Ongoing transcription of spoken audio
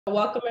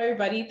Welcome,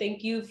 everybody.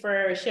 Thank you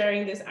for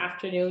sharing this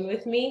afternoon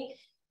with me.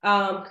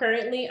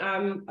 Currently,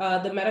 I'm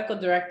the medical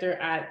director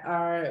at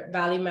our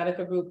Valley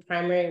Medical Group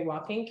Primary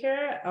Walk-in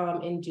Care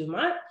in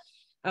Dumont.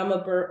 I'm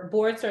a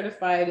board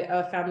certified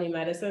family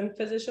medicine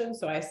physician,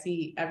 so I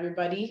see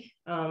everybody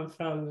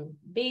from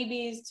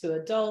babies to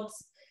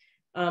adults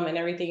and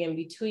everything in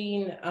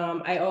between.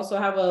 I also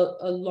have a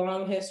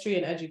long history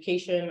in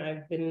education.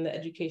 I've been in the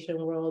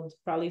education world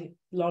probably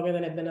longer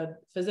than I've been a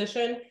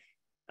physician.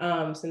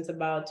 Since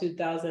about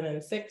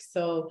 2006.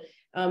 So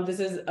this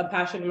is a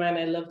passion of mine.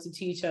 I love to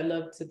teach. I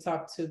love to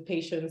talk to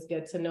patients,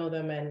 get to know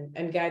them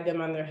and guide them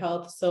on their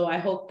health. So I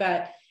hope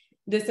that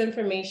this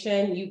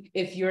information,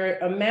 if you're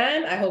a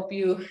man, I hope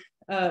you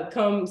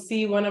come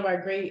see one of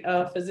our great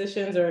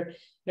physicians or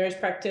nurse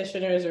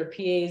practitioners or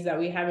PAs that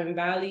we have in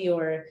Valley,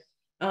 or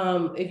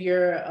if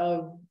you're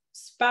a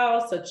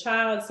spouse, a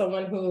child,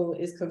 someone who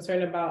is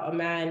concerned about a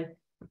man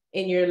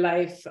in your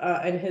life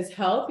and his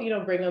health,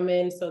 bring him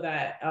in so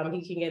that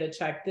he can get a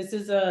check. This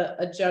is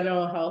a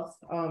general health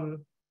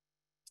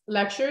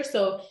lecture,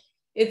 so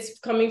it's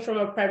coming from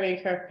a primary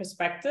care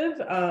perspective,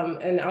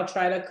 and I'll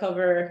try to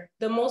cover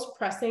the most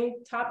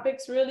pressing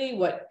topics, really,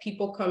 what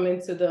people come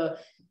into the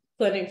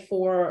clinic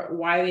for,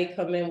 why they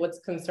come in, what's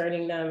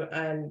concerning them,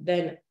 and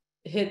then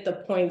hit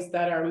the points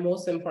that are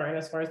most important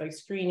as far as like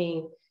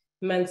screening,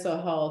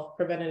 mental health,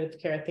 preventative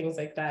care, things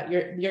like that.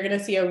 You're going to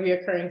see a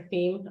reoccurring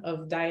theme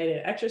of diet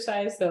and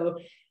exercise. So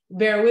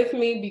bear with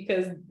me,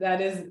 because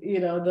that is,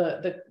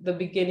 the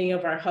beginning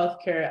of our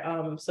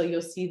healthcare. So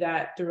you'll see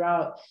that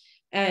throughout.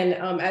 And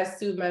as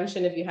Sue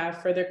mentioned, if you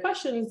have further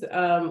questions,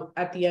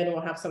 at the end,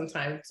 we'll have some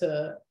time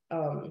to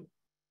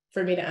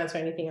for me to answer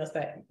anything else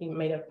that you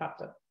might have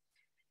popped up.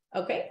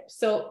 Okay,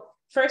 so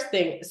first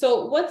thing,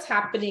 so what's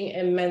happening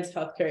in men's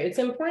healthcare? It's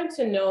important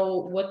to know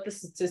what the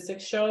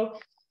statistics show.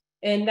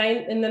 In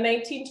the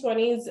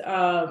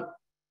 1920s,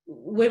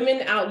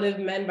 women outlived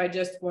men by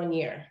just 1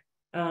 year.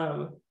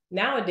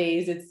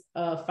 Nowadays, it's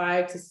a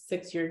 5 to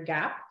 6 year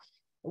gap.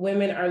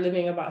 Women are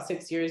living about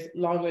 6 years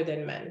longer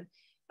than men.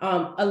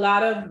 A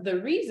lot of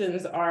the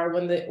reasons are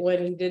when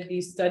we did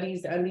these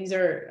studies, and these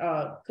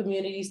are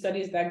community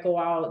studies that go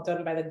out,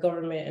 done by the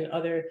government and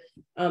other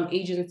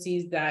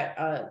agencies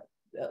that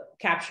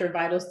capture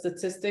vital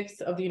statistics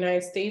of the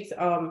United States.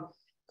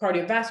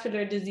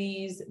 Cardiovascular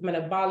disease,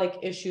 metabolic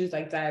issues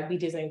like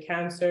diabetes and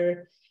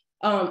cancer.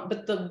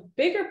 But the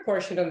bigger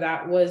portion of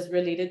that was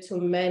related to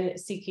men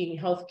seeking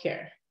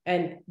healthcare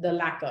and the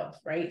lack of,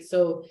 right?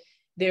 So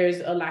there's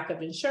a lack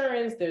of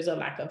insurance, there's a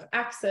lack of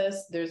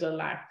access, there's a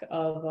lack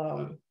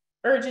of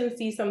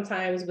urgency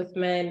sometimes with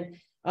men.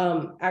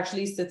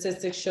 Actually,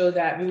 statistics show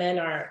that men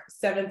are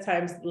 7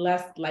 times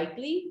less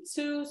likely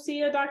to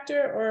see a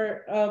doctor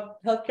or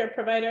a healthcare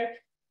provider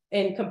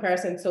in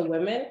comparison to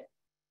women.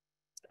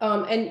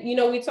 And,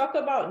 we talk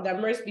about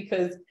numbers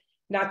because,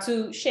 not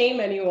to shame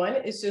anyone,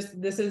 it's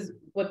just, this is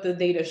what the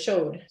data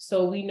showed.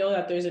 So we know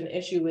that there's an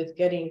issue with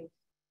getting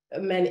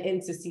men in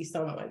to see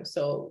someone.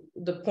 So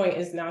the point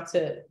is not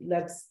to,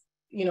 let's,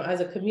 as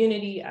a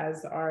community,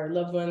 as our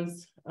loved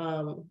ones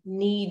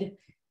need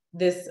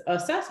this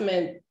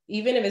assessment,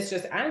 even if it's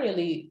just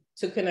annually,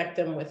 to connect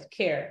them with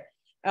care.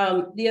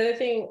 The other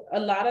thing, a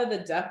lot of the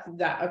deaths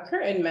that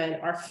occur in men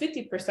are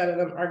 50% of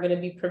them are going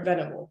to be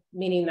preventable,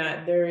 meaning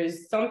that there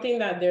is something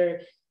that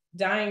they're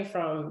dying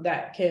from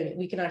that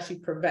we can actually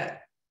prevent,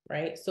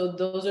 right? So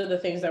those are the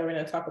things that we're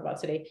going to talk about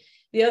today.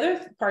 The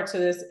other part to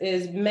this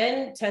is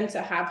men tend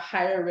to have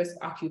higher risk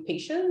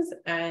occupations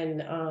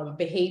and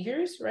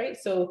behaviors, right?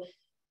 So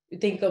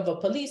think of a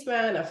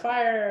policeman, a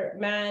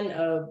fireman,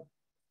 a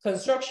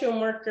construction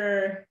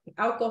worker,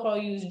 alcohol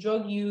use,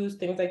 drug use,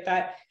 things like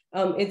that.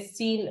 It's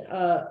seen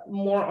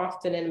more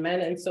often in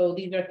men. And so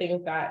these are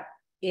things that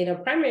in a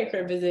primary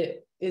care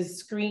visit is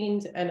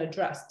screened and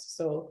addressed.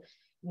 So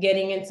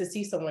getting in to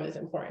see someone is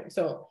important.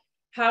 So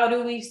how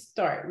do we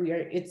start?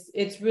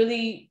 It's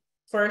really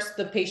first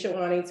the patient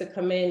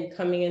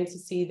coming in to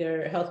see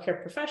their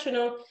healthcare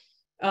professional.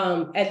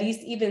 At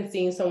least even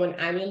seeing someone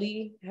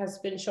annually has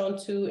been shown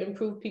to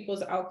improve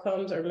people's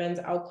outcomes or men's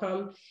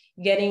outcome.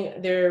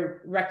 Getting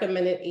their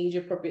recommended age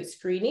appropriate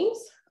screenings,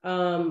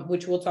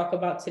 which we'll talk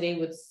about today,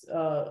 what's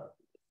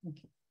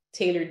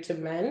tailored to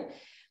men.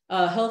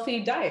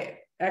 Healthy diet,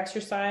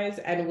 exercise,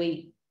 and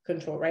weight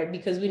control, right?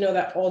 Because we know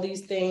that all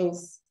these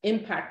things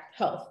impact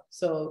health.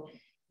 So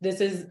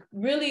this is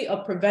really a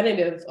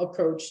preventative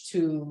approach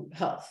to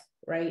health,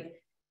 right?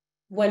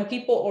 When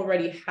people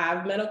already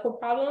have medical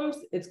problems,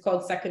 it's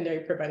called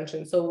secondary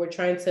prevention. So we're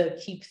trying to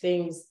keep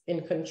things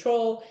in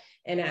control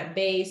and at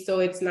bay. So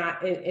it's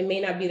not, it may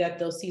not be that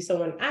they'll see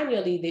someone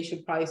annually. They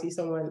should probably see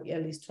someone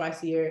at least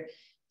twice a year,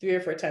 3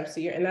 or 4 times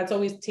a year. And that's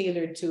always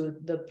tailored to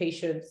the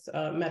patient's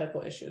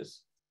medical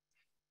issues.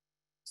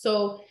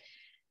 So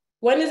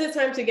when is it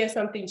time to get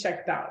something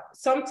checked out?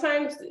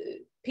 Sometimes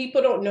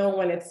people don't know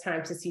when it's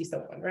time to see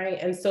someone, right?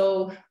 And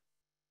so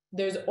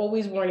there's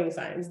always warning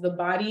signs. The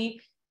body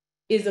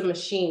is a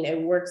machine.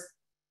 It works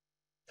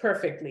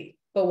perfectly.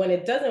 But when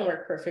it doesn't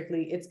work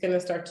perfectly, it's going to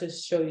start to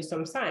show you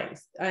some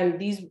signs. And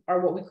these are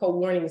what we call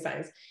warning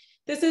signs.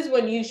 this is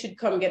when you should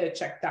come get it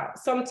checked out.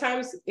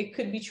 Sometimes it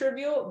could be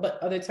trivial,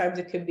 but other times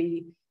it could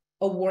be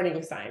a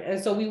warning sign. And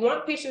so we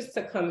want patients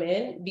to come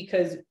in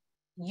because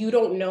you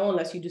don't know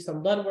unless you do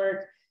some blood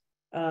work,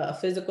 a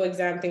physical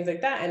exam, things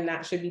like that, and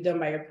that should be done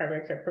by your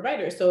primary care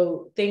provider.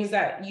 So things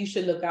that you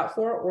should look out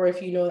for, or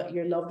if you know that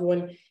your loved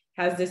one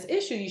has this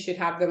issue, you should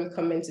have them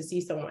come in to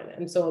see someone.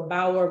 And so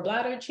bowel or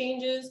bladder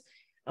changes,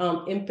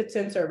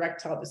 impotence or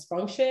erectile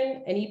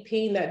dysfunction, any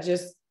pain that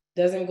just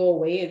doesn't go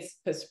away,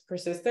 it's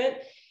persistent.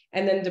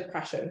 And then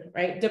depression,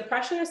 right?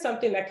 Depression is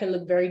something that can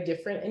look very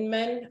different in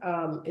men.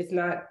 It's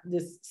not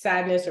this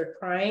sadness or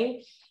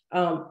crying.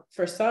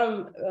 For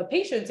some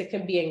patients, it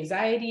can be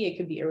anxiety, it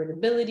could be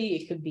irritability,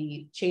 it could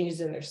be changes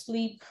in their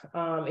sleep.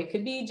 It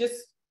could be just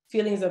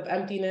feelings of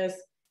emptiness,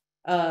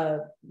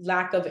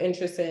 lack of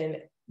interest in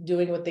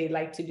doing what they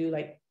like to do,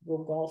 like go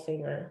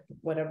golfing or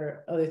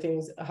whatever other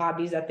things,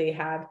 hobbies that they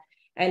have,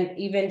 and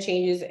even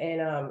changes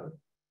in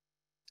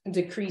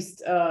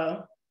decreased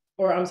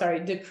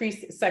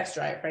sex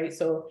drive, right?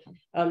 So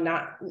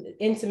not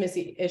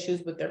intimacy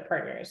issues with their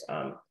partners.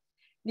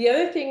 The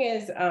other thing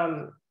is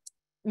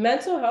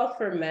mental health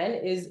for men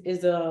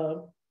is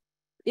a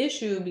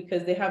issue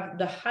because they have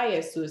the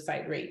highest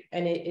suicide rate,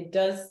 and it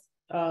does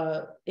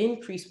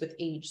increase with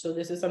age. So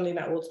this is something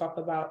that we'll talk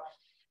about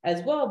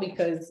as well,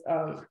 because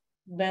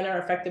men are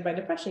affected by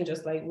depression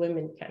just like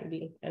women can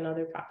be and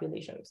other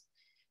populations.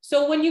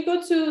 So when you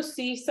go to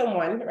see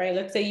someone, right,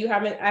 let's say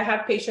I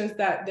have patients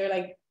that they're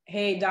like,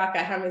 hey doc,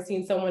 I haven't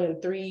seen someone in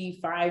 3,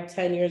 5,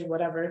 10 years,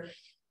 whatever.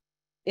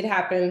 It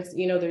happens,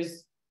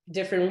 there's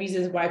different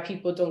reasons why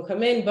people don't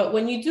come in, but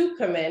when you do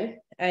come in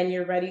and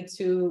you're ready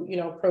to,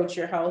 approach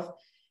your health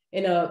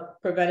in a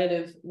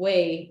preventative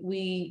way,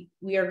 we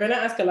are going to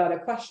ask a lot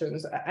of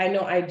questions. I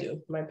know I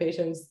do. My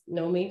patients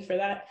know me for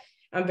that.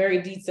 I'm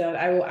very detailed.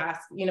 I will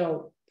ask,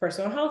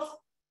 personal health,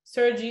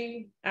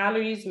 surgery,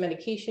 allergies,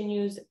 medication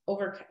use,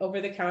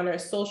 over the counter,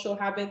 social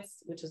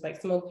habits, which is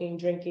like smoking,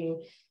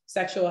 drinking,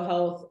 sexual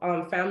health,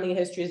 family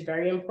history is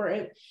very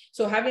important.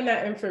 So having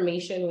that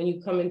information when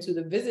you come into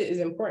the visit is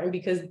important,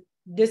 because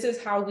this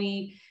is how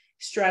we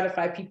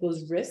stratify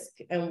people's risk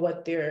and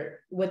what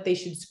they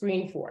should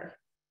screen for.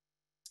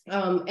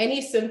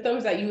 Any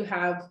symptoms that you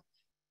have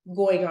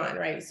going on,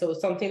 right? So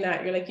something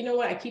that you're like, you know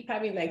what, I keep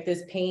having like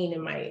this pain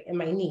in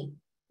my knee,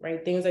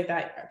 right? Things like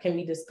that can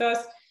be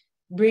discussed.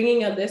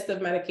 Bringing a list of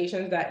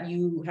medications that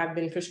you have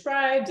been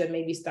prescribed and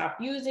maybe stop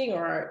using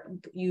or are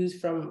used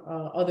from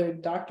other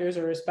doctors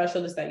or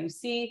specialists that you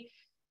see.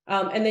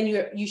 And then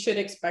you should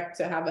expect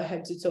to have a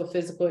head to toe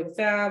physical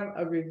exam,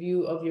 a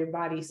review of your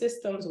body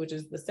systems, which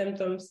is the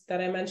symptoms that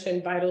I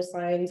mentioned, vital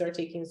signs are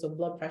taken, so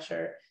blood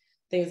pressure,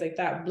 things like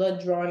that,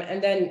 blood drawn.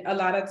 And then a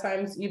lot of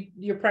times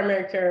your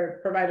primary care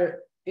provider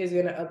is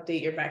going to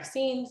update your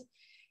vaccines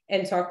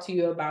and talk to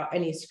you about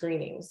any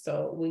screenings.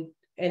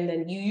 And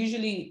then you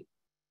usually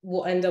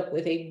will end up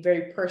with a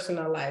very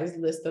personalized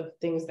list of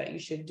things that you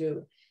should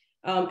do.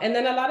 And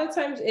then a lot of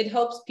times it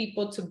helps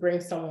people to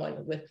bring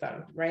someone with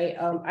them, right?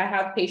 I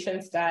have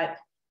patients that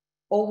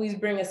always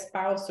bring a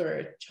spouse or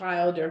a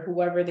child or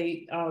whoever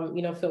they,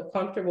 feel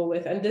comfortable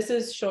with. And this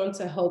is shown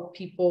to help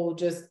people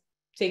just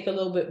take a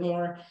little bit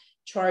more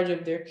charge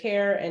of their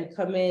care and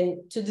come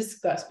in to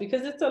discuss,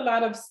 because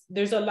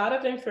there's a lot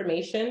of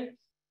information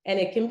and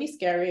it can be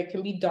scary. It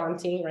can be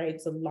daunting, right?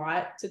 It's a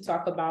lot to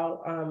talk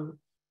about.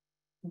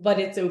 But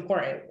it's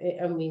important.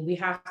 We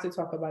have to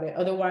talk about it.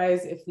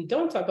 Otherwise, if we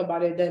don't talk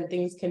about it, then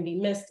things can be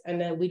missed. And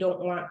then we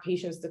don't want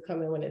patients to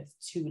come in when it's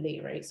too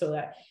late, right? So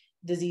that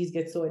disease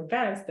gets so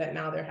advanced that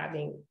now they're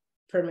having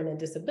permanent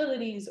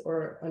disabilities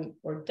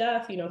or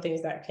death,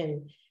 things that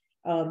can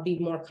be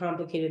more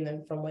complicated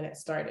than from when it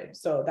started.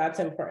 So that's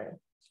important.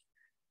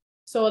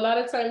 So a lot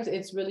of times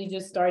it's really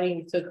just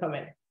starting to come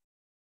in.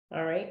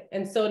 All right.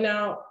 And so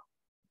now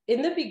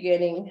in the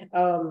beginning,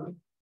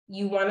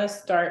 you want to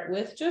start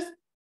with just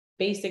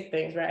basic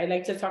things, right? I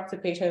like to talk to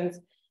patients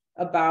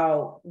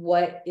about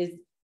what is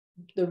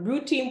the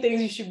routine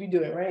things you should be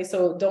doing, right?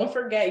 So don't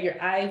forget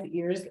your eyes,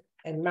 ears,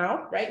 and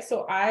mouth, right?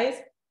 So eyes,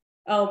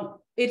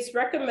 it's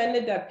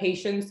recommended that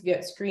patients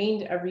get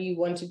screened every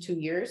 1 to 2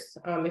 years.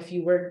 If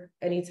you wear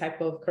any type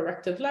of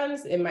corrective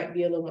lens, it might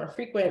be a little more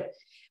frequent.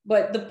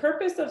 But the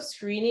purpose of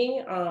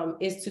screening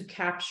is to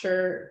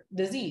capture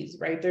disease,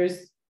 right?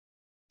 There's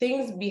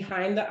things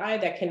behind the eye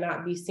that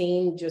cannot be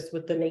seen just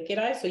with the naked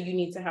eye. So you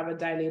need to have a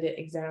dilated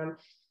exam.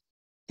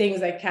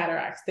 Things like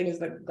cataracts,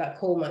 things like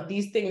glaucoma,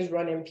 these things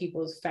run in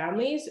people's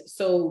families.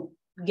 So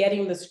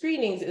getting the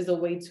screenings is a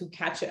way to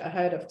catch it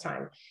ahead of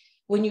time.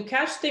 When you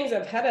catch things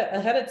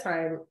ahead of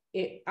time,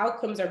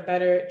 outcomes are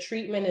better,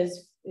 treatment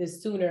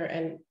is sooner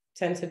and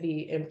tend to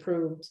be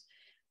improved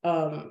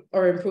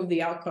or improve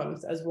the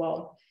outcomes as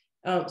well.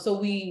 So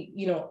we,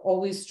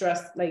 always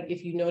stress, like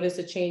if you notice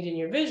a change in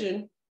your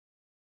vision,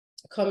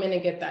 come in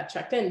and get that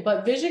checked in.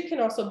 But vision can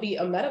also be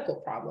a medical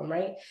problem,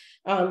 right?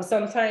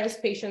 Sometimes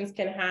patients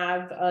can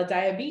have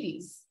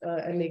diabetes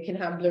and they can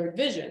have blurred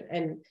vision,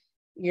 and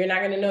you're not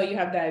going to know you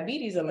have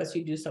diabetes unless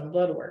you do some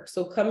blood work.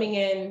 So coming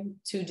in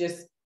to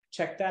just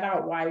check that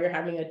out. Why you're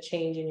having a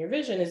change in your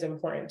vision is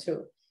important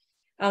too.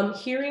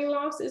 Hearing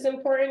loss is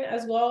important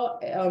as well.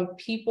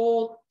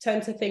 People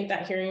tend to think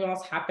that hearing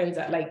loss happens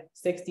at like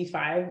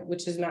 65,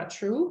 which is not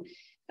true.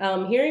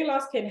 Hearing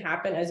loss can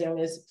happen as young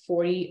as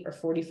 40 or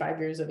 45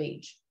 years of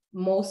age.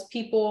 Most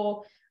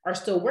people are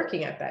still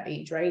working at that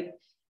age, right?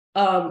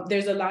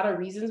 There's a lot of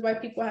reasons why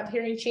people have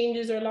hearing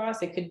changes or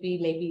loss. It could be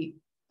maybe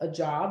a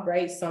job,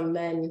 right? Some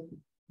men,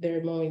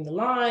 they're mowing the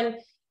lawn,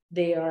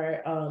 they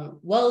are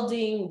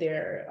welding,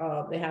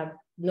 they have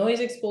noise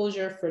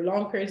exposure for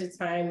long periods of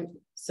time,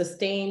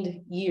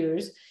 sustained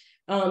years.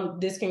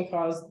 This can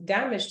cause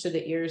damage to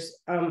the ears.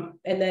 And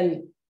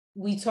then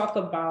we talk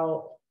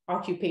about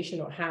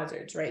occupational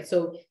hazards, right?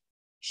 So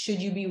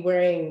should you be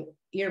wearing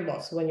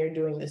earmuffs when you're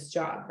doing this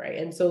job, right?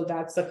 And so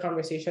that's a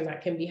conversation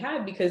that can be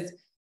had, because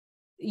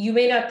you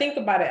may not think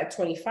about it at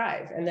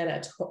 25, and then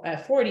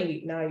at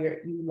 40, now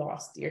you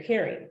lost your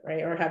hearing,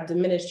 right? Or have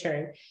diminished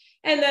hearing.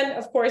 And then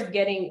of course,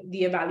 getting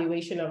the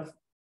evaluation of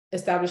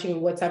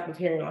establishing what type of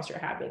hearing loss you're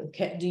having.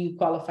 Do you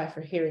qualify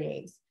for hearing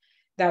aids?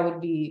 That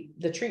would be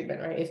the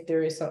treatment, right? If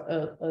there is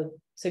a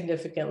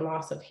significant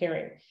loss of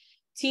hearing.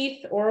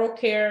 Teeth, oral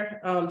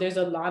care, there's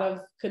a lot of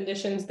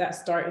conditions that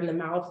start in the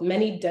mouth.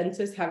 Many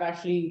dentists have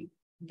actually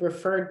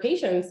referred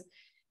patients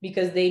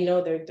because they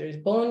know that there's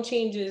bone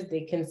changes,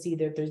 they can see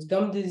that there's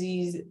gum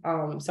disease,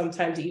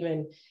 sometimes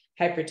even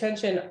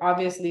hypertension.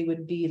 Obviously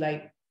would be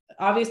like,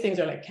 obvious things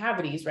are like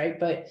cavities, right?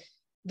 But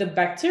the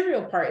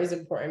bacterial part is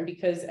important,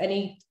 because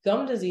any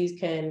gum disease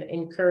can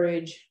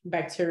encourage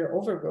bacterial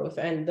overgrowth.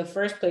 And the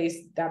first place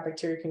that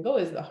bacteria can go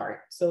is the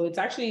heart. So it's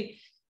actually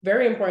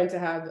very important to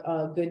have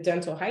good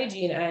dental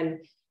hygiene. And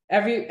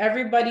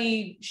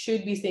everybody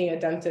should be seeing a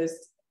dentist,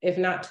 if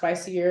not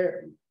twice a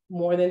year,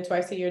 more than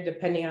twice a year,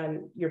 depending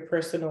on your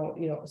personal,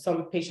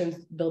 some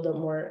patients build up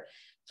more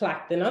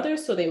plaque than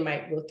others, so they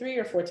might go 3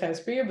 or 4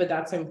 times per year, but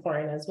that's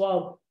important as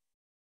well.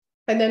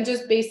 And then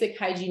just basic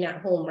hygiene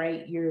at home,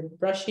 right? You're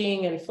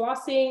brushing and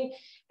flossing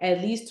at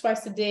least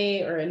twice a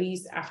day, or at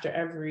least after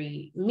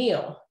every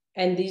meal.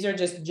 And these are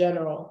just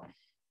general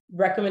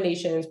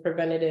recommendations,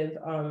 preventative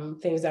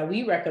things that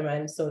we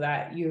recommend, so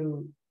that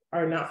you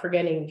are not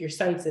forgetting your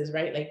senses,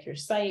 right? Like your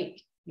sight,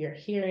 your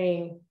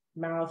hearing,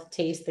 mouth,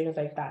 taste, things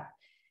like that.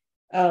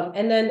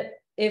 And then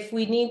if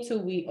we need to,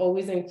 we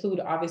always include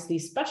obviously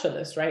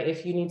specialists, right?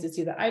 If you need to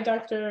see the eye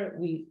doctor,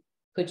 we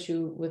put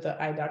you with an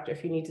eye doctor.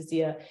 If you need to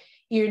see a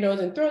ear, nose,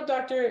 and throat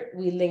doctor,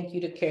 we link you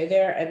to care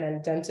there. And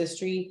then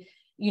dentistry,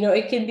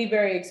 it can be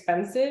very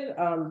expensive,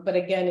 but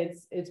again,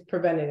 it's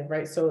preventative,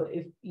 right? So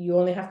if you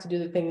only have to do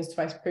the things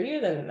twice per year,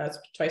 then that's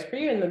twice per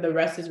year. And then the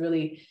rest is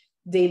really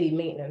daily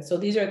maintenance. So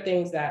these are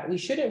things that we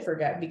shouldn't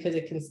forget, because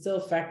it can still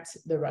affect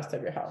the rest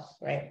of your health,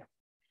 right?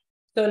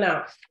 So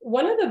now,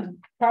 one of the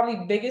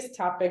probably biggest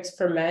topics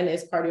for men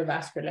is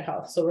cardiovascular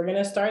health. So we're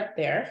going to start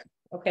there,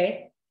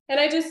 okay? And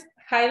I just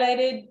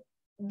highlighted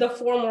the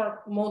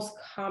 4 most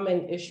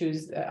common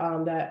issues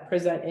that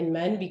present in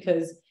men,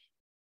 because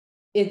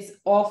it's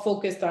all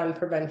focused on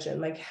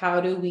prevention. Like,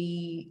 how do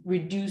we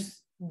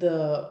reduce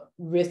the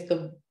risk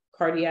of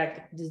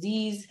cardiac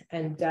disease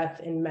and death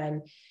in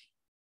men,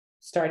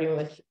 starting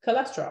with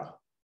cholesterol.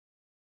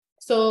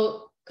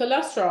 So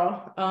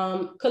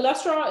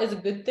cholesterol is a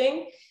good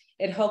thing.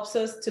 It helps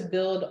us to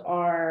build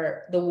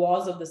the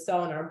walls of the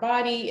cell in our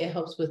body. It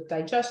helps with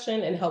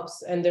digestion,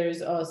 and there's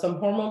some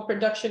hormone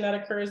production that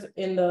occurs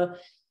in the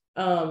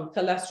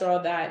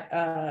cholesterol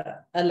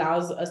that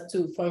allows us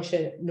to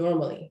function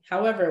normally.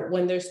 However,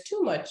 when there's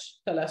too much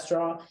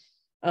cholesterol,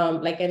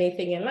 like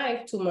anything in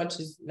life, too much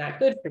is not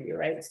good for you,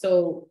 right?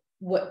 So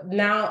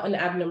now an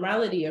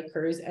abnormality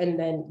occurs, and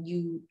then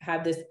you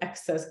have this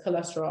excess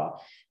cholesterol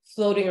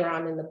floating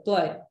around in the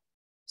blood.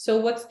 So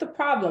what's the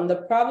problem?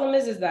 The problem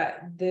is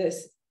that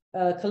this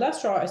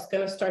cholesterol is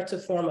going to start to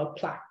form a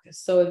plaque.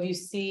 So if you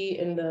see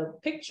in the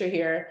picture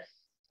here,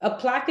 a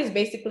plaque is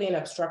basically an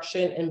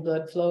obstruction in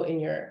blood flow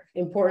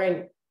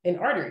in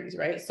arteries,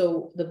 right?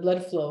 So the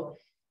blood flow.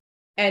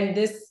 And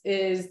this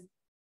is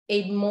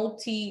a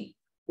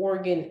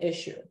multi-organ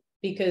issue,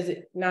 because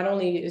not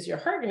only is your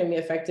heart going to be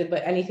affected,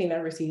 but anything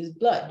that receives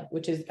blood,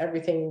 which is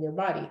everything in your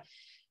body.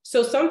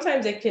 So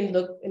sometimes it can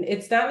look, and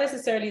it's not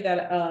necessarily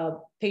that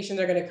patients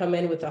are going to come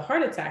in with a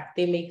heart attack.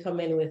 They may come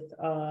in with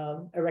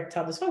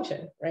erectile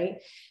dysfunction, right?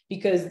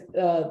 Because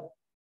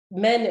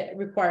men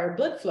require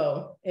blood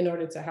flow in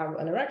order to have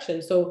an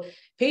erection. So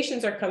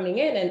patients are coming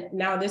in, and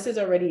now this is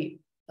already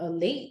a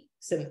late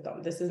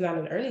symptom. This is not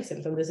an early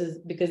symptom. This is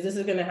because this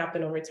is going to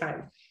happen over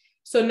time.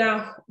 So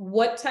now,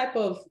 what type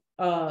of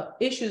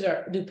issues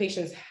do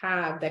patients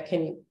have that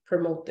can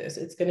promote this?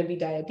 It's going to be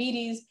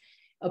diabetes,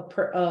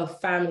 a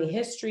family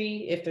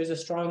history, if there's a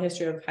strong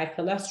history of high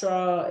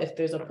cholesterol, if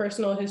there's a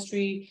personal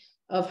history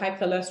of high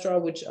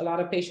cholesterol, which a lot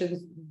of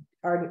patients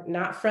are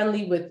not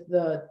friendly with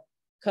the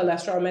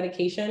cholesterol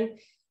medication.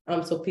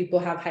 So people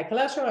have high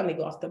cholesterol and they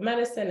go off the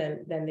medicine, and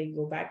then they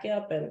go back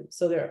up. And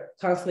so they're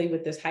constantly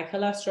with this high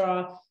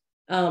cholesterol.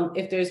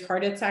 If there's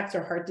heart attacks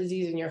or heart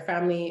disease in your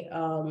family,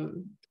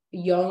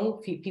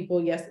 young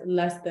people, yes,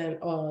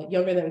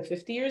 younger than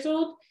 50 years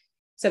old.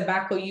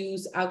 tobacco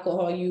use,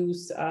 alcohol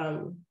use,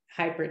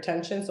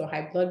 hypertension, so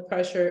high blood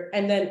pressure,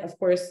 and then of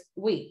course,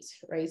 weight,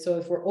 right? So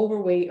if we're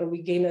overweight or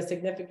we gain a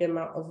significant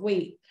amount of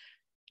weight,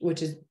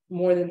 which is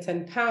more than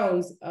 10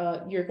 pounds,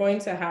 you're going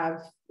to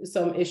have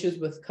some issues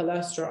with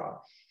cholesterol.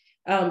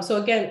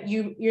 So again,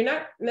 you're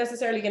not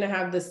necessarily going to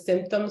have the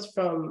symptoms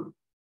from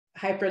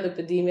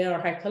hyperlipidemia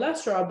or high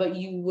cholesterol, but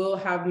you will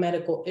have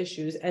medical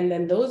issues. And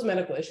then those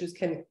medical issues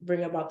can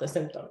bring about the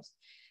symptoms.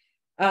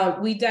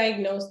 We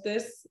diagnose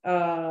this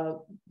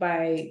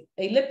by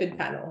a lipid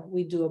panel.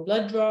 We do a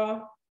blood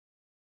draw.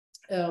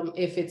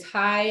 If it's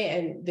high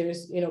and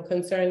there's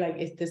concern, like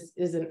if this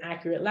is an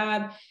accurate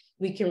lab,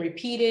 we can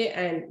repeat it,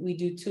 and we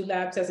do 2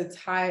 lab tests. It's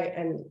high,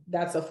 and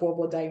that's a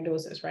formal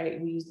diagnosis, right?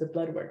 We use the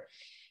blood work.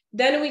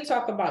 Then we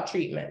talk about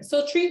treatment.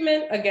 So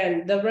treatment,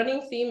 again, the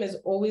running theme is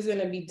always going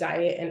to be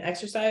diet and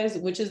exercise,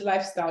 which is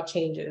lifestyle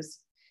changes.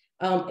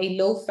 A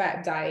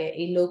low-fat diet,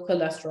 a low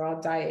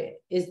cholesterol diet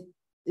is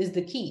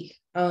the key.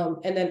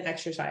 And then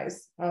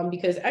exercise,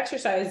 because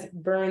exercise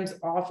burns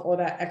off all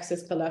that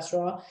excess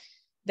cholesterol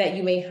that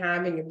you may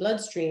have in your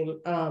bloodstream.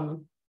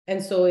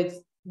 And so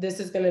this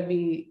is going to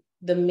be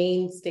the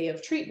mainstay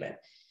of treatment.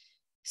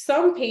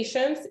 Some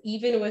patients,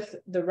 even with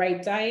the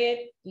right diet,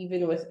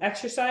 even with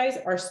exercise,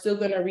 are still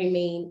going to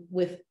remain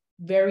with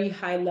very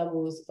high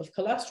levels of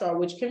cholesterol,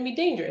 which can be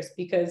dangerous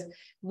because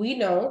we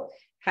know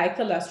high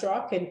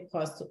cholesterol can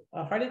cause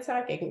a heart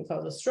attack, it can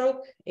cause a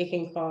stroke, it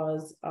can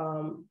cause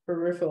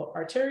peripheral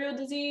arterial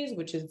disease,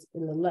 which is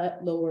in the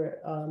lower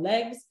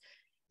legs,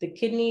 the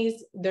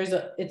kidneys.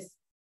 It's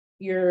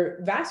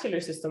your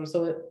vascular system.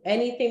 So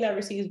anything that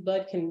receives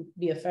blood can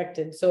be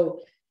affected. So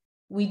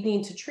we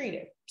need to treat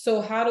it. So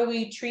how do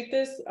we treat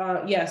this?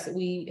 Yes,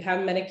 we have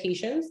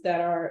medications that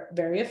are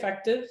very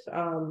effective.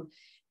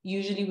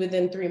 Usually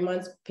within 3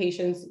 months,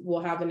 patients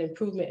will have an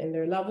improvement in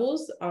their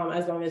levels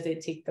as long as they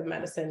take the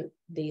medicine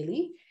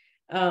daily.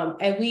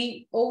 And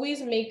we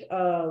always make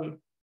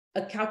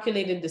a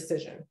calculated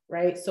decision,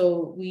 right?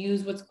 So we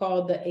use what's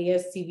called the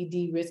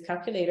ASCVD risk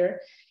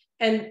calculator.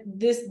 And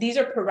these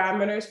are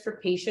parameters for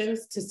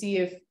patients to see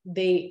if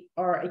they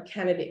are a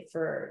candidate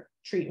for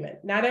treatment.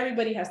 Not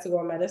everybody has to go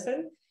on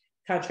medicine,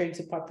 contrary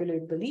to popular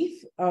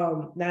belief.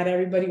 Not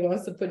everybody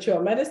wants to put you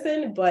on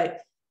medicine, but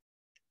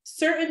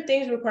certain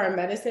things require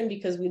medicine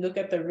because we look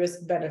at the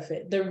risk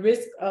benefit. The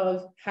risk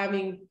of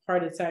having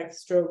heart attack,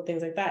 stroke,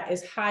 things like that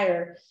is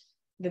higher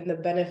than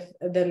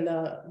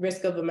the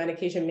risk of a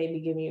medication maybe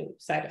giving you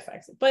side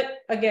effects. But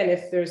again,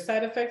 if there's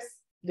side effects,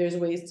 there's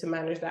ways to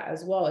manage that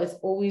as well. It's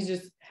always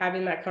just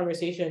having that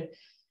conversation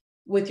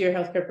with your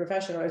healthcare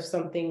professional if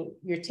something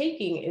you're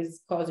taking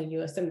is causing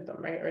you a symptom,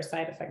 right? Or a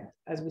side effect,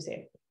 as we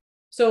say.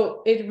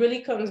 So it really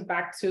comes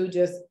back to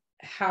just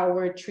how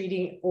we're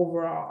treating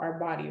overall our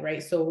body,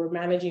 right? So we're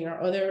managing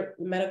our other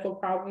medical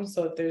problems.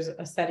 So if there's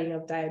a setting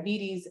of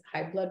diabetes,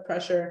 high blood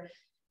pressure,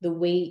 the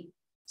weight,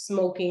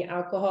 smoking,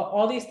 alcohol,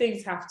 all these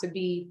things have to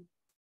be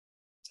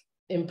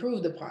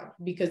improved upon,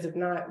 because if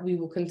not, we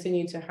will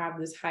continue to have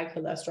this high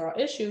cholesterol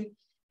issue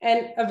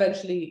and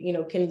eventually,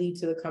 can lead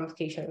to the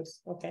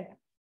complications, okay?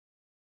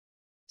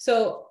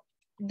 So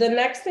the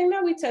next thing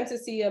that we tend to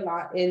see a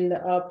lot in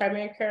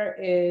primary care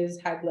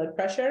is high blood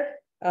pressure,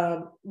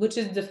 which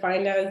is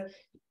defined as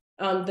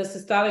the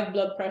systolic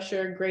blood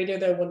pressure greater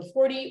than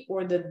 140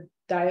 or the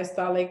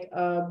diastolic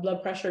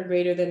blood pressure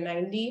greater than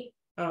 90.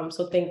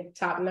 So think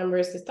top number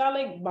is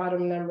systolic,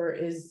 bottom number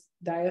is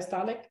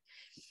diastolic.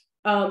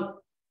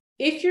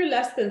 If you're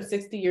less than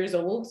 60 years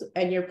old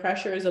and your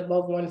pressure is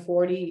above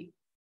 140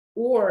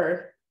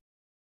 or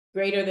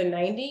greater than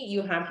 90,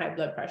 you have high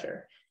blood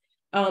pressure.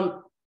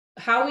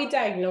 How we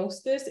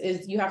diagnose this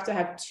is you have to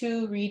have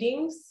 2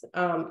 readings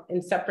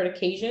in separate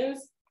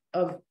occasions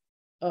of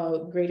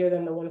greater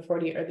than the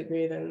 140 or the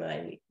greater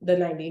than the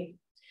 90.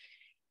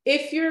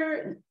 If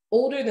you're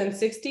older than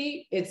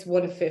 60, it's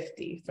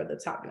 150 for the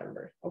top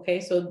number. Okay,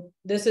 so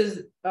these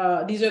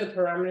are the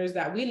parameters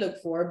that we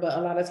look for, but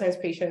a lot of times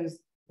patients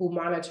who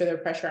monitor their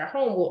pressure at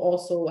home will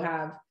also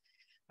have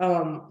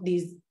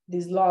these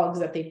logs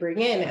that they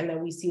bring in, and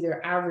then we see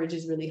their average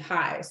is really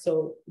high.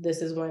 So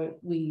this is when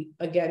we,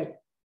 again,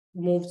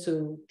 move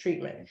to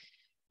treatment.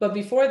 But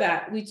before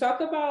that, we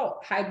talk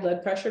about high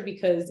blood pressure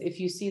because if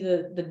you see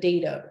the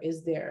data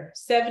is there,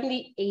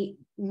 78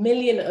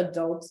 million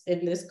adults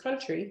in this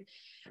country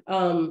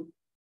are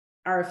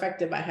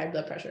affected by high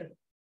blood pressure.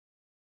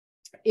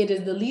 It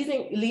is the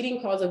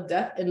leading cause of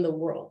death in the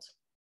world.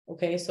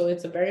 Okay, so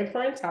it's a very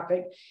important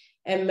topic,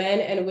 and men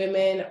and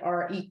women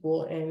are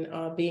equal in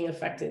being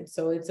affected.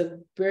 So it's a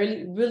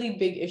really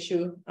big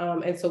issue.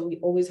 And so we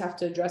always have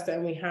to address that,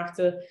 and we have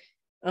to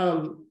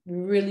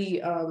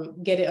really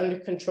get it under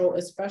control,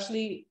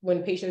 especially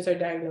when patients are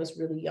diagnosed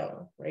really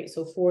young, right?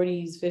 So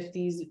 40s,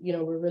 50s,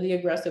 we're really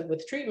aggressive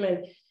with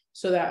treatment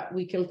so that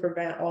we can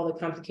prevent all the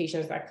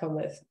complications that come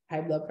with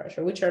high blood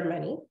pressure, which are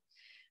many.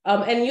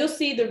 And you'll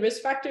see the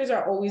risk factors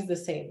are always the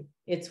same.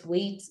 It's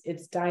weight,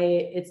 it's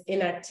diet, it's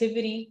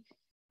inactivity,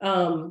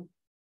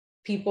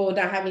 people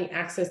not having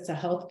access to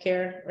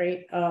healthcare,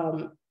 right?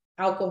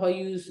 Alcohol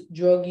use,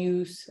 drug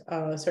use,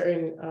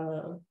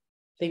 certain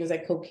things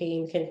like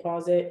cocaine can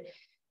cause it.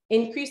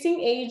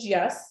 Increasing age,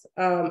 yes.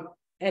 And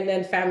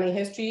then family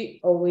history,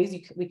 always,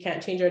 we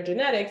can't change our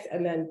genetics,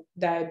 and then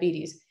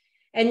diabetes.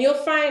 And you'll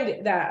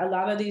find that a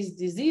lot of these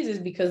diseases,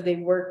 because they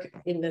work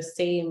in the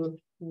same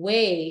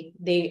way,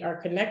 they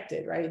are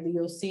connected, right?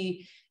 You'll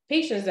see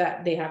patients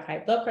that they have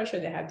high blood pressure,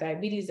 they have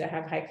diabetes, they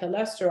have high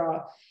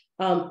cholesterol.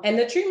 And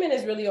the treatment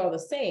is really all the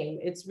same.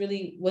 It's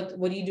really, what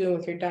are you doing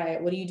with your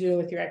diet? What are you doing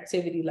with your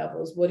activity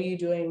levels? What are you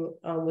doing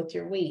with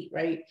your weight,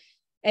 right?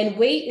 And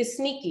weight is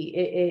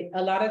sneaky.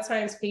 A lot of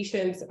times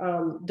patients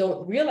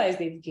don't realize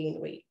they've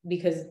gained weight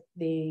because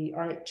they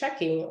aren't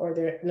checking,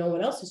 or no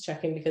one else is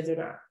checking because they're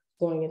not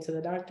going into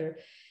the doctor.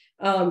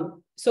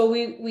 So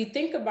we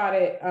think about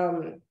it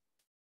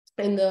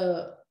in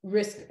the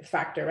risk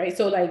factor, right?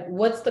 So like,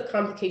 what's the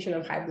complication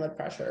of high blood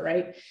pressure,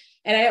 right?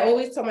 And I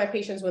always tell my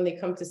patients when they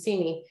come to see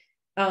me,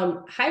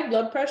 high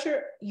blood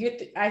pressure,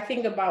 I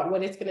think about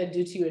what it's going to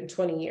do to you in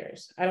 20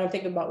 years. I don't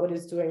think about what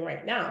it's doing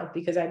right now,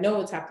 because I know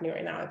what's happening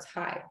right now. It's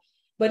high.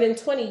 But in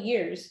 20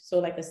 years, so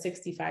like a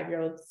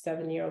 65-year-old,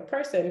 7-year-old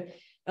person,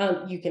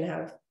 you can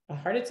have a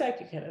heart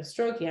attack, you can have a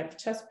stroke, you have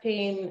chest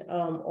pain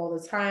all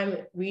the time,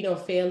 renal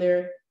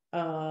failure,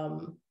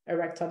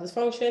 erectile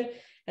dysfunction,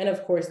 and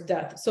of course,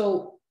 death.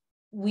 So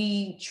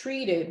we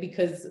treat it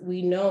because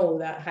we know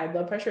that high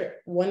blood pressure,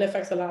 one,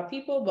 affects a lot of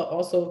people, but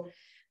also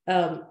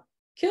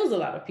kills a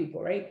lot of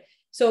people, right?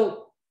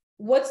 So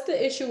what's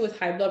the issue with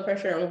high blood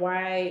pressure, and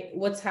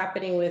what's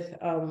happening with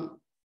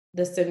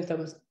the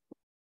symptoms?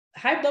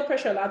 High blood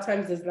pressure a lot of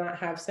times does not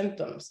have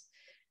symptoms.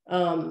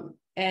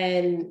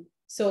 And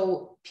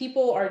so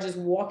people are just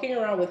walking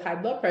around with high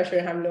blood pressure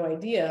and have no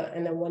idea.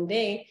 And then one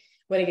day,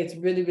 when it gets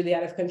really, really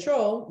out of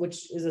control,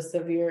 which is a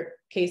severe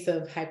case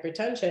of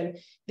hypertension,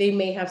 they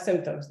may have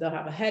symptoms. They'll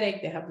have a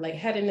headache, they have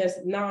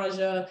lightheadedness,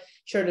 nausea,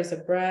 shortness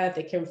of breath,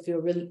 they can feel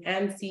really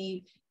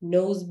antsy,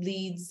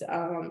 nosebleeds,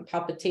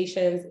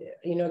 palpitations,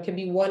 it can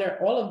be one or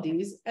all of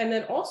these. And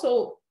then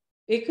also,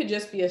 it could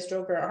just be a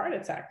stroke or a heart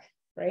attack,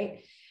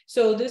 right?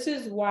 So this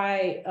is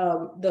why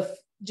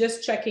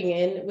just checking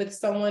in with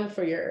someone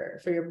for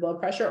your blood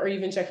pressure, or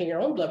even checking your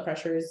own blood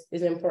pressure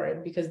is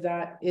important, because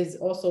that is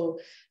also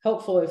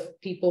helpful if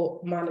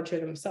people monitor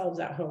themselves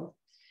at home.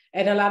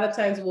 And a lot of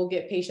times we'll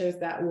get patients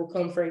that will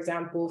come, for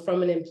example,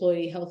 from an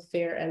employee health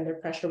fair, and their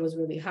pressure was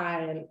really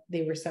high and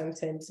they were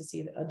sent in to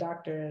see a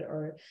doctor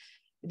or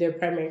their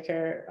primary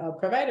care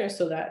provider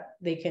so that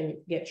they can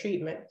get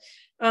treatment.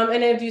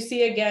 And if you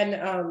see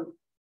again,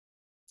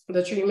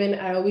 the treatment,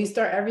 I always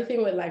start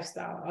everything with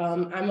lifestyle.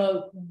 I'm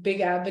a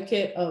big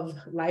advocate of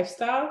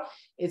lifestyle.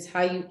 It's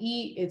how you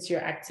eat, it's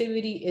your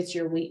activity, it's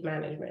your weight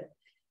management.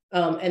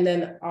 And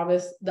then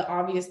the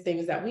obvious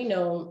things that we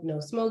know: no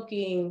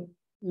smoking,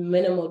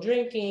 minimal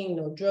drinking,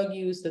 no drug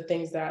use, the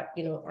things that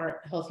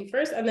aren't healthy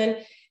first. And then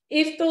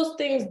if those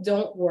things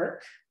don't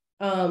work,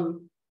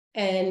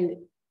 and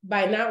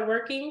by not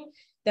working,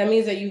 that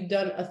means that you've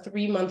done a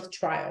 3-month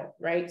trial,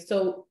 right?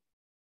 So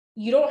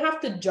you don't have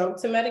to jump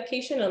to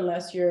medication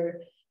unless you're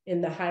in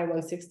the high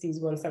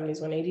 160s,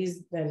 170s, 180s,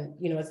 then,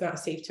 it's not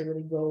safe to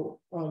really go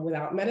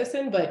without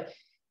medicine. But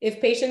if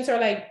patients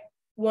are like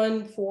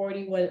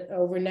 140,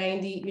 over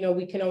 90,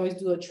 we can always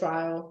do a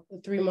trial, a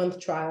 3-month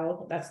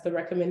trial. That's the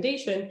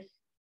recommendation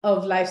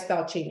of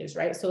lifestyle changes,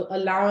 right? So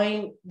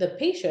allowing the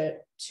patient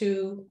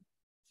to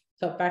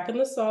cut back on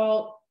the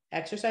salt,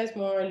 exercise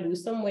more,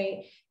 lose some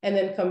weight, and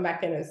then come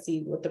back in and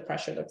see what the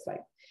pressure looks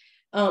like.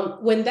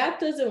 When that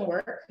doesn't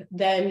work,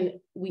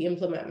 then we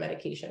implement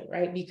medication,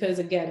 right? Because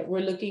again, we're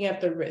looking at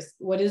the risk.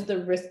 What is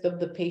the risk of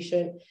the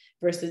patient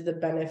versus the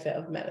benefit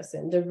of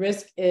medicine? The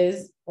risk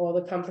is all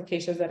the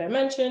complications that I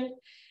mentioned.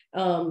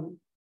 And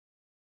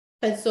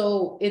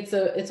so it's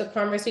a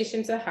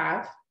conversation to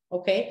have,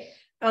 okay?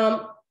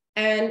 And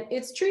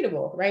it's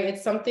treatable, right?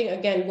 It's something,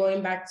 again,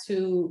 going back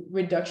to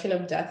reduction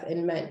of death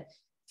in men.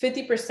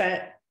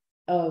 50%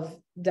 of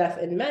death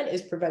in men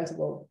is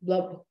preventable.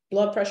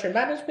 Blood pressure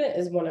management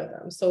is one of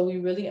them. So we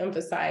really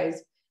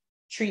emphasize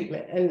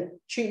treatment, and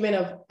treatment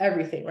of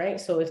everything, right?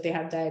 So if they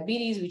have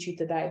diabetes, we treat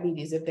the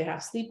diabetes. If they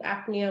have sleep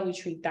apnea, we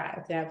treat that.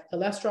 If they have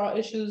cholesterol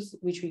issues,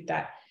 we treat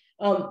that.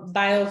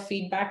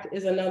 Biofeedback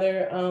is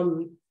another,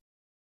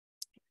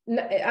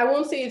 I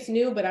won't say it's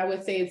new, but I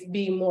would say it's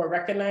being more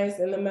recognized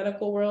in the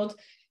medical world.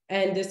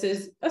 And this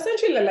is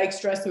essentially like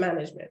stress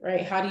management,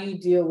 right? How do you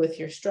deal with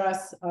your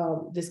stress?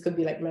 This could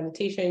be like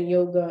meditation,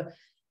 yoga,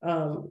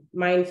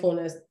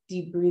 mindfulness,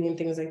 deep breathing,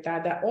 things like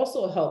that, that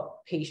also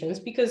help patients,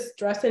 because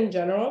stress in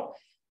general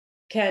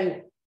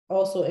can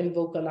also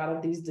invoke a lot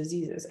of these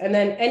diseases. And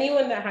then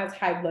anyone that has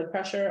high blood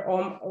pressure,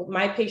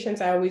 my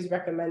patients, I always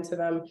recommend to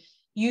them,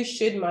 you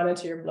should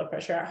monitor your blood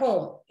pressure at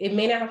home. It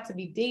may not have to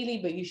be daily,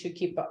 but you should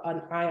keep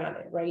an eye on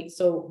it, right?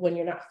 So when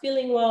you're not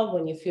feeling well,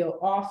 when you feel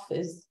off,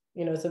 it's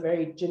a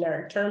very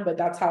generic term, but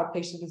that's how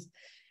patients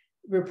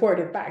report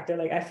it back. They're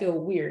like, I feel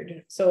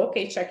weird. So,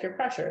 okay, check your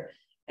pressure.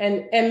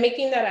 And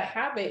making that a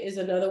habit is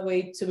another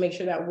way to make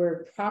sure that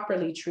we're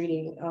properly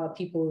treating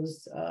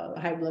people's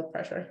high blood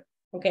pressure.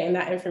 Okay, and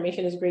that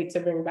information is great to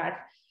bring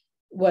back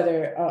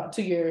whether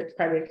to your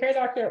primary care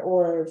doctor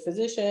or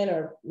physician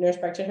or nurse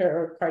practitioner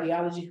or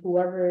cardiology,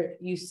 whoever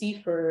you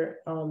see for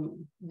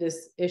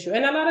this issue.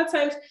 And a lot of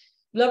times,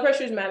 blood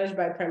pressure is managed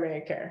by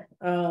primary care.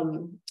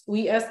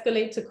 We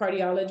escalate to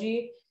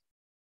cardiology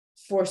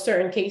for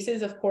certain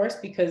cases, of course,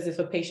 because if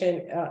a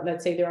patient,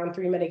 let's say they're on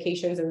 3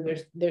 medications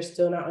and they're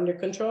still not under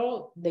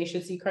control, they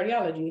should see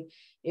cardiology.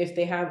 If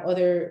they have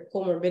other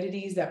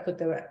comorbidities that put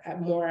them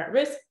more at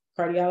risk,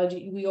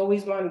 cardiology. We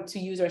always want to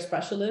use our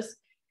specialists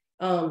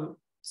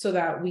so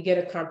that we get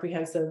a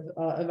comprehensive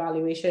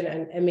evaluation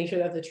and make sure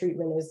that the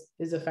treatment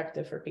is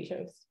effective for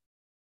patients.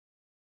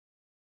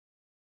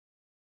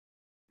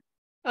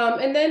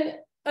 And then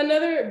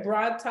another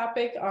broad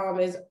topic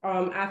is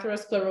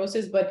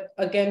atherosclerosis, but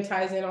again,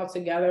 ties in all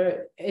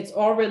together. It's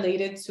all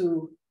related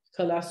to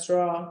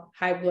cholesterol,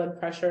 high blood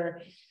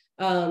pressure,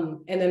 and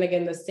then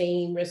again, the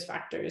same risk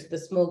factors, the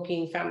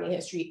smoking, family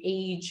history,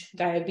 age,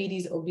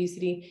 diabetes,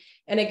 obesity.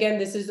 And again,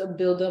 this is a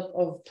buildup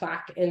of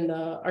plaque in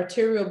the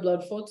arterial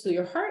blood flow to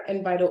your heart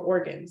and vital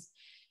organs.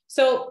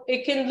 So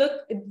it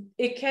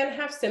can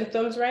have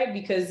symptoms, right?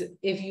 Because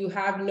if you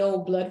have no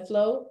blood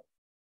flow,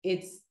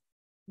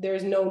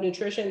 there's no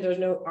nutrition, there's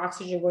no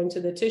oxygen going to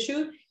the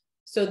tissue.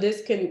 So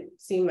this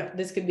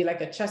could be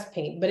like a chest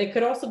pain, but it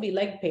could also be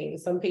leg pain.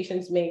 Some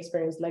patients may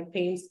experience leg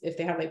pains if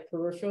they have like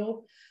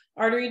peripheral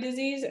artery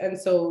disease. And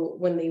so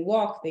when they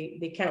walk,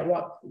 they can't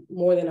walk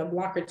more than a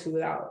block or two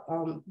without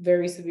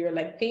very severe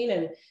leg pain.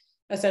 And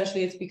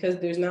essentially it's because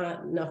there's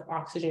not enough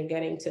oxygen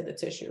getting to the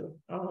tissue.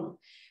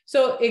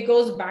 So it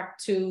goes back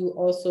to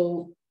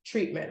also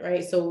treatment,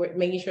 right? So we're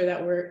making sure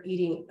that we're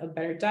eating a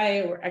better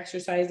diet, we're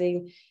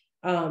exercising.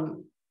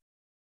 And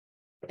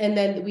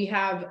then we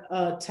have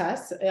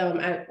tests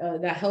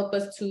that help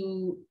us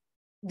to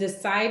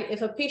decide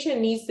if a patient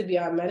needs to be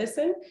on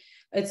medicine.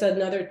 It's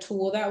another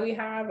tool that we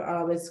have.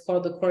 It's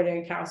called the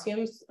coronary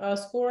calcium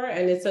score,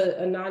 and it's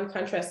a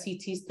non-contrast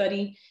CT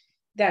study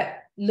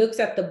that looks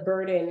at the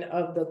burden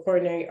of the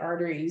coronary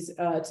arteries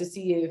to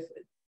see if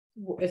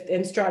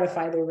and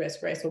stratify the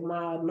risk, right? So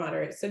mild,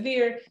 moderate,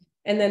 severe.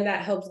 And then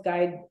that helps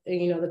guide,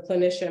 the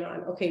clinician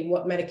on, okay,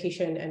 what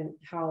medication and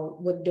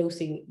what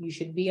dosing you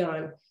should be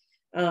on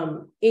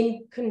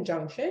in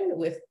conjunction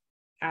with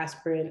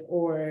aspirin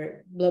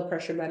or blood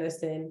pressure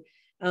medicine.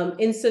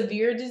 In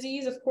severe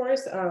disease, of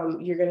course,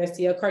 you're going to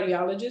see a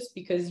cardiologist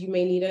because you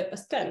may need a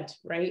stent,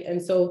 right?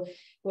 And so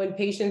when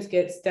patients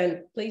get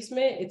stent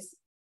placement, it's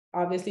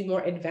obviously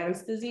more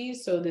advanced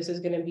disease. So this is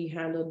going to be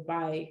handled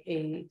by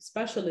a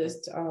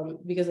specialist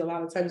because a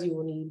lot of times you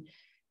will need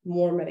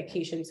more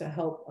medication to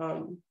help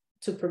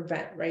to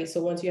prevent, right?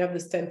 So once you have the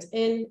stent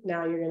in,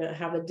 now you're going to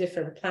have a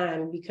different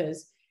plan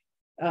because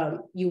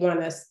you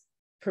want to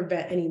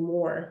prevent any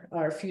more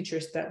or future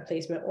stent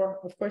placement or,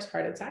 of course,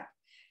 heart attack.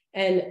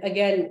 And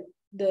again,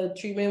 the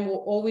treatment will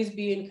always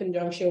be in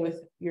conjunction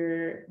with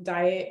your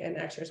diet and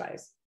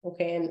exercise,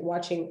 okay? And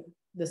watching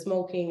the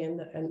smoking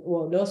and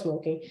no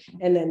smoking,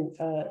 and then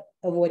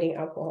avoiding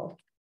alcohol.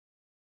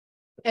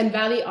 And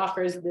Valley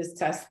offers this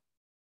test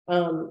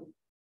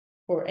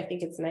for, I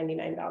think it's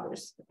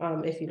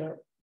 $99 if you don't.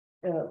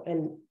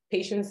 And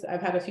patients,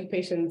 I've had a few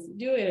patients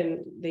do it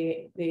and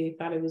they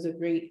thought it was a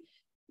great,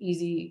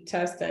 easy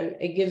test, and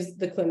it gives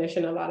the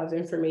clinician a lot of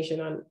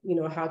information on,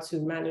 how to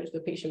manage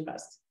the patient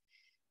best.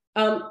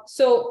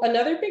 So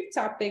another big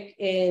topic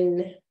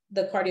in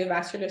the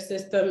cardiovascular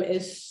system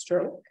is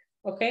stroke,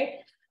 okay?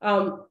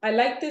 I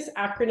like this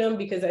acronym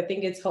because I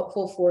think it's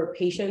helpful for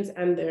patients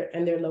and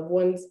their loved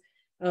ones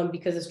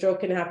because a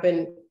stroke can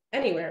happen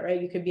anywhere,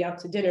 right? You could be out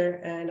to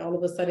dinner and all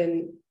of a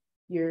sudden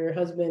your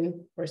husband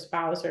or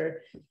spouse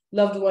or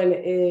loved one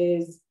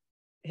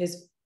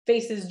his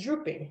face is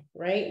drooping,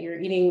 right? You're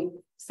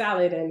eating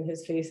salad and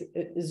his face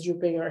is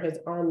drooping or his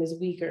arm is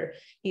weak or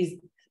he's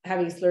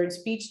having slurred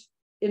speech.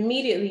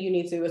 Immediately you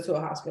need to go to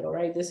a hospital,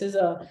 right? This is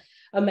a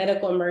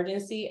medical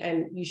emergency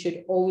and you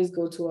should always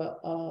go to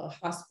a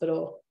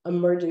hospital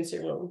emergency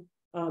room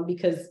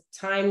because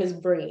time is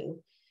brain.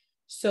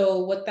 So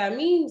what that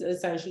means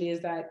essentially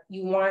is that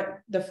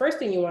the first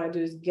thing you want to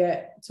do is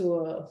get to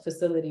a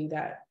facility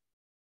that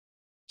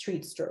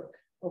treats stroke,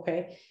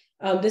 okay?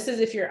 This is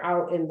if you're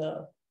out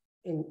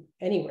in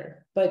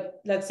anywhere,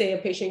 but let's say a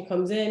patient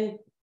comes in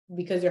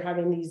because they're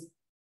having these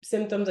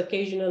symptoms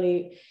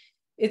occasionally,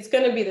 it's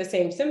going to be the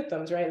same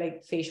symptoms, right?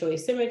 Like facial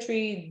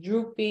asymmetry,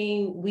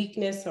 drooping,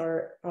 weakness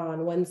or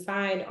on one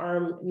side,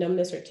 arm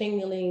numbness or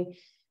tingling,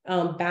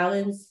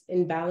 imbalance,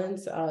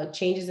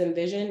 changes in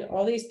vision.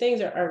 All these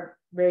things are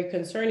very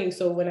concerning.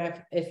 So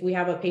if we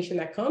have a patient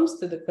that comes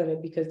to the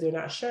clinic because they're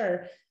not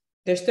sure,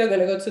 they're still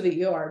going to go to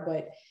the ER.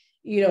 But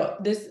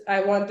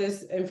I want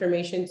this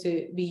information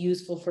to be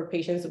useful for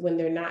patients when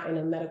they're not in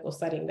a medical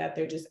setting, that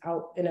they're just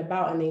out and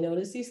about and they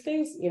notice these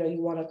things.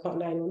 You want to call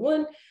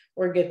 911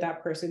 or get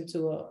that person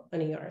to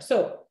an ER.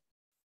 So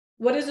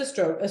what is a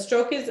stroke? A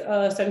stroke is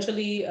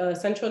essentially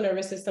central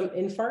nervous system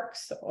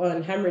infarcts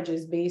and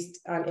hemorrhages based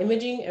on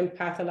imaging and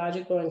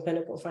pathological and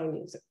clinical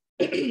findings.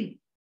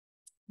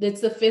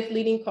 It's the 5th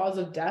leading cause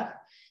of death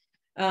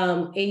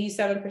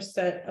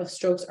 87% of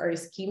strokes are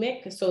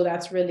ischemic, so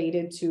that's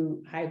related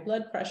to high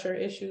blood pressure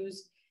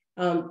issues.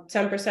 10%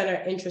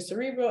 are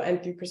intracerebral and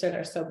 3%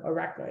 are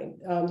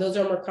subarachnoid. Those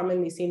are more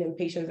commonly seen in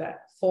patients that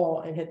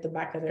fall and hit the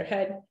back of their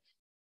head.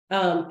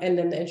 And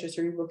then the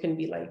intracerebral can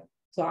be like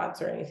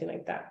clots or anything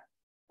like that.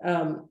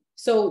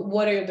 So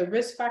what are the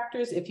risk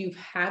factors? If you've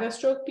had a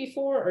stroke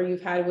before, or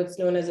you've had what's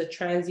known as a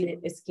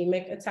transient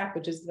ischemic attack,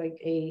 which is like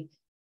a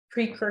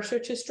precursor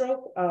to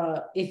stroke,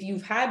 if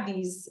you've had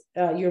these,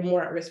 you're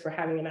more at risk for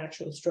having an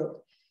actual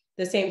stroke.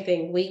 The same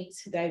thing, weight,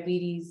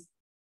 diabetes,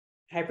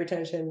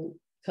 hypertension,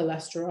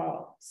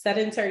 cholesterol,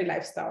 sedentary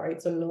lifestyle,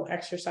 right? So no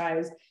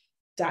exercise,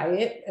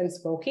 diet, and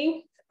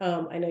smoking.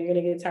 I know you're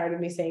gonna get tired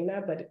of me saying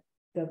that, but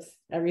that's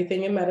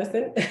everything in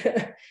medicine.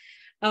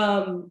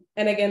 And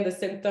again, the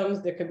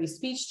symptoms, there could be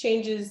speech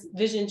changes,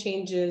 vision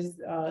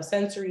changes,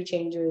 sensory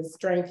changes,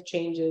 strength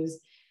changes.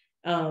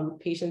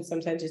 Patients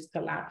sometimes just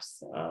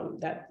collapse,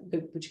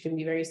 which can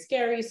be very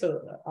scary.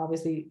 So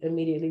obviously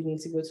immediately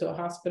need to go to a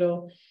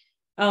hospital.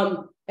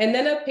 And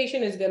then a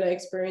patient is going to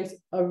experience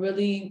a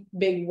really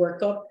big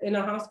workup in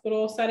a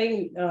hospital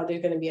setting.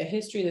 There's going to be a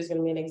history, there's going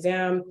to be an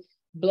exam,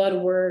 blood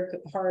work,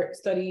 heart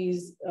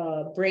studies,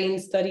 brain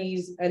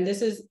studies. And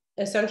this is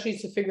essentially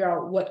to figure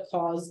out what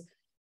caused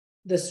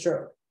the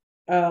stroke.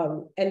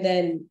 And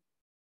then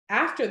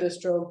after the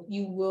stroke,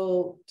 you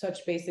will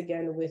touch base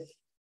again with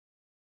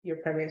your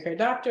primary care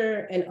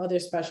doctor and other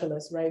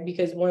specialists, right?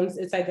 Because once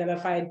it's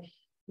identified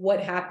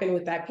what happened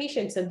with that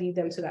patient to lead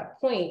them to that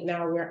point,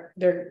 now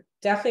they're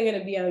definitely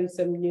going to be on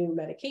some new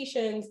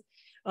medications.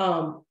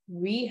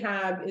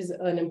 Rehab is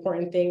an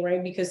important thing,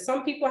 right? Because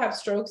some people have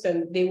strokes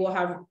and they will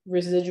have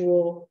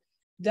residual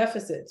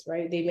deficits,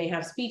 right? They may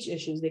have speech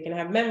issues, they can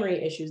have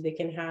memory issues, they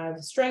can have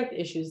strength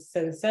issues,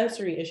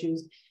 sensory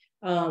issues.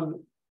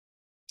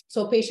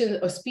 So patients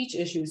or speech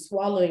issues,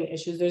 swallowing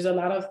issues, there's a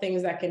lot of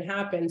things that can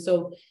happen.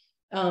 So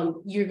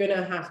you're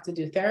gonna have to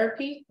do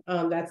therapy.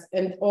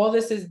 And all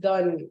this is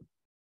done,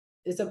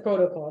 it's a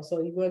protocol.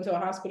 So you go into a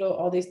hospital,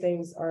 all these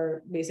things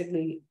are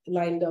basically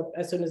lined up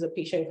as soon as a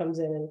patient comes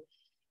in, and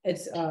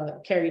it's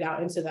carried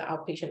out into the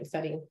outpatient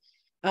setting.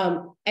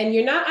 And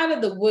you're not out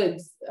of the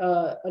woods.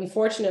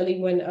 Unfortunately,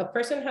 when a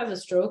person has a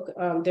stroke,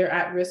 they're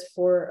at risk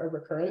for a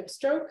recurrent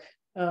stroke,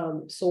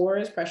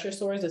 sores, pressure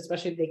sores,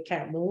 especially if they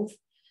can't move,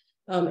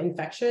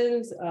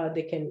 infections,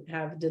 they can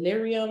have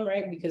delirium,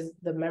 right? Because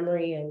the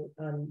memory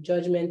and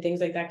judgment,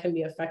 things like that can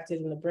be affected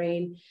in the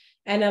brain.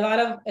 And a lot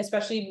of,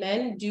 especially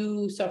men,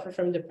 do suffer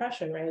from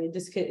depression, right?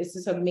 It's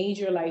just a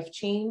major life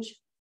change.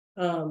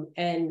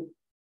 And,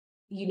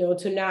 you know,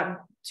 to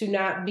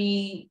not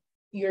be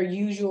your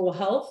usual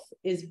health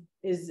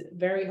is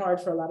very hard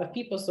for a lot of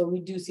people. So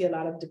we do see a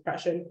lot of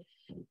depression.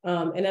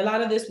 And a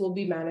lot of this will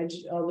be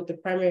managed with the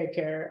primary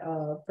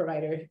care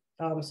provider,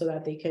 so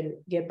that they can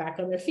get back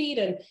on their feet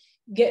and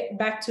get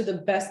back to the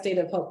best state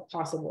of health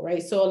possible,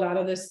 right? So a lot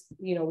of this,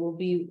 you know, will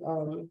be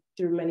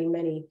through many,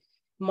 many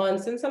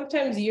months and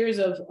sometimes years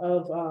of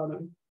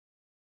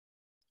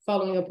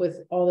following up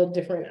with all the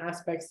different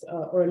aspects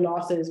or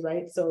losses,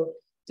 right? So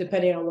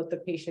depending on what the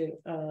patient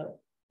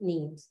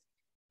needs.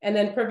 And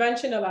then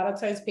prevention, a lot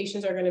of times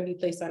patients are going to be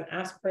placed on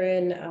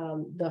aspirin.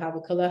 They'll have a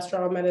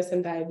cholesterol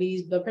medicine,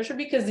 diabetes, blood pressure,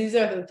 because these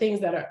are the things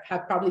that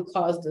have probably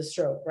caused the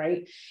stroke,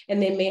 right?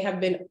 And they may have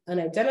been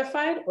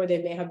unidentified or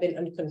they may have been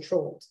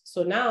uncontrolled.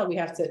 So now we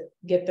have to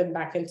get them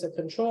back into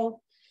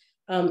control.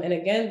 And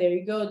again, there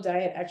you go,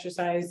 diet,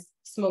 exercise,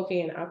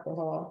 smoking, and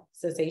alcohol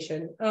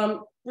cessation.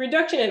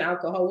 Reduction in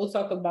alcohol, we'll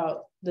talk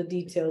about the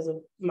details of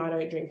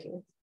moderate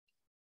drinking.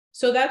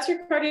 So that's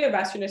your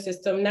cardiovascular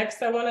system.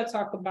 Next, I want to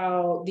talk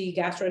about the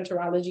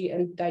gastroenterology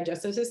and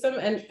digestive system.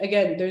 And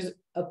again, there's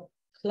a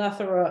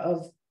plethora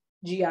of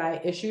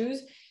GI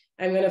issues.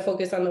 I'm going to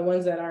focus on the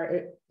ones that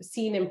are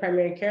seen in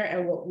primary care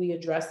and what we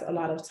address a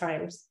lot of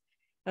times.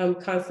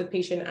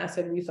 Constipation,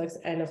 acid reflux,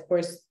 and of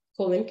course,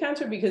 colon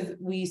cancer, because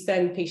we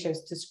send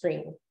patients to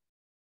screen.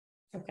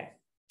 Okay,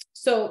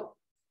 so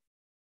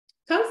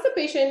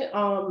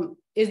constipation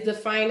is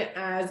defined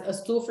as a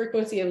stool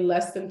frequency of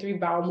less than 3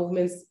 bowel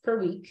movements per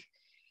week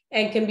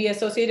and can be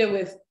associated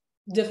with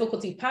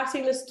difficulty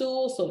passing the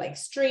stool. So like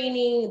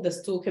straining, the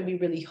stool can be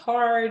really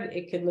hard.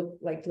 It can look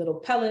like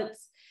little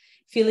pellets,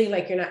 feeling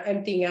like you're not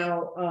emptying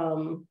out,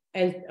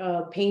 and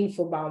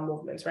painful bowel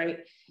movements, right?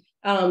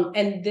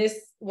 And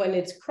this, when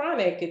it's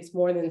chronic, it's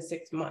more than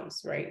 6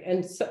 months, right?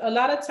 And so a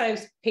lot of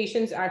times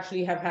patients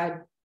actually have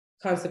had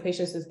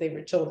constipation since they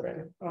were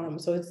children.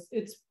 So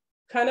it's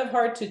kind of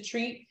hard to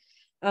treat,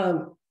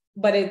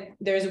 but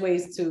there's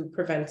ways to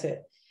prevent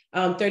it.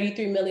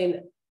 33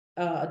 million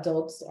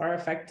adults are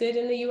affected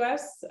in the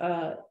US.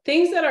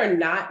 Things that are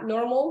not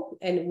normal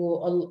and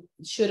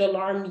should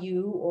alarm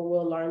you or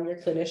will alarm your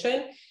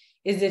clinician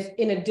is if,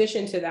 in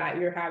addition to that,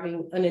 you're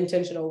having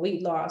unintentional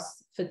weight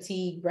loss,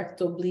 fatigue,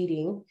 rectal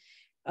bleeding,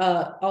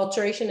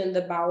 alteration in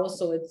the bowel.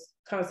 So it's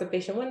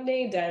constipation one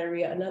day,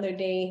 diarrhea another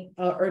day,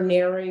 or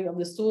narrowing of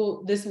the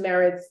stool. This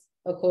merits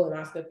a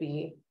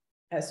colonoscopy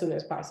as soon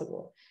as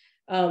possible.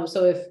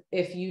 So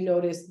if you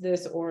notice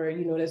this, or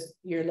you notice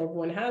your loved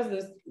one has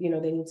this, they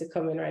need to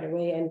come in right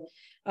away. And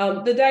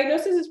the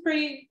diagnosis is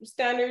pretty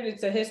standard.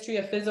 It's a history,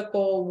 a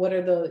physical, what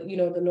are the,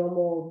 the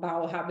normal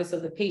bowel habits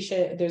of the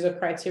patient. There's a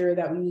criteria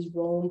that we use,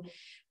 Rome,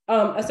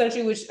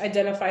 essentially, which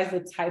identifies the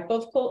type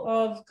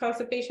of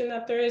constipation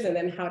that there is, and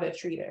then how to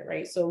treat it,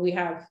 right? So we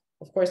have,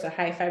 of course, a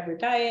high fiber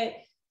diet,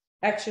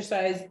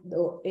 exercise,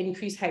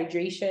 increased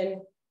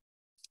hydration,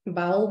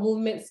 bowel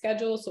movement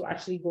schedule. So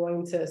actually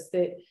going to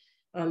sit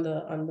on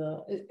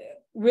the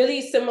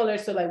really similar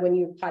to like when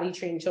you potty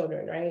train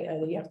children, right?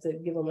 You have to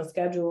give them a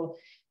schedule.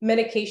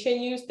 Medication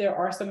use, there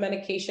are some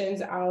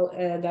medications out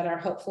that are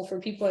helpful for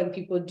people, and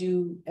people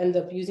do end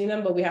up using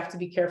them, but we have to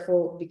be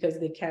careful because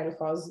they can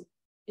cause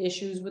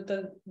issues with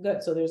the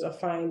gut. So there's a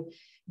fine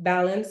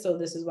balance. So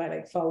this is why,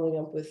 like, following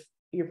up with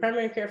your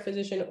primary care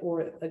physician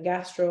or a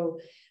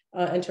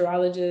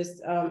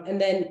gastroenterologist.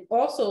 And then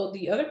also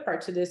the other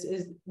part to this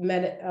is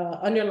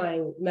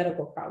underlying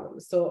medical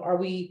problems. So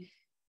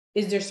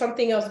is there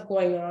something else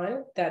going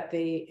on that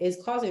is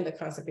causing the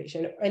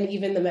constipation, and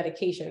even the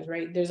medications,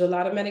 right? There's a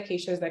lot of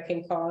medications that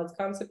can cause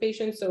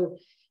constipation. So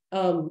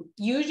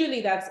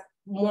usually that's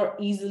more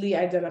easily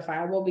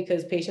identifiable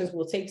because patients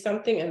will take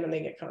something and then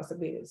they get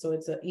constipated. So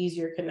it's an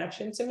easier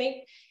connection to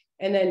make.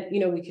 And then,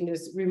 we can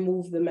just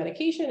remove the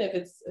medication if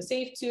it's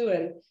safe to,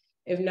 and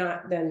if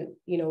not, then,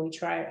 we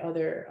try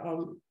other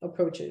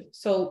approaches.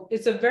 So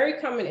it's a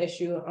very common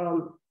issue.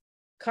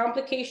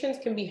 Complications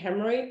can be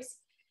hemorrhoids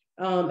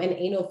and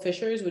anal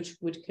fissures, which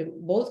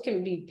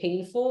can be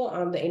painful.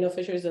 The anal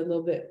fissure is a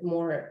little bit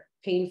more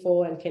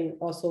painful and can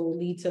also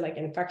lead to like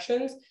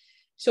infections.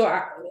 So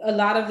a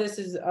lot of this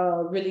is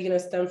really going to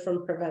stem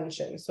from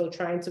prevention. So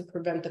trying to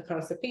prevent the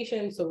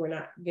constipation, so we're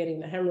not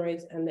getting the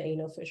hemorrhoids and the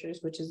anal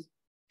fissures, which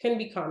can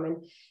be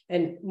common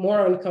and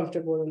more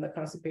uncomfortable than the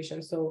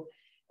constipation. So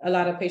a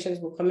lot of patients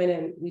will come in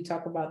and we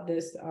talk about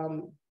this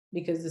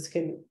because this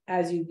can,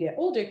 as you get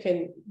older,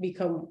 can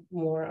become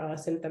more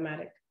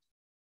symptomatic.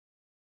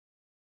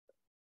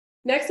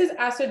 Next is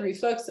acid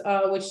reflux,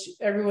 which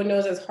everyone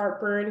knows as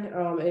heartburn,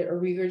 a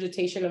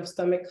regurgitation of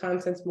stomach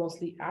contents,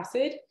 mostly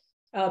acid.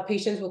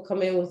 Patients will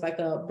come in with like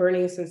a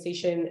burning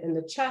sensation in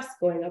the chest,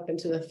 going up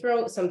into the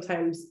throat,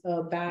 sometimes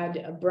a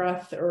bad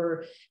breath,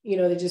 or,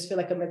 they just feel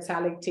like a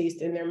metallic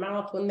taste in their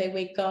mouth when they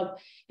wake up.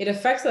 It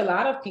affects a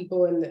lot of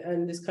people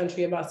in this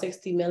country, about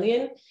 60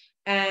 million.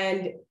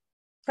 And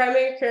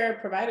primary care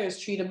providers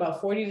treat about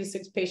 40 to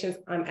 6 patients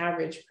on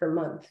average per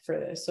month for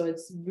this. So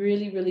it's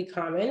really, really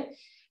common.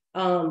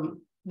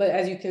 But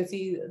as you can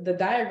see the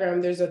diagram,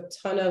 there's a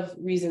ton of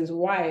reasons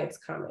why it's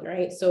common,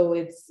 right? So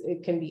it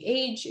can be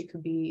age, it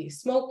could be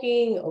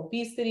smoking,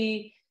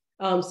 obesity.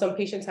 Some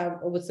patients have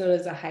what's known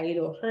as a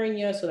hiatal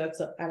hernia. So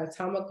that's an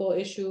anatomical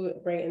issue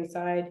right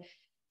inside.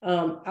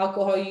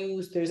 Alcohol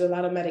use, there's a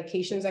lot of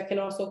medications that can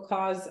also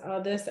cause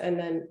this, and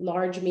then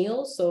large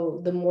meals.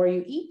 So the more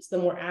you eat, the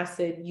more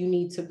acid you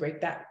need to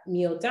break that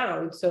meal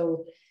down.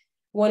 So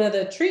one of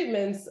the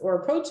treatments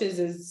or approaches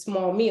is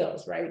small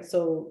meals, right?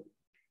 So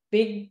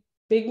big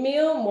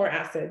meal, more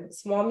acid,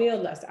 small meal,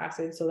 less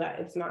acid, so that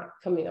it's not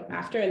coming up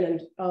after. And then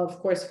of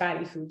course,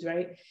 fatty foods,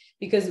 right?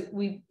 Because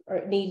we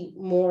need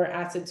more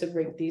acid to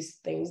break these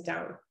things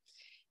down.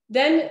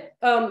 Then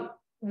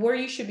where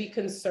you should be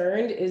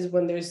concerned is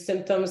when there's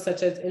symptoms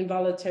such as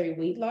involuntary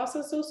weight loss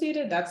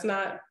associated. That's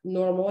not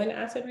normal in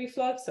acid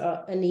reflux.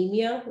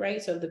 Anemia,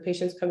 right? So if the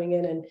patient's coming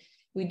in and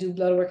we do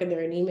blood work and they're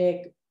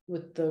anemic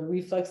with the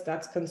reflux,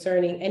 that's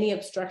concerning. Any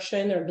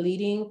obstruction or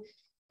bleeding,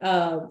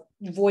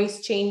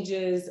 voice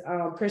changes,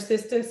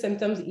 persistent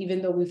symptoms,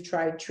 even though we've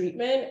tried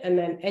treatment. And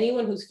then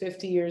anyone who's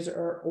 50 years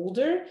or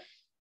older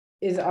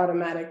is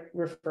automatic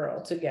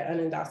referral to get an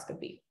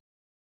endoscopy.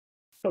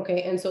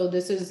 Okay, and so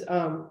this is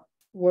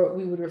where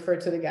we would refer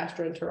to the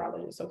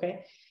gastroenterologist,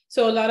 okay?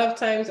 So a lot of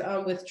times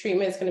with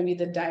treatment, it's gonna be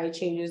the diet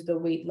changes, the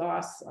weight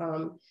loss,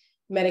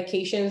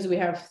 medications. We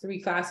have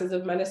 3 classes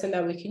of medicine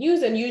that we can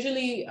use. And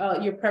usually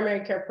your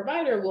primary care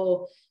provider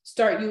will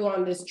start you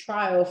on this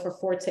trial for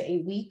 4 to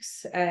 8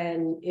 weeks.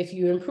 And if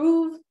you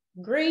improve,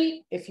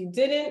 great. If you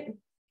didn't,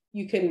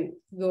 you can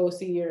go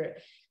see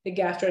the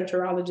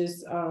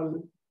gastroenterologist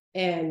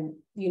and,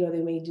 they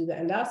may do the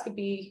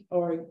endoscopy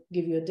or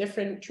give you a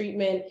different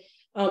treatment.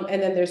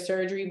 And then there's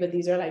surgery, but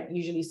these are like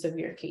usually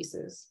severe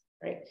cases.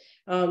 Right.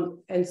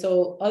 And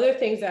so other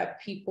things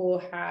that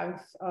people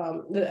have,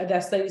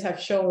 that studies have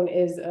shown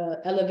is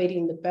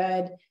elevating the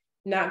bed,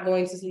 not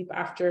going to sleep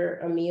after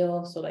a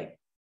meal. So like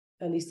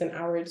at least an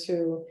hour or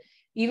two,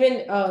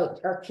 even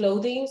our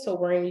clothing. So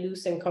wearing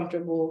loose and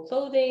comfortable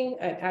clothing.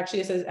 And actually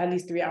it says at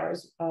least 3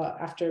 hours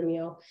after a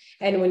meal.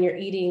 And when you're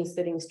eating,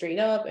 sitting straight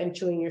up and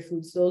chewing your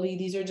food slowly.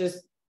 These are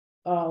just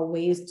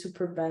ways to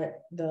prevent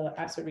the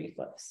acid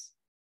reflux.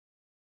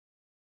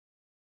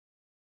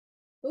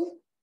 Ooh.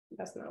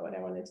 That's not what I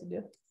wanted to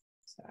do.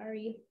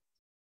 Sorry.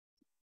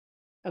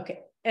 Okay.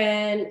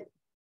 And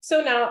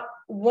so now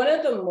one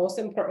of the most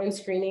important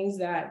screenings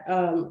that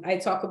I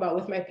talk about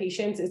with my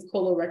patients is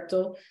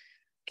colorectal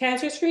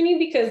cancer screening,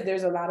 because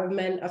there's a lot of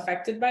men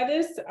affected by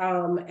this.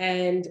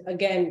 And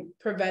again,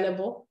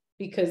 preventable,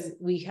 because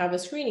we have a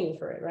screening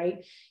for it,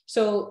 right?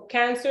 So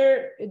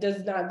cancer, it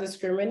does not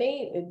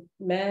discriminate,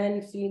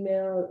 man,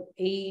 female,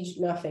 age,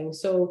 nothing.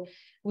 So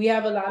we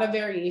have a lot of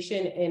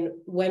variation in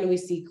when we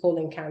see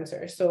colon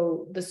cancer.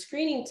 So the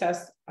screening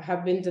tests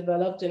have been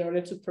developed in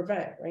order to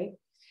prevent, right?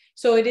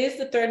 So it is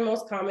the third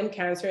most common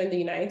cancer in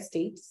the United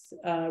States.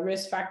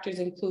 Risk factors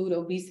include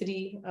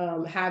obesity,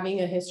 having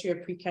a history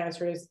of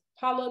precancerous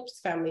polyps,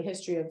 family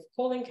history of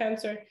colon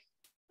cancer.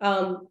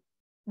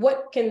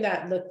 What can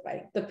that look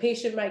like? The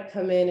patient might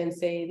come in and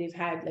say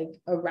they've had like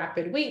a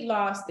rapid weight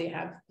loss. They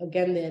have,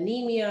 again, the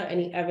anemia,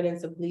 any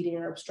evidence of bleeding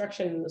or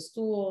obstruction in the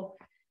stool.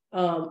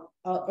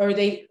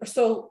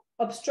 So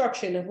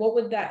obstruction, what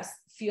would that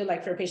feel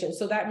like for a patient?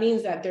 So that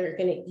means that they're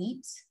going to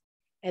eat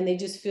and they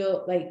just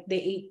feel like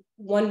they ate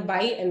one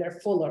bite and they're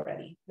full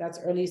already. That's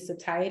early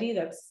satiety.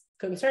 That's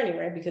concerning,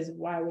 right? Because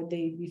why would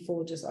they be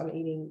full just on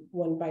eating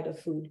one bite of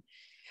food?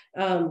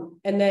 And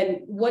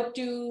then what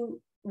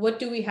do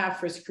we have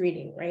for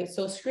screening, right?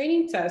 So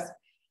screening tests,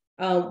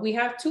 we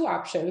have two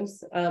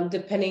options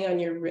depending on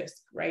your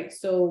risk, right?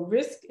 So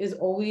risk is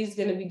always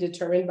going to be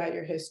determined by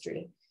your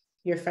history,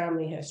 your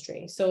family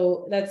history.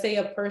 So let's say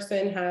a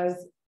person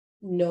has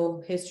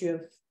no history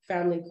of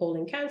family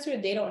colon cancer.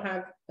 They don't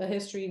have a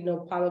history, no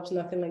polyps,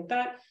 nothing like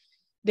that.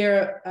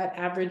 They're at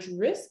average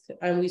risk,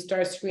 and we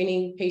start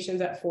screening patients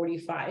at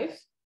 45.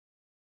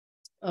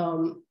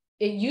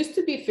 It used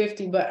to be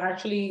 50, but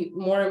actually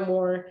more and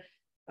more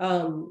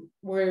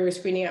we're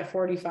screening at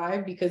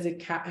 45 because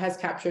it has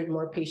captured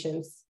more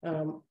patients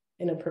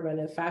in a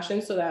preventive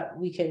fashion so that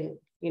we can,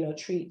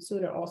 treat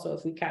sooner also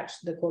if we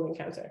catch the colon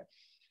cancer.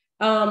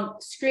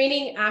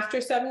 Screening after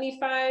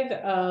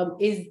 75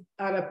 is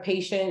on a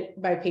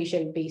patient by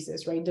patient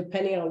basis, right?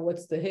 Depending on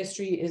what's the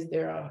history, is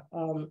there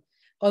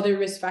other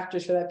risk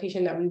factors for that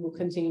patient that we will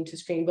continue to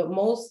screen. But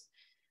most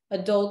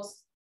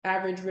adults,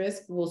 average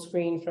risk, will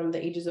screen from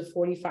the ages of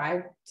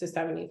 45 to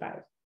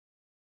 75.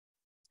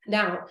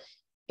 Now,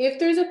 if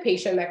there's a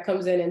patient that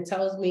comes in and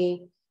tells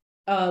me,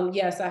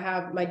 yes,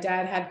 my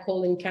dad had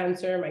colon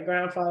cancer, my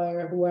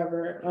grandfather,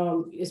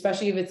 whoever,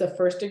 especially if it's a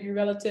first degree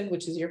relative,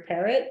 which is your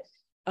parent.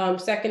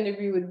 Second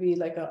degree would be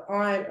like an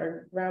aunt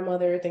or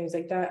grandmother, things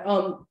like that.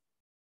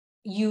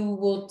 You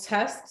will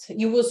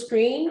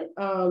screen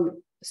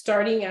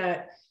starting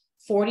at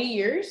 40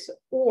 years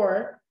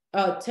or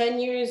 10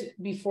 years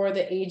before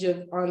the age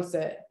of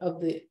onset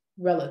of the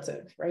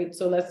relative, right?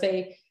 So let's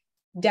say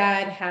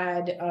dad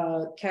had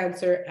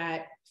cancer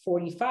at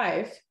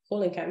 45,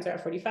 colon cancer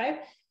at 45.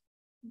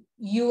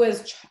 You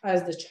as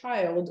the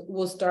child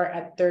will start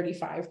at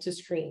 35 to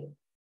screen.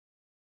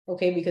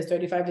 Okay, because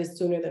 35 is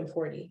sooner than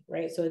 40,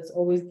 right? So it's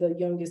always the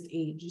youngest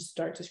age you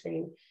start to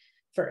screen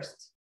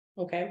first,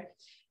 okay?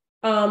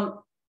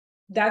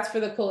 That's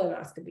for the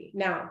colonoscopy.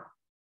 Now,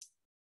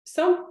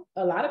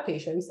 a lot of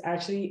patients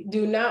actually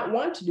do not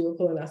want to do a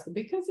colonoscopy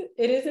because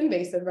it is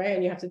invasive, right?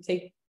 And you have to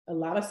take a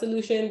lot of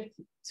solution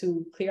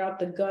to clear out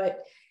the gut.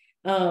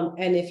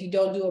 And if you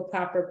don't do a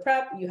proper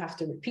prep, you have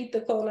to repeat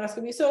the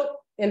colonoscopy. So,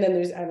 and then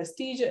there's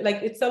anesthesia,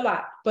 like it's a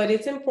lot, but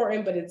it's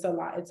important, but it's a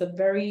lot. It's a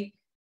very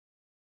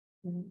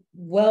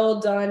well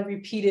done,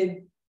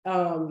 repeated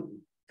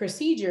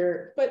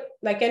procedure, but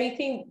like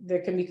anything,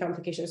 there can be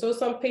complications. So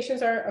some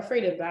patients are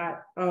afraid of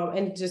that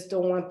and just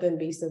don't want the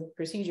invasive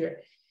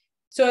procedure.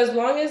 So as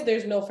long as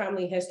there's no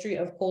family history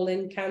of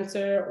colon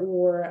cancer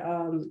or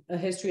a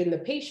history in the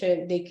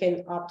patient, they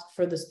can opt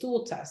for the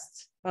stool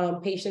test.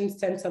 Patients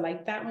tend to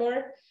like that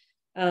more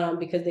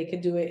because they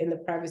could do it in the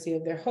privacy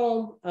of their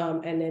home.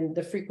 And then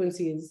the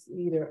frequency is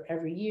either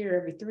every year,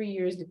 every 3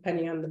 years,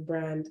 depending on the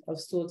brand of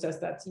stool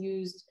test that's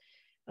used.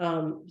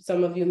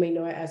 Some of you may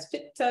know it as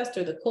Fit Test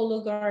or the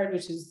Cologuard,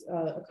 which is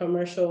a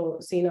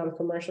commercial seen on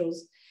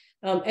commercials.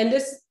 And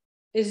this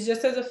is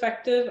just as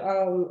effective.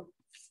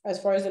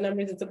 As far as the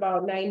numbers, it's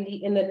about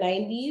 90 in the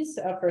 90s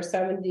for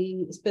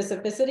 70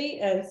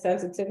 specificity and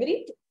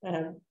sensitivity. I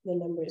have the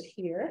numbers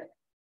here.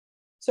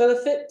 So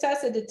the FIT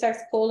test, it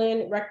detects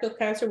colon rectal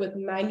cancer with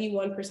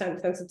 91%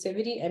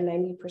 sensitivity and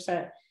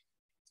 90%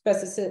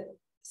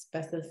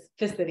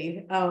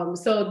 specificity.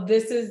 So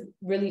this is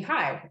really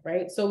high,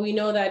 right? So we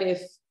know that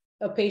if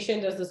a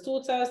patient does the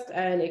stool test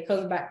and it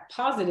comes back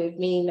positive,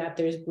 meaning that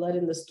there's blood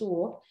in the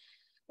stool,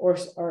 or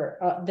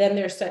then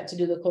they're sent to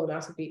do the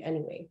colonoscopy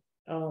anyway.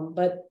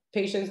 But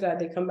patients that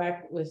they come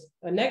back with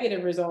a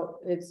negative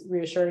result, it's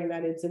reassuring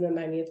that it's in the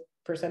 90th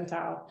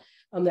percentile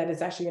that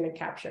it's actually going to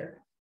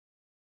capture.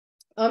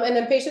 And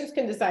then patients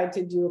can decide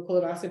to do a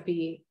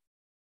colonoscopy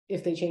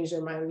if they change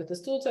their mind with the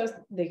stool test.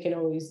 They can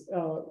always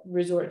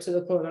resort to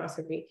the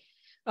colonoscopy.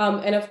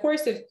 And of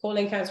course, if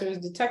colon cancer is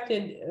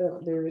detected,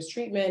 there is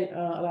treatment.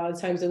 A lot of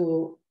times it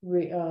will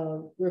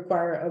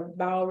require a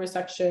bowel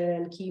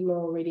resection,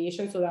 chemo,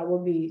 radiation. So that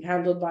will be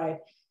handled by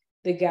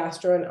the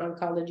gastro and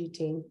oncology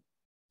team.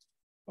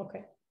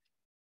 Okay.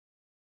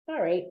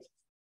 All right.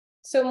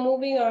 So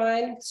moving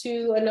on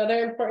to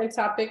another important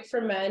topic for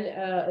men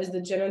is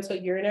the genital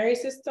urinary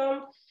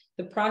system,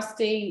 the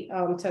prostate,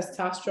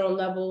 testosterone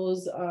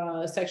levels,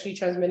 sexually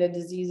transmitted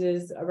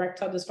diseases,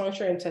 erectile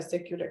dysfunction, and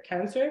testicular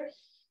cancer.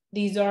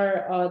 These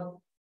are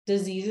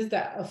diseases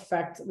that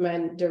affect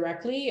men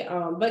directly,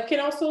 but can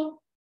also,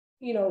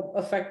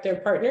 affect their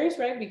partners,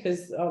 right?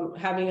 Because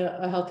having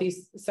a healthy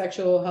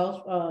sexual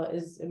health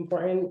is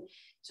important.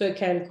 So it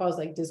can cause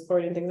like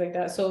discord and things like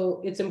that.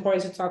 So it's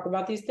important to talk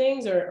about these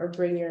things, or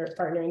bring your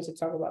partner in to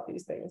talk about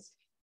these things.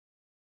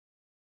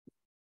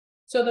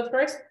 So the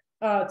first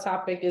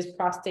topic is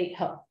prostate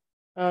health.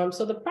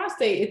 So the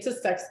prostate, it's a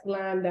sex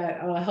gland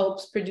that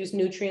helps produce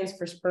nutrients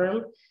for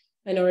sperm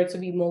in order to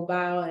be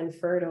mobile and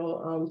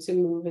fertile, to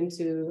move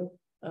into,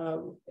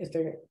 if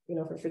they're,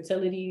 for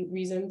fertility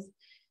reasons.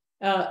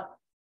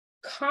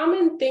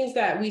 Common things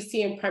that we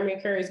see in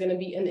primary care is going to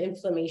be an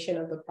inflammation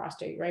of the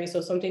prostate, right? So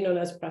something known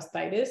as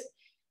prostatitis.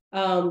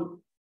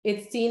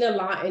 It's seen a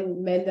lot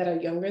in men that are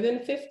younger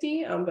than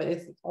 50, but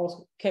it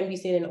also can be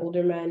seen in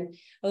older men.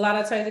 A lot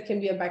of times it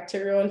can be a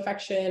bacterial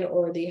infection,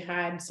 or they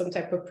had some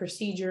type of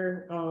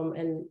procedure,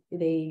 and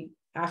they,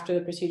 after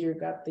the procedure,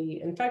 got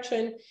the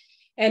infection.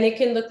 And it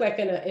can look like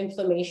an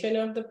inflammation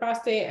of the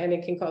prostate, and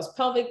it can cause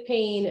pelvic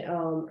pain,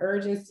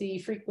 urgency,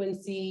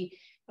 frequency.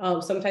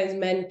 Sometimes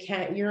men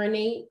can't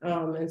urinate,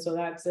 and so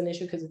that's an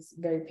issue because it's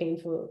very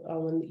painful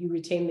when you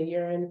retain the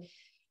urine.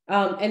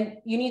 And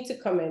you need to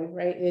come in,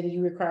 right? And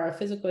you require a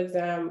physical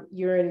exam,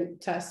 urine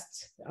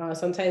test.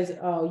 Sometimes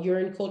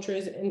urine culture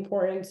is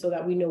important so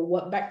that we know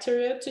what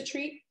bacteria to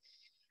treat.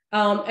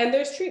 And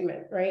there's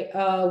treatment, right?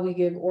 We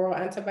give oral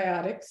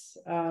antibiotics.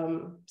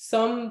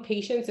 Some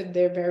patients, if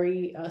they're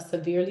very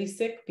severely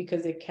sick,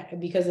 because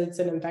it's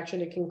an infection,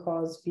 it can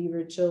cause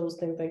fever, chills,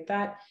 things like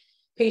that.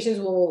 Patients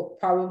will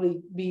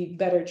probably be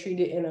better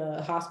treated in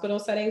a hospital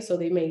setting, so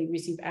they may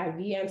receive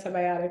IV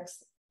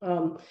antibiotics.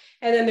 And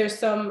then there's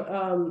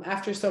some,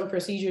 after some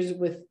procedures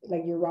with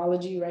like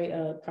urology,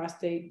 right,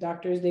 prostate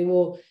doctors, they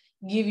will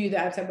give you the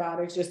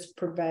antibiotics just to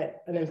prevent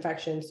an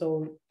infection.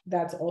 So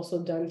that's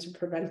also done to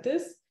prevent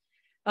this.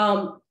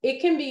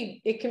 It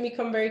can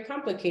become very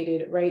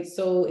complicated, right?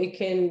 So it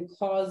can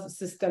cause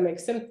systemic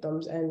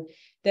symptoms. And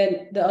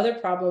then the other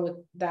problem with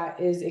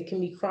that is it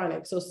can be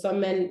chronic. So some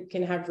men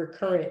can have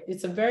recurrent.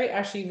 It's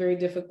actually very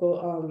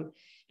difficult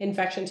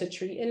infection to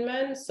treat in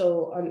men.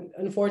 So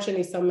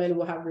unfortunately, some men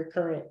will have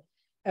recurrent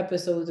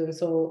episodes. And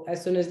so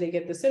as soon as they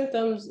get the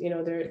symptoms,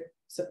 they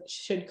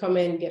should come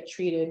in and get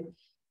treated,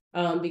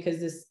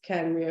 because this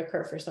can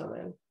reoccur for some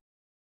men.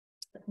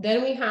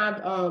 Then we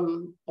have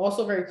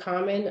also very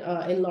common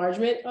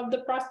enlargement of the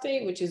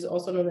prostate, which is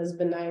also known as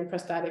benign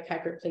prostatic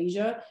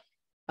hyperplasia.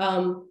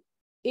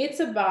 It's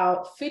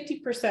about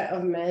 50%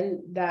 of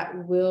men that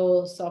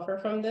will suffer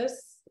from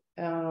this.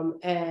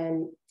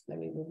 And let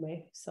me move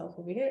myself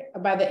over here.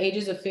 By the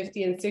ages of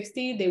 50 and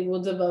 60, they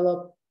will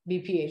develop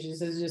BPH.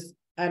 This is just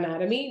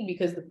anatomy,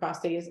 because the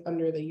prostate is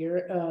under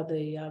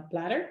the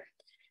bladder.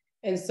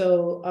 And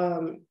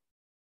so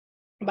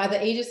by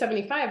the age of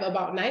 75,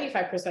 about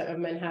 95% of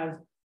men have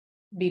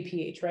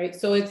BPH, right?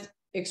 So it's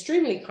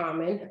extremely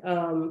common.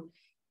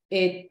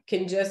 It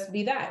can just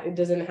be that. It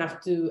doesn't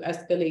have to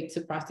escalate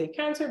to prostate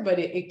cancer, but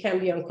it can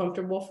be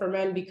uncomfortable for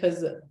men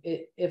because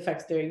it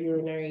affects their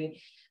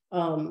urinary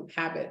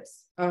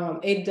habits.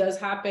 It does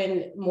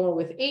happen more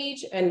with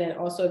age, and then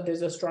also if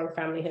there's a strong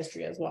family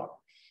history as well.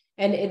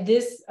 And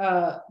this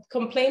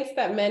complaints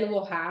that men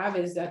will have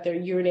is that they're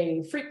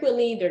urinating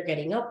frequently, they're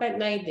getting up at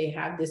night, they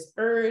have this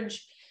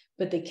urge,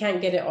 but they can't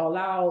get it all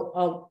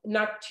out.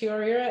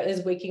 Nocturia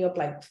is waking up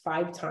like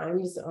 5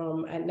 times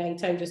at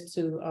nighttime just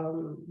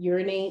to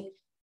urinate.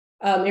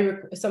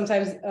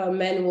 Sometimes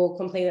men will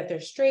complain that they're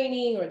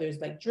straining, or there's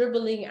like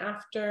dribbling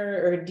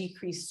after, or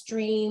decreased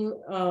stream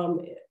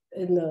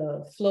in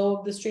the flow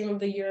of the stream of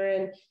the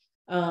urine.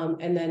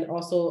 And then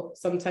also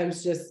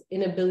sometimes just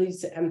inability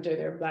to empty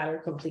their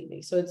bladder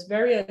completely. So it's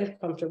very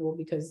uncomfortable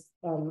because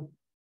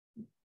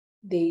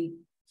they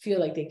feel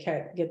like they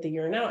can't get the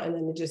urine out, and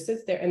then it just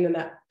sits there, and then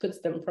that puts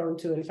them prone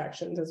to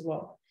infections as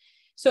well.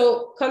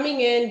 So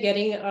coming in,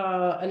 getting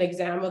an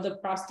exam of the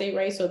prostate,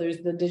 right? So there's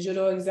the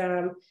digital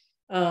exam,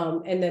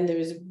 and then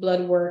there's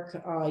blood work,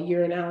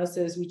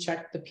 urinalysis. We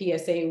check the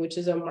PSA, which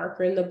is a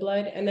marker in the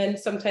blood. And then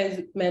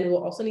sometimes men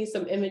will also need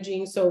some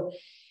imaging. So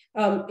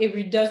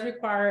it does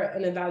require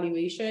an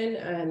evaluation,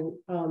 and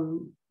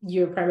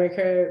your primary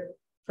care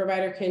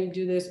provider can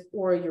do this,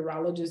 or a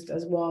urologist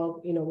as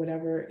well,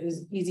 whatever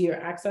is easier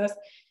access.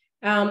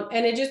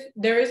 And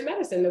there is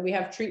medicine that we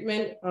have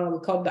treatment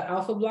called the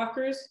alpha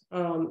blockers.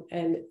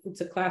 And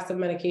it's a class of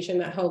medication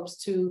that helps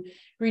to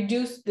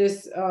reduce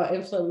this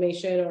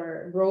inflammation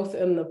or growth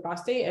in the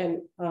prostate.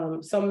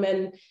 And some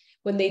men,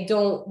 when they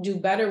don't do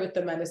better with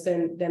the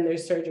medicine, then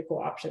there's surgical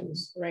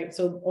options, right?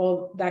 So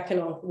all that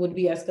would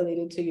be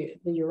escalated to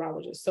the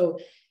urologist. So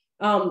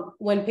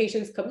when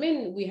patients come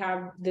in, we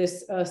have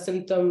this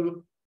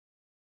symptom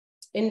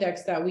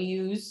index that we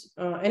use,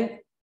 and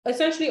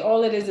essentially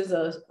all it is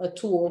a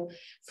tool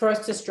for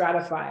us to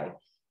stratify.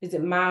 Is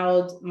it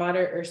mild,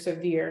 moderate, or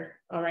severe?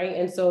 All right.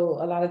 And so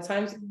a lot of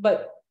times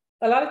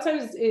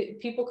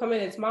people come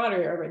in, it's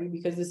moderate already,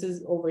 because this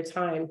is over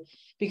time,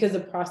 because the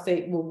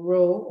prostate will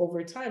grow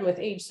over time with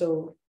age.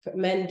 So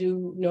men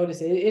do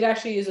notice it. It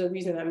actually is a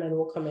reason that men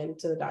will come in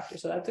to the doctor.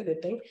 So that's a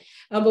good thing.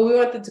 But we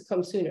want them to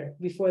come sooner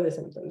before the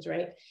symptoms,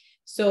 right?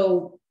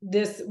 So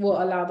this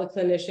will allow the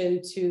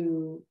clinician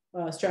to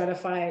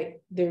stratify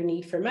their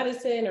need for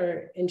medicine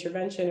or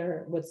intervention,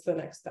 or what's the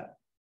next step.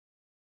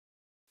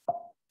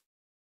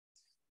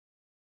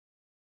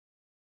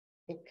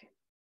 Okay.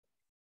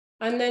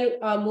 And then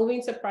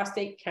moving to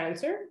prostate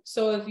cancer.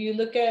 So if you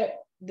look at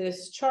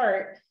this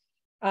chart,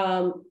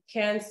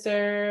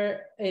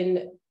 cancer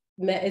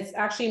it's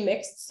actually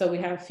mixed. So we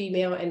have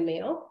female and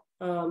male,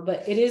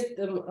 but it is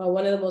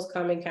one of the most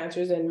common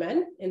cancers in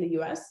men in the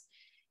US.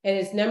 And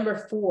it's number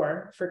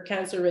 4 for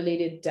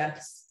cancer-related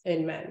deaths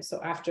in men.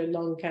 So after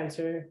lung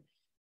cancer,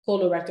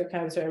 colorectal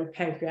cancer, and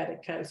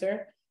pancreatic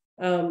cancer.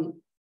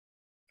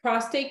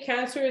 Prostate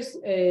cancer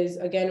is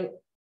again,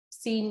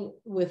 seen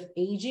with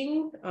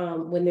aging,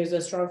 when there's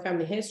a strong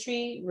family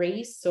history,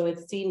 race. So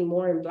it's seen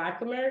more in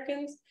Black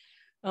Americans,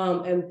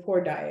 and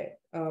poor diet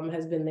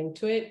has been linked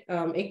to it.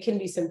 It can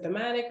be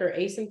symptomatic or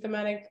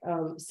asymptomatic,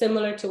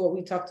 similar to what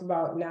we talked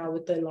about now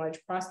with the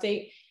enlarged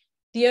prostate.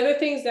 The other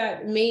things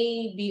that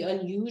may be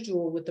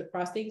unusual with the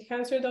prostate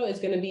cancer, though, is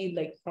going to be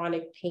like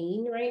chronic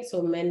pain, right?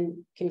 So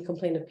men can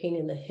complain of pain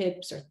in the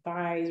hips or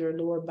thighs or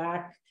lower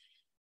back.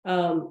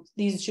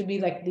 These should be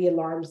like the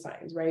alarm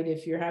signs, right?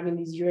 If you're having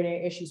these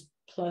urinary issues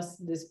plus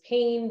this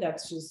pain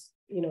that's just,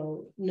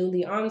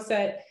 newly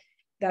onset,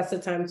 that's the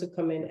time to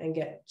come in and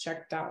get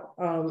checked out.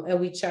 And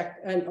we check,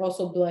 and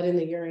also blood in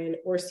the urine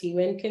or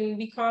semen can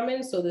be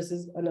common. So this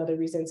is another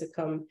reason to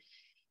come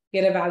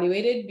get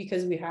evaluated,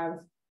 because we have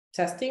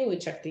testing, we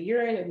check the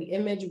urine, we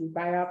image, we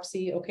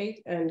biopsy,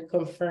 okay, and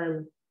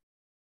confirm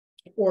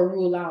or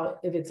rule out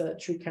if it's a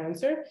true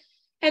cancer.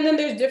 And then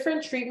there's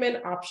different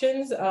treatment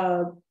options.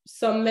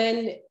 Some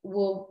men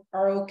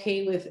are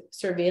okay with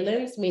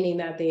surveillance, meaning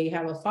that they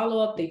have a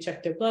follow-up, they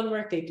check their blood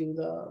work, they do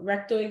the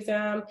rectal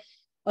exam.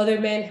 Other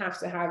men have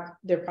to have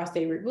their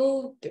prostate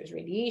removed. There's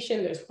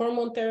radiation, there's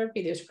hormone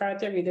therapy, there's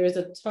cryotherapy. There's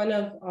a ton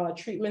of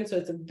treatment. So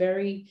it's a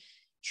very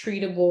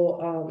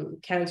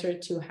treatable cancer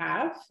to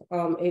have.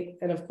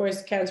 And of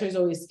course, cancer is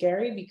always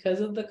scary because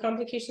of the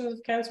complications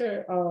of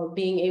cancer,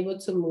 being able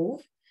to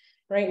move,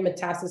 right?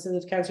 Metastasis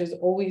of cancer is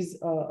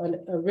always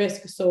a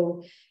risk.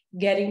 So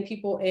getting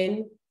people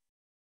in,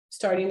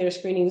 starting their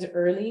screenings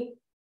early.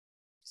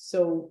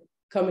 So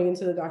coming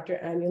into the doctor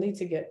annually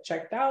to get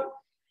checked out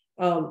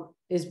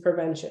is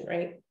prevention,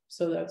 right?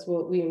 So that's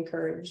what we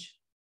encourage.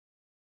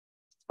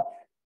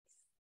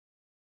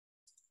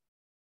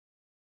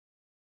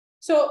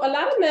 So a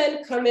lot of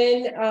men come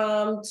in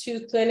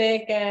to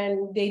clinic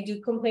and they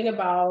do complain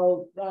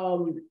about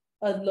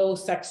a low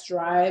sex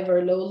drive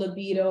or low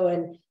libido,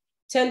 and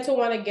tend to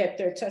want to get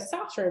their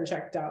testosterone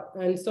checked out.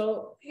 And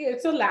so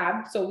it's a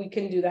lab, so we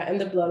can do that in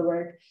the blood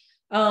work.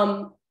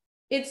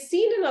 It's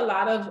seen in a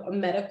lot of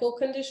medical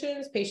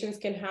conditions. Patients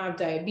can have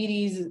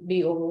diabetes,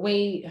 be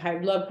overweight, high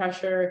blood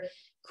pressure,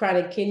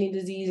 chronic kidney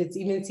disease. It's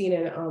even seen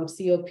in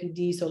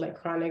COPD, so like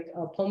chronic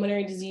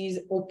pulmonary disease,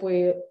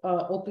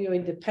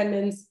 opioid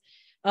dependence.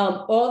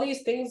 All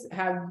these things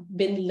have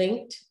been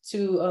linked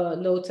to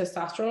low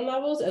testosterone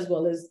levels as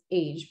well as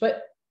age,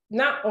 but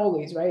not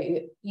always,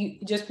 right?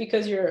 Just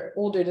because you're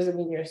older doesn't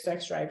mean your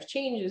sex drive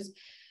changes.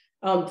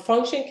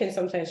 Function can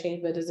sometimes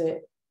change, but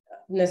doesn't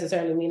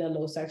necessarily mean a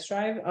low sex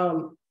drive.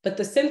 But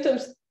the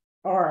symptoms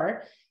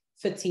are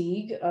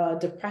fatigue,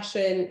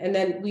 depression, and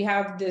then we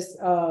have this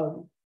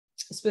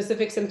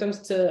specific symptoms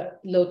to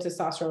low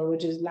testosterone,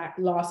 which is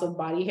loss of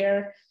body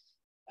hair,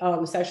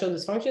 sexual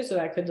dysfunction. So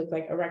that could look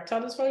like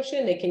erectile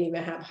dysfunction. They can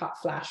even have hot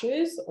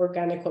flashes, or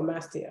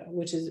gynecomastia,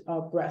 which is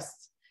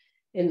breast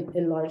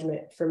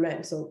enlargement for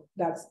men. So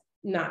that's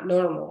not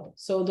normal.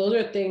 So those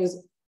are things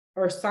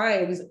or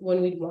signs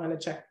when we want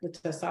to check the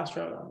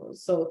testosterone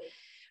levels. So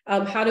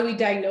how do we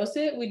diagnose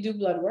it? We do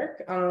blood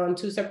work on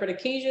 2 separate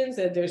occasions.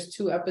 If there's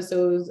 2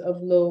 episodes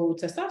of low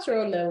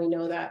testosterone, then we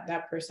know that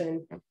that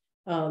person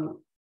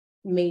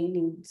may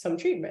need some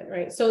treatment,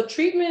 right? So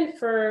treatment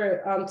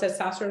for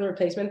testosterone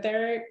replacement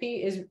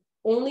therapy is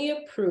only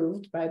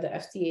approved by the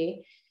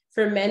FDA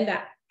for men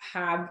that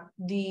have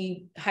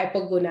the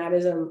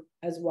hypogonadism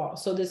as well.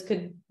 So this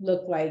could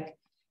look like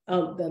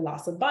the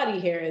loss of body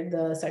hair,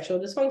 the sexual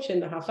dysfunction,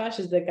 the hot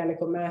flashes, the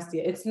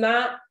gynecomastia. It's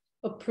not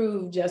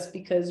approved just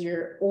because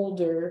you're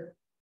older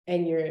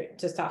and your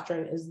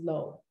testosterone is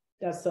low.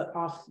 That's the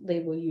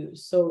off-label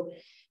use. So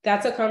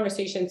that's a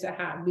conversation to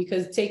have,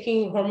 because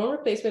taking hormone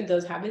replacement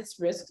does have its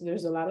risks.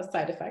 There's a lot of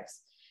side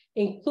effects,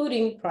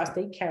 including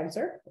prostate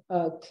cancer,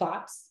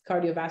 clots,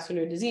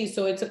 cardiovascular disease.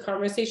 So it's a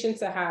conversation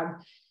to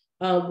have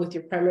with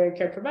your primary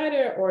care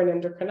provider or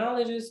an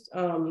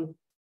endocrinologist,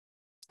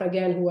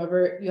 again,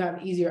 whoever you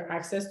have easier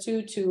access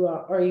to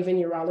or even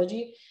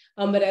urology.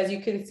 But as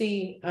you can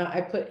see,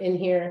 I put in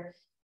here,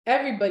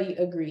 everybody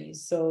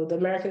agrees. So the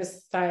American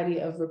Society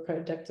of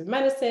Reproductive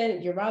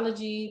Medicine,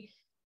 urology,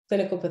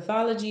 clinical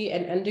pathology,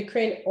 and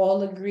endocrine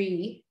all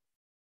agree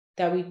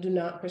that we do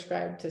not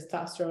prescribe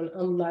testosterone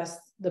unless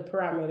the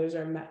parameters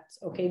are met,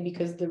 okay?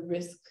 Because the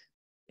risk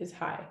is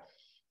high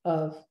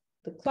of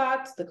the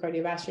clots, the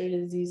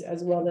cardiovascular disease,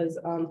 as well as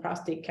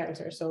prostate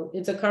cancer. So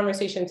it's a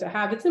conversation to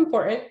have. It's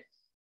important,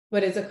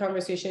 but it's a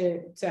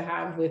conversation to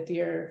have with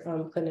your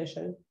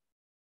clinician.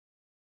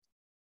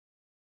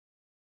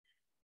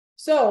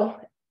 So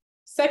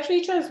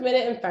sexually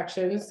transmitted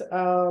infections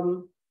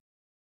are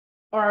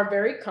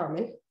very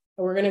common.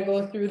 We're going to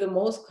go through the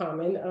most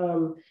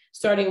common,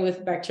 starting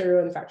with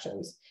bacterial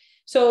infections.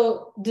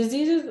 So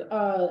diseases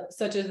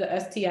such as the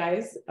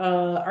STIs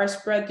are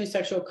spread through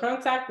sexual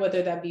contact,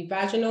 whether that be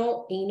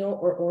vaginal, anal,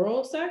 or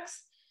oral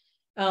sex.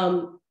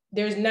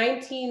 There's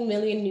 19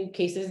 million new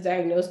cases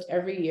diagnosed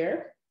every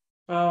year.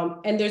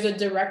 And there's a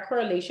direct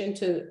correlation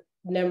to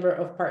number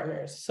of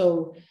partners.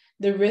 So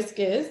the risk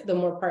is the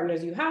more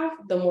partners you have,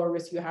 the more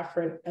risk you have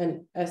for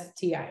an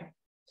STI.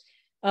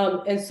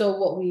 And so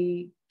what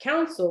we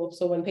counsel,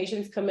 so when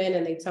patients come in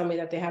and they tell me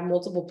that they have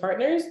multiple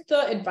partners,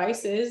 the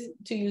advice is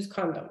to use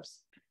condoms.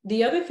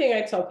 The other thing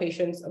I tell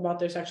patients about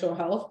their sexual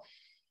health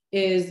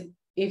is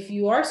if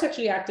you are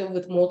sexually active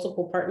with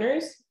multiple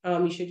partners,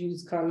 you should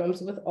use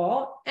condoms with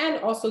all,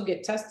 and also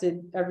get tested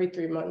every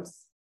 3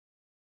 months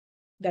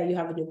that you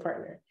have a new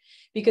partner.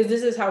 Because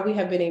this is how we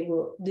have been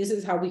able, this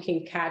is how we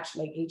can catch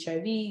like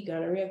HIV,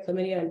 gonorrhea,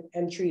 chlamydia,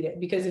 and treat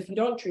it. Because if you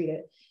don't treat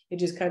it, it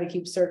just kind of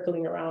keeps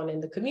circling around in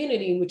the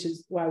community, which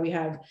is why we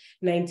have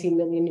 19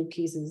 million new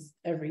cases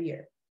every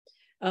year.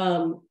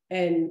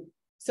 And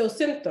so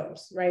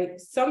symptoms, right?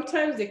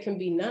 Sometimes it can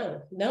be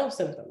no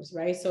symptoms,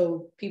 right?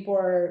 So people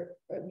are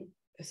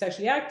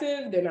sexually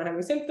active, they're not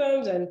having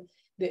symptoms, and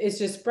it's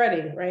just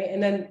spreading, right?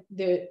 And then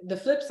the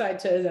flip side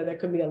to it is that there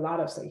could be a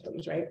lot of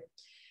symptoms, right?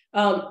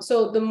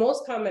 So the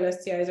most common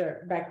STIs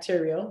are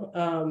bacterial.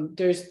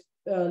 There's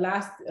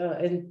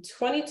in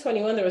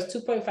 2021, there was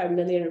 2.5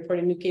 million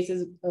reported new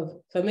cases of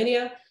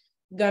chlamydia,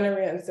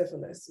 gonorrhea, and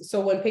syphilis.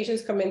 So when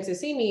patients come in to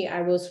see me,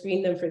 I will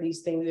screen them for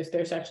these things if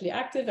they're sexually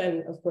active,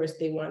 and of course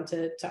they want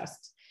to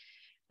test.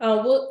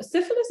 Well,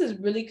 syphilis is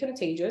really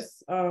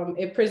contagious.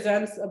 It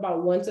presents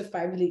about 1 to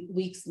 5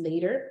 weeks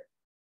later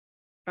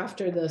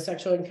after the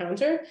sexual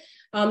encounter.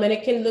 And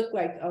it can look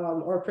like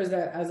or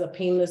present as a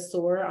painless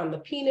sore on the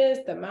penis,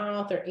 the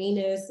mouth, or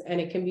anus, and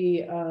it can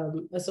be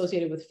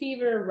associated with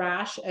fever,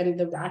 rash, and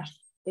the rash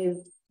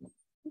is,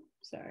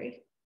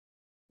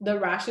 the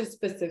rash is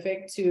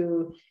specific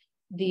to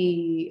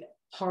the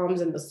palms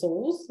and the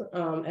soles,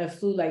 and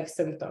flu-like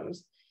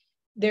symptoms.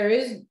 There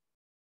is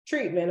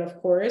treatment, of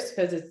course,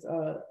 because it's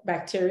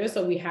bacteria,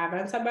 so we have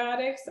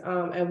antibiotics,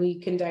 and we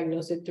can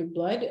diagnose it through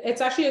blood.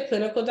 It's actually a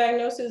clinical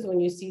diagnosis. When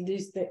you see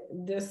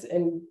this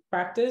in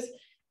practice,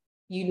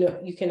 you know,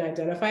 you can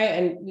identify it,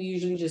 and we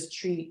usually just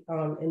treat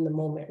in the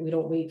moment. We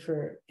don't wait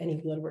for any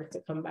blood work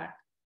to come back.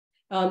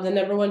 The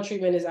number one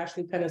treatment is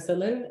actually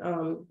penicillin,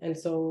 and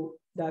so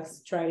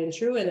that's tried and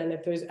true. And then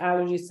if there's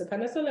allergies to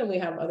penicillin, we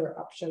have other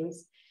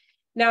options.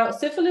 Now,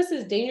 syphilis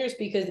is dangerous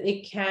because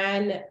it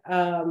can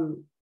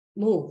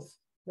move,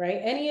 right?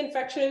 Any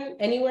infection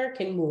anywhere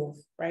can move,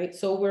 right?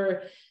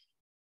 So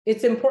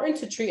it's important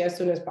to treat as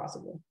soon as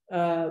possible.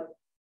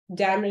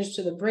 Damage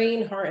to the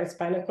brain, heart, and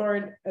spinal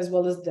cord, as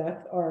well as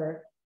death,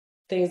 are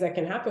things that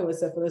can happen with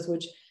syphilis,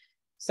 which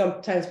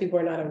sometimes people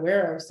are not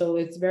aware of. So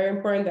it's very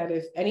important that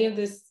if any of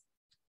this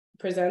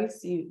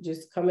presents, you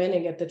just come in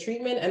and get the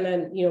treatment. And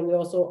then, you know, we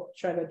also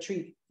try to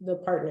treat the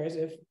partners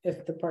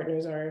if the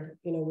partners are,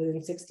 you know,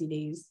 within 60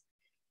 days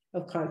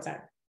of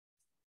contact.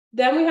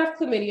 Then we have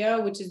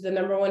chlamydia, which is the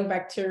number one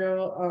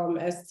bacterial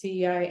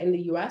STI in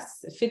the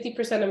US.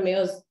 50% of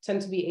males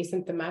tend to be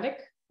asymptomatic,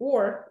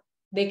 or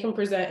they can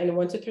present in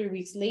 1 to 3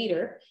 weeks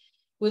later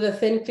with a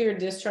thin, clear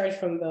discharge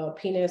from the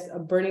penis, a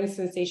burning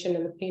sensation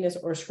in the penis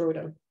or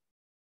scrotum.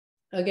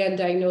 Again,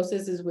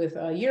 diagnosis is with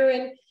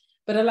urine,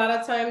 but a lot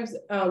of times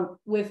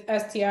with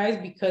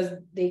STIs, because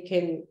they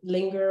can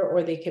linger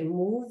or they can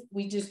move,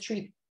 we just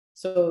treat.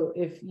 So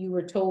if you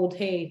were told,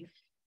 hey,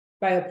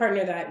 by a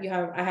partner that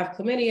I have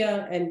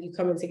chlamydia, and you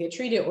come in to get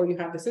treated, or you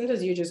have the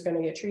symptoms, you're just going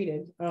to get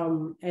treated.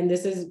 And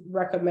this is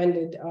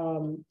recommended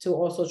to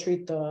also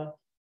treat the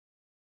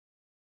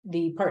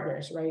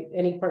partners, right?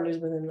 Any partners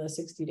within the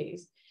 60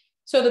 days.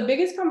 So the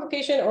biggest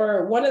complication,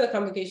 or one of the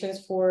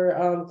complications for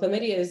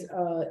chlamydia, is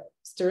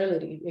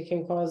sterility. It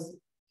can cause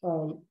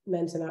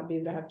men to not be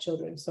able to have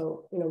children.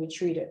 So, you know, we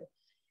treat it.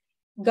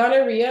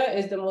 Gonorrhea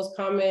is the most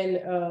common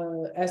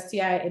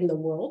STI in the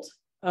world.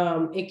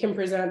 It can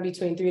present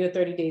between 3 to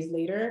 30 days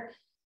later.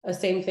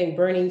 Same thing,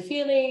 burning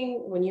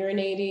feeling when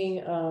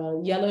urinating,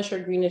 yellowish or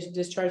greenish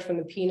discharge from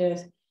the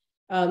penis.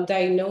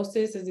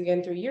 Diagnosis is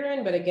again through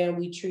urine, but again,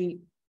 we treat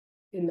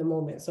in the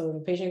moment. So if a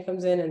patient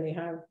comes in and they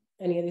have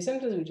any of these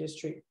symptoms, we just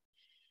treat.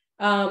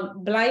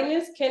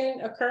 Blindness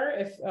can occur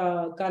if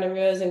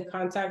gonorrhea is in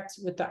contact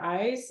with the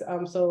eyes.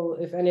 So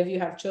if any of you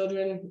have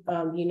children,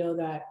 you know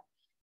that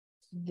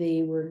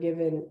they were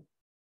given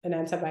an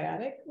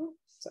antibiotic.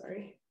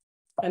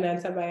 An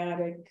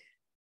antibiotic.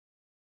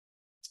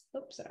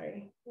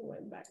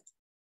 Went back.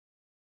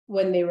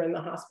 When they were in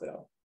the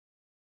hospital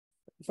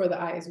for the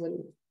eyes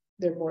when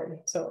they're born.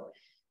 So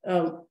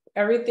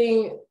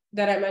everything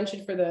that I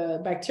mentioned for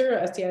the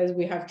bacterial STIs,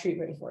 we have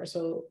treatment for.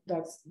 So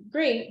that's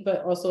great,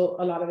 but also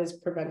a lot of it is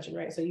prevention,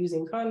 right? So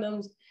using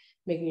condoms,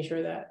 making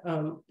sure that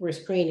we're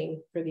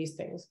screening for these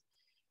things.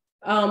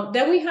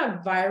 Then we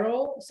have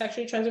viral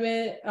sexually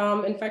transmitted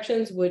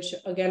infections, which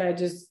again, I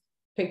just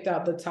picked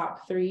out the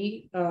top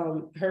 3.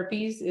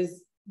 Herpes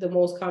is the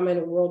most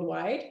common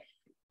worldwide.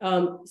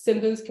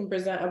 Symptoms can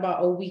present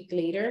about a week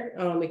later.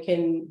 It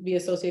can be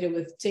associated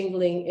with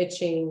tingling,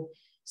 itching,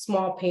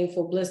 small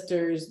painful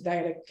blisters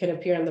that can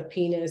appear on the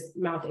penis,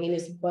 mouth,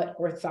 anus, butt,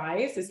 or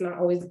thighs. It's not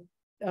always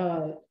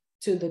to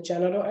the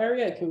genital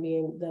area. It can be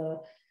in the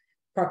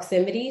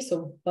proximity,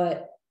 so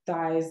butt,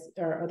 thighs,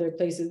 or other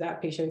places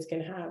that patients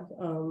can have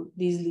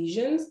these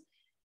lesions.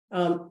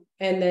 And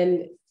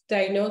then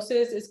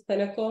diagnosis is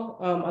clinical.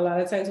 A lot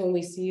of times when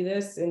we see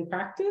this in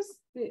practice,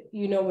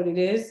 you know what it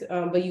is,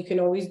 but you can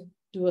always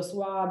do a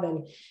swab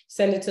and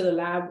send it to the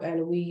lab,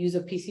 and we use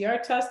a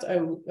PCR test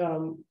and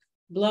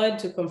blood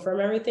to confirm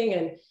everything.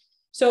 And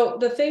so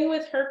the thing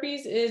with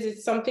herpes is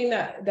it's something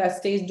that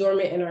stays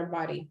dormant in our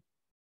body,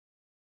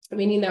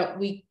 meaning that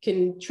we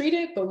can treat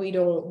it, but we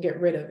don't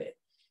get rid of it.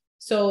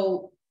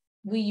 So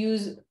we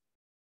use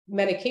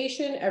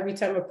medication every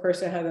time a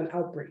person has an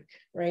outbreak,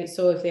 right?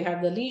 So if they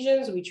have the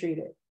lesions, we treat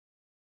it.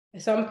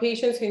 Some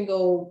patients can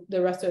go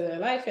the rest of their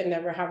life and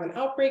never have an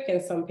outbreak,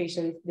 and some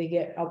patients, they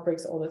get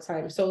outbreaks all the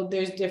time. So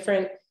there's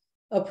different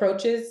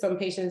approaches. Some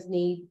patients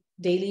need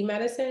daily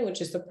medicine, which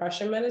is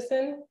suppression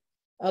medicine.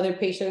 Other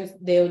patients,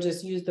 they'll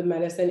just use the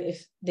medicine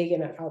if they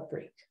get an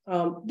outbreak.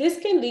 This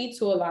can lead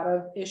to a lot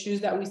of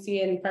issues that we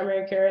see in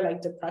primary care,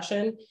 like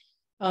depression.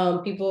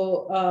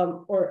 People,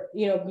 or,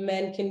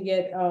 men can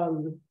get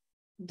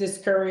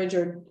discouraged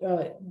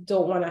or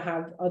don't want to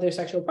have other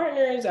sexual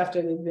partners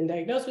after they've been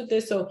diagnosed with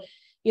this. So,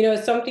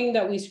 it's something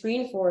that we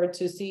screen for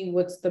to see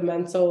what's the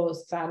mental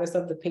status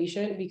of the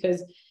patient,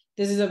 because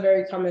this is a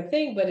very common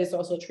thing, but it's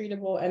also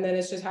treatable. And then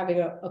it's just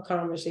having a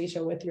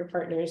conversation with your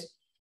partners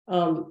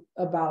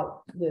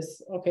about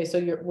this. Okay, so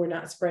we're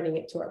not spreading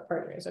it to our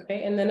partners.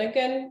 Okay, and then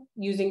again,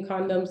 using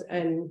condoms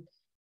and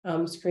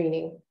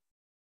screening.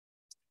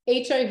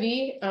 HIV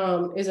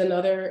is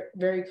another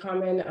very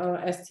common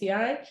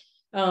STI.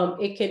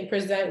 It can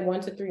present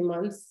 1 to 3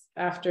 months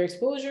after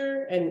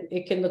exposure, and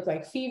it can look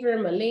like fever,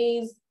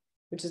 malaise,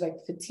 which is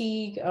like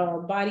fatigue,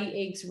 body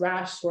aches,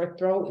 rash, sore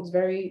throat. It's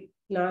very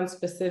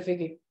non-specific.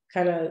 It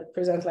kind of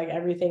presents like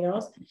everything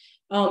else.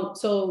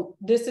 So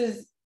this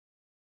is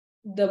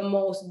the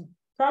most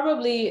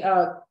probably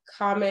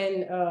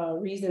common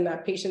reason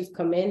that patients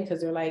come in, because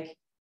they're like,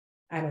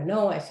 I don't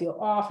know, I feel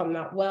off, I'm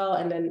not well.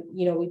 And then,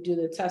 we do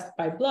the test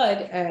by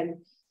blood, and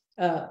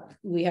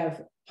we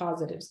have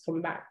positives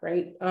come back,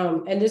 right?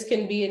 And this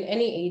can be in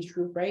any age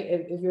group, right?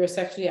 If you're a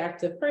sexually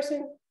active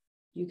person,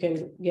 you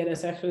can get a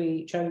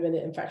sexually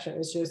transmitted infection.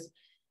 It's just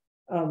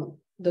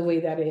the way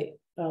that it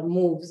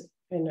moves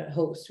in a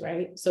host,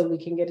 right? So we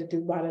can get it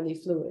through bodily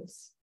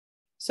fluids.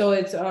 So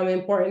it's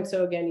important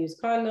to, again, use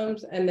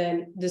condoms, and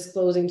then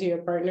disclosing to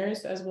your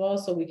partners as well,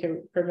 so we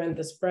can prevent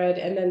the spread.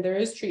 And then there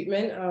is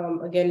treatment,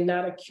 again,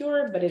 not a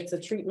cure, but it's a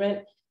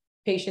treatment.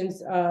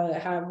 Patients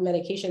have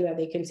medication that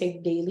they can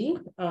take daily,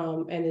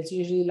 and it's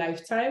usually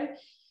lifetime,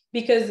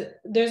 because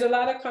there's a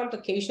lot of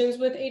complications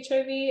with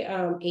HIV,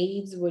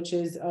 AIDS, which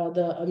is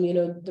the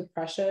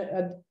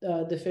immunodepression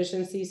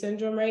deficiency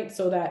syndrome, right?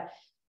 So that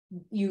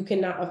you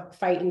cannot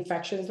fight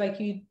infections like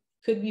you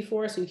could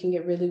before, so you can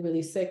get really,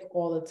 really sick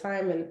all the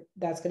time, and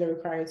that's going to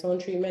require its own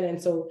treatment.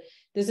 And so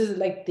this is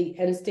like the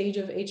end stage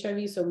of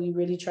HIV. So we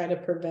really try to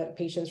prevent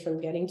patients from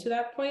getting to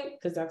that point,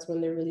 because that's when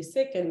they're really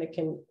sick and they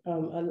can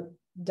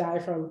die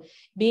from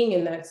being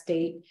in that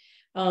state.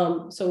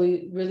 So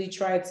we really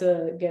try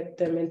to get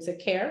them into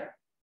care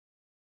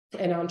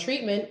and on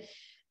treatment.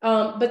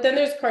 But then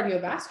there's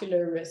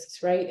cardiovascular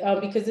risks, right?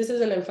 Because this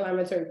is an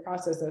inflammatory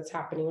process that's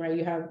happening,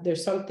 right?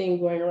 There's something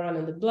going around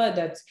in the blood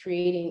that's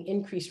creating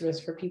increased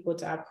risk for people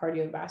to have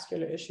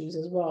cardiovascular issues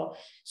as well.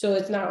 So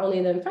it's not only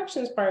the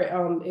infections part,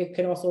 it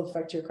can also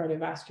affect your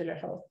cardiovascular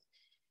health.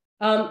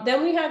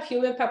 Then we have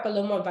human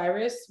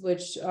papillomavirus,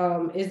 which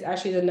is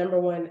actually the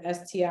 #1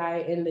 STI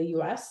in the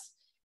US.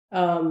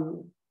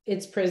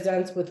 It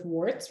presents with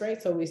warts,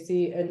 right? So we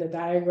see in the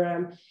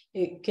diagram,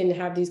 it can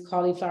have these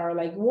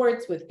cauliflower-like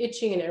warts with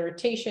itching and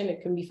irritation.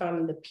 It can be found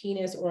in the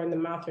penis or in the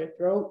mouth or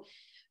throat.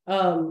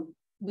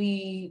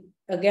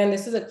 Again,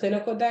 this is a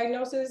clinical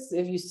diagnosis.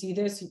 If you see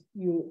this,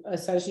 you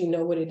essentially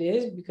know what it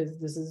is, because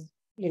this is,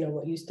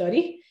 what you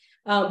study.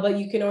 But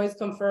you can always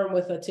confirm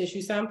with a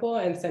tissue sample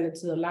and send it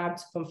to the lab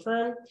to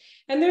confirm.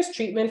 And there's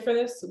treatment for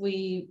this.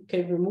 We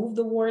can remove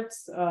the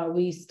warts.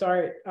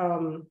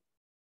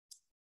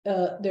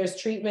 There's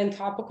treatment,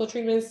 topical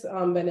treatments,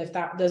 and if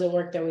that doesn't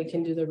work, then we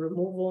can do the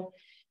removal.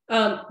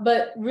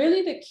 But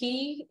really the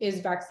key is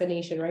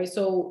vaccination, right?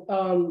 So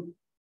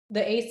the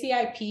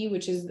ACIP,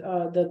 which is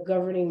the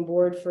governing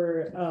board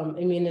for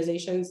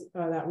immunizations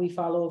that we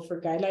follow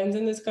for guidelines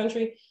in this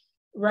country,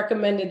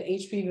 recommended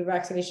HPV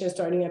vaccination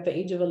starting at the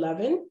age of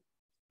 11.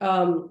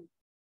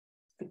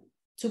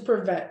 to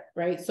prevent,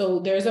 right? So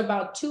there's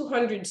about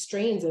 200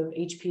 strains of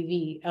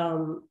HPV.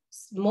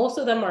 Most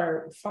of them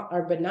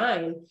are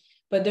benign,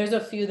 but there's a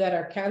few that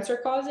are cancer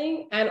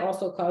causing and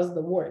also cause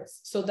the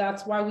warts. So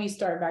that's why we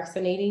start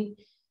vaccinating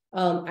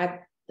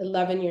at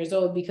 11 years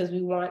old, because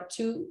we want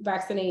to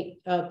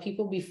vaccinate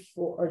people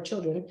before, or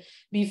children,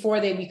 before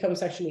they become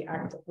sexually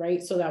active,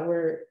 right? So that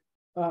we're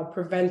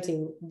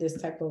preventing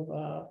this type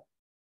of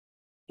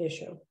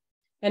issue.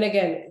 And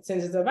again,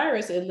 since it's a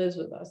virus, it lives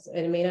with us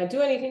and it may not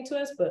do anything to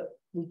us, but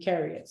we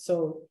carry it.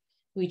 So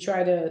we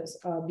try to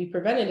be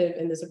preventative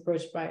in this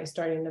approach by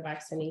starting the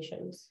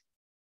vaccinations.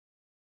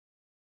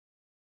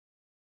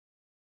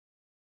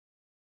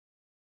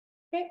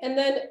 Okay, and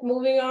then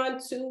moving on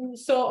to,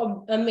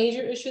 so a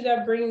major issue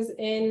that brings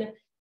in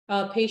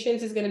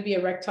patients is going to be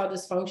erectile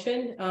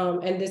dysfunction.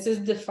 And this is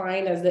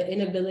defined as the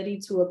inability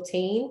to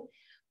obtain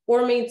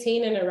or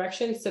maintain an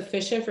erection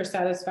sufficient for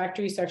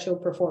satisfactory sexual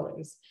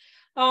performance.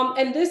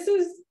 And this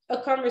is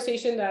a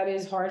conversation that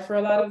is hard for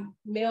a lot of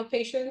male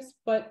patients,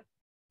 but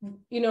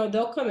you know,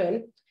 they'll come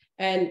in,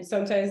 and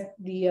sometimes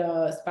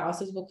the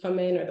spouses will come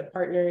in, or the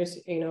partners,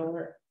 you know,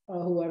 or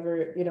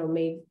whoever, you know,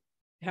 may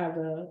have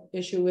an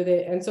issue with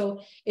it. And so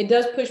it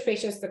does push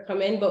patients to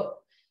come in, but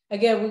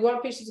again, we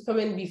want patients to come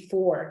in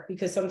before,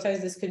 because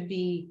sometimes this could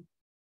be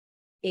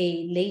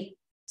a late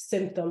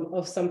symptom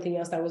of something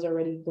else that was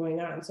already going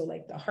on. So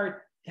like the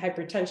heart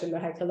hypertension, the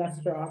high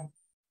cholesterol.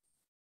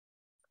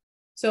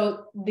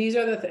 So these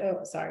are the,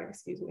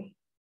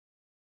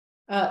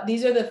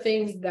 these are the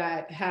things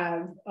that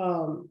have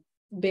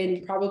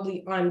been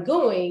probably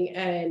ongoing,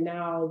 and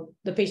now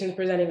the patient's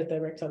presenting with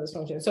erectile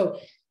dysfunction. So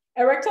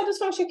erectile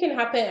dysfunction can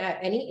happen at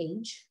any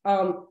age.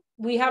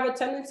 We have a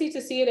tendency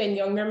to see it in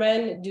younger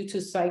men due to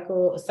psych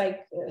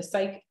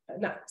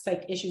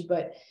issues,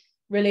 but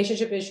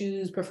relationship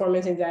issues,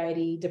 performance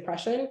anxiety,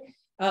 depression.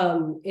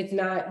 It's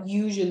not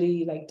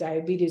usually like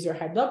diabetes or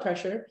high blood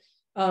pressure.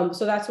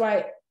 So that's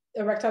why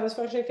erectile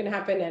dysfunction can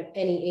happen at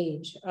any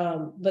age.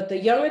 But the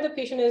younger the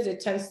patient is, it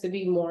tends to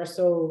be more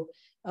so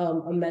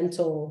a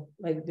mental,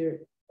 like they're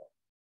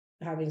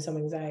having some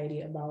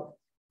anxiety about,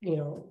 you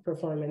know,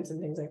 performance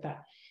and things like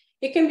that.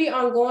 It can be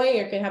ongoing,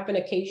 or it can happen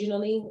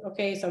occasionally,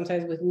 okay,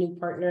 sometimes with new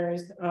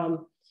partners.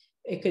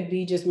 It could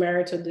be just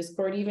marital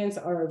discord events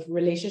or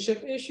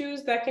relationship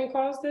issues that can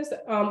cause this.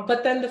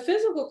 But then the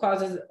physical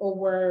causes, or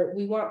where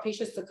we want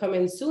patients to come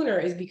in sooner,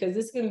 is because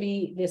this can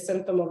be the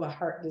symptom of a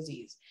heart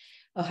disease,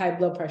 a high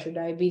blood pressure,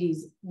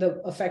 diabetes,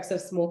 the effects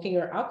of smoking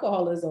or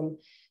alcoholism,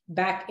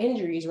 back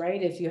injuries,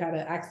 right? If you had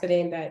an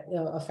accident that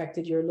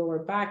affected your lower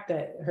back,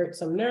 that hurt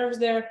some nerves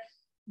there,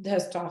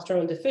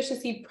 testosterone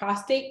deficiency,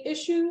 prostate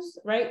issues,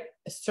 right?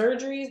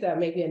 Surgeries that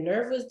maybe a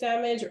nerve was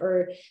damaged,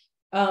 or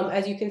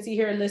as you can see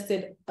here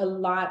listed, a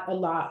lot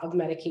of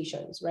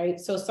medications, right?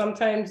 So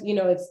sometimes, you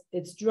know,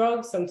 it's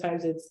drugs,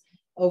 sometimes it's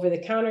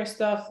over-the-counter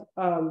stuff.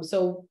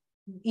 So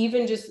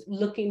even just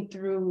looking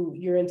through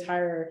your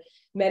entire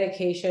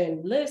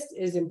medication list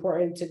is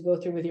important to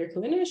go through with your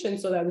clinician,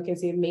 so that we can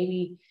see if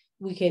maybe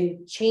we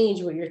can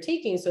change what you're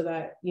taking, so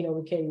that, you know,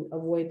 we can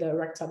avoid the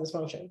erectile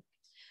dysfunction.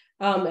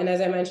 And as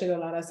I mentioned, a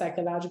lot of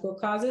psychological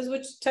causes,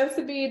 which tends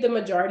to be the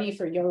majority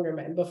for younger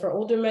men, but for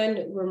older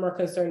men, we're more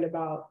concerned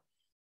about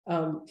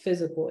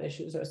physical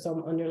issues or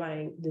some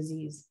underlying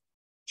disease.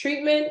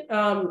 Treatment,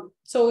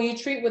 so you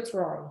treat what's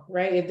wrong,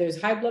 right? If there's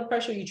high blood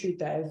pressure, you treat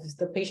that. If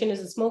the patient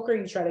is a smoker,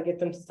 you try to get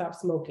them to stop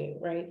smoking,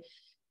 right?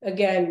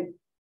 Again,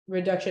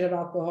 reduction of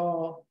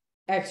alcohol,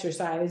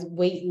 exercise,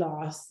 weight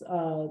loss,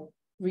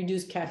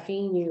 reduced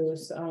caffeine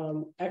use,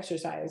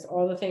 exercise,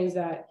 all the things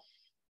that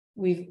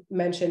we've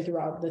mentioned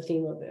throughout the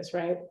theme of this,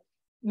 right?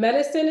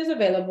 Medicine is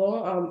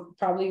available.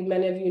 Probably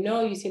many of you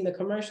know, you've seen the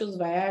commercials,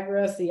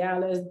 Viagra,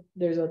 Cialis.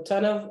 There's a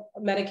ton of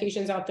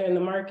medications out there in the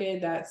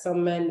market that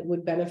some men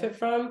would benefit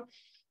from,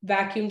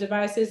 vacuum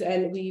devices,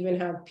 and we even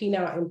have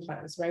penile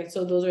implants, right?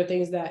 So those are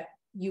things that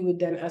you would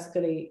then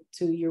escalate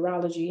to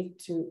urology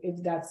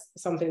if that's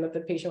something that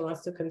the patient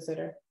wants to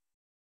consider,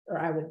 or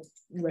I would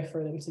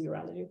refer them to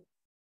urology.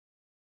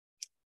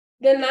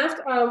 Then last,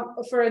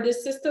 for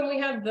this system, we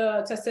have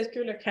the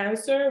testicular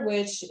cancer,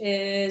 which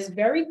is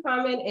very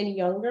common in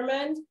younger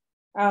men.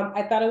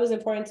 I thought it was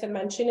important to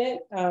mention it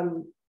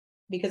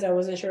because I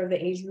wasn't sure of the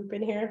age group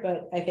in here,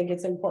 but I think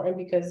it's important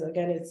because,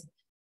 again, it's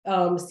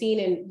seen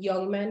in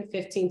young men,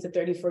 15 to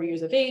 34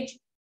 years of age,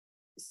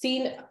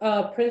 seen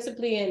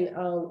principally in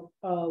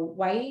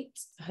white,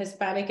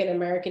 Hispanic, and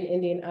American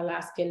Indian,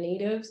 Alaskan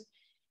natives.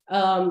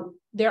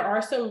 There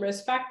are some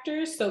risk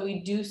factors. So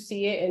we do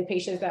see it in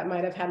patients that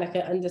might have had like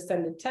an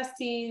undescended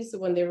testes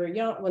when they were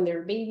young, when they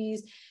were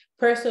babies,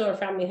 personal or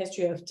family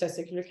history of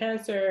testicular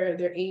cancer,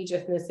 their age,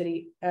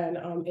 ethnicity, and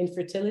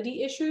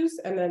infertility issues.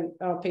 And then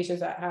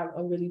patients that have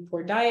a really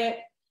poor diet.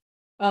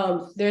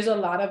 There's a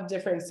lot of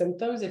different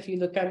symptoms. If you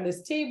look at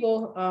this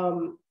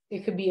table,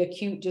 it could be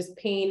acute, just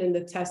pain in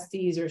the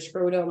testes or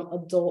scrotum, a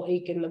dull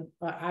ache in the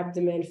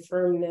abdomen,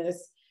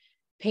 firmness,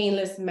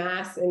 painless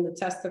mass in the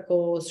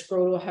testicle,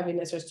 scrotal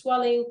heaviness or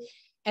swelling.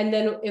 And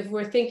then if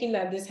we're thinking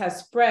that this has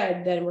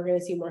spread, then we're going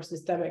to see more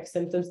systemic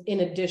symptoms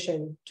in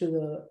addition to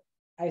the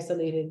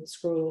isolated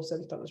scrotal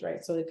symptoms,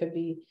 right? So it could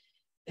be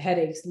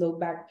headaches, low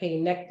back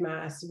pain, neck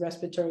mass,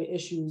 respiratory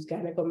issues,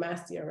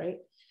 gynecomastia, right?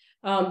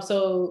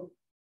 So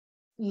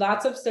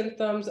lots of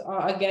symptoms.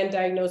 Again,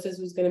 diagnosis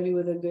was going to be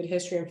with a good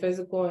history and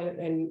physical,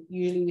 and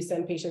usually we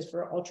send patients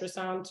for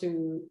ultrasound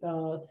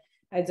to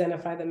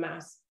identify the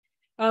mass.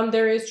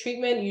 There is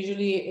treatment.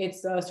 Usually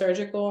it's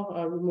surgical,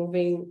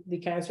 removing the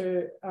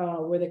cancer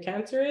where the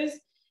cancer is,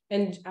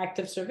 and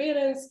active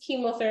surveillance,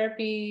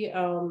 chemotherapy,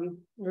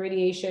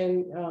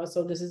 radiation.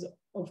 So this is,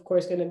 of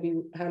course, going to be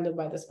handled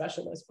by the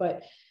specialist.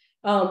 But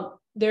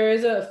there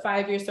is a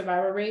 5-year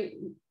survival rate,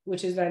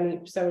 which is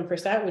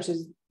 97%, which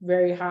is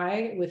very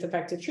high with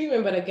effective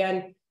treatment. But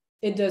again,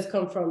 it does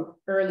come from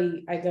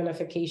early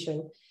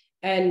identification.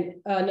 And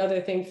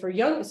another thing for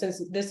young,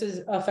 since this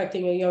is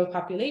affecting a young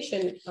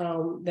population,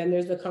 then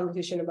there's the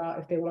conversation about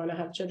if they want to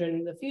have children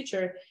in the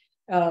future.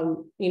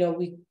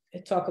 We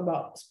talk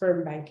about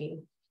sperm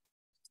banking,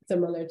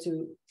 similar to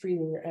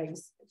freezing your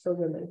eggs for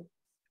women.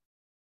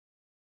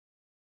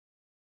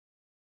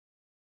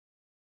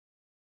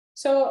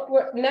 So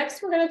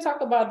next, we're going to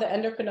talk about the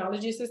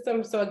endocrinology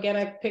system. So again,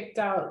 I picked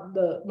out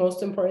the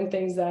most important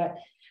things that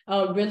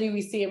really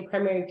we see in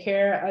primary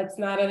care. It's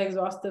not an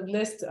exhaustive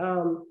list,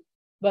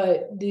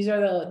 but these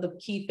are the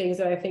key things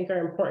that I think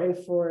are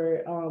important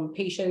for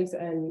patients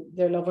and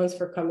their loved ones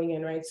for coming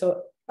in, right?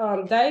 So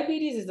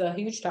diabetes is a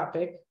huge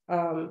topic.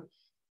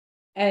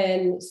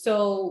 And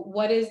so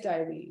what is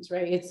diabetes,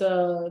 right? It's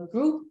a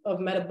group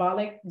of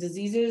metabolic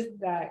diseases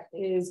that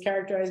is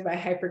characterized by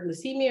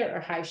hyperglycemia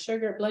or high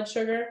sugar, blood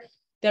sugar,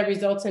 that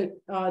results in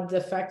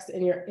defects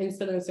in your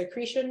insulin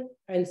secretion,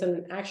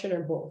 insulin action,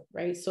 or both,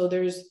 right? So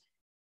there's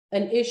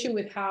an issue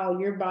with how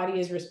your body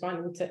is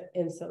responding to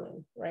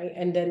insulin, right?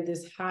 And then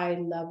this high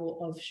level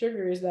of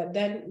sugars that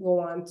then go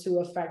on to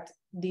affect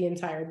the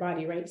entire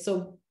body, right?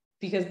 So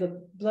because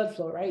the blood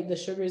flow, right? The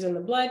sugars in the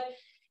blood,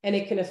 and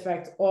it can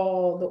affect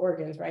all the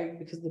organs, right?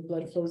 Because the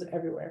blood flows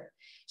everywhere.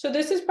 So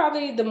this is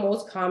probably the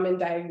most common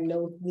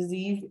diagnosed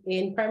disease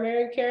in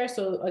primary care.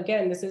 So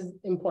again, this is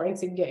important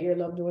to get your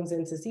loved ones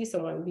in to see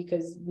someone,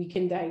 because we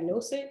can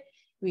diagnose it,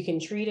 we can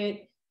treat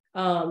it.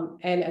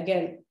 And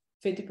again,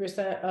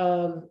 50%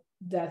 of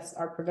deaths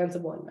are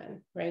preventable in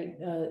men, right?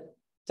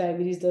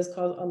 Diabetes does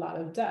cause a lot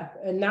of death,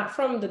 and not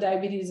from the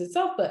diabetes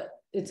itself, but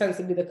it tends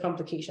to be the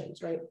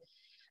complications, right?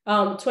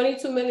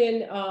 22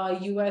 million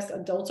US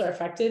adults are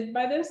affected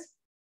by this.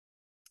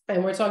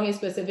 And we're talking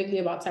specifically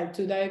about type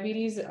 2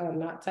 diabetes,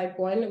 not type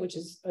 1, which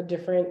is a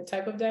different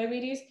type of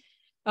diabetes.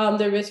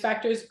 The risk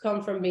factors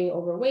come from being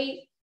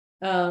overweight,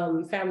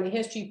 family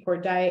history, poor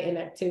diet,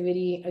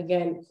 inactivity,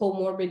 again,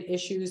 comorbid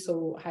issues,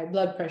 so high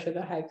blood pressure,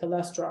 the high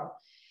cholesterol.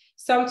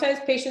 Sometimes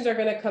patients are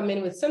going to come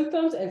in with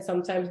symptoms, and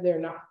sometimes they're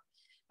not.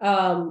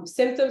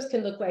 Symptoms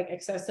can look like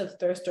excessive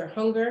thirst or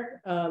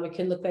hunger. It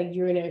can look like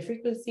urinary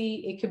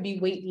frequency. It could be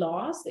weight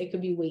loss. It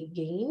could be weight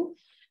gain,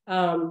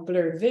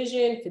 blurred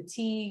vision,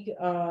 fatigue,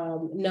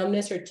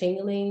 numbness or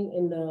tingling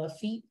in the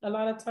feet a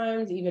lot of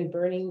times, even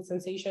burning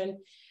sensation.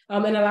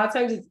 And a lot of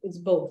times it's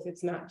both.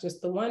 It's not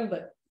just the one,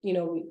 but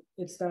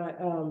it's not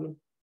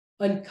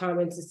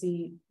uncommon to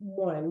see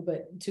one,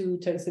 but two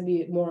tends to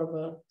be more of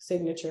a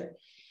signature.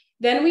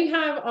 Then we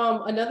have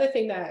another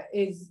thing that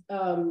is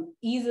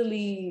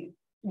easily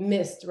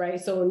missed,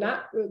 right? So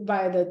not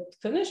by the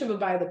clinician, but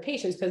by the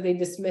patients, because they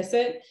dismiss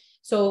it.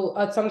 So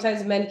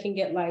sometimes men can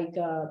get like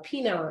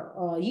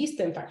penile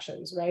yeast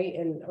infections, right?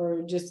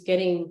 Or just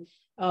getting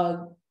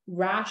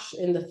rash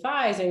in the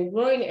thighs and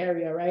groin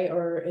area, right?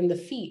 Or in the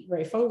feet,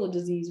 right? Fungal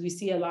disease. We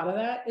see a lot of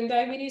that in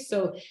diabetes.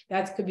 So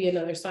that could be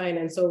another sign.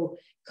 And so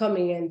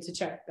coming in to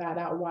check that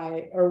out,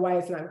 why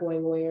it's not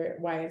going away or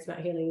why it's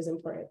not healing is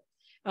important.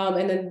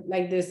 And then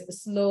like this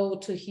slow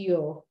to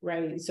heal,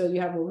 right? So you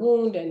have a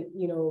wound and,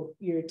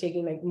 you're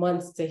taking like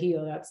months to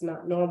heal. That's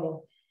not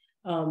normal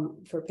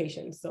for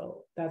patients.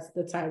 So that's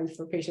the time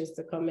for patients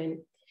to come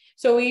in.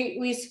 So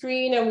we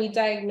screen and we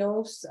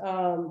diagnose,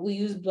 we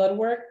use blood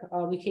work.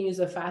 We can use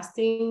a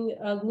fasting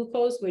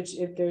glucose, which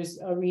if there's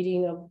a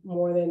reading of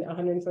more than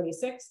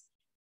 126,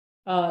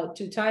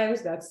 2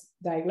 times, that's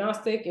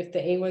diagnostic. If the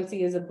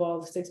A1C is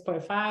above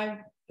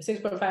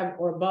 6.5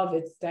 or above,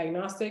 it's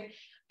diagnostic.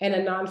 And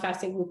a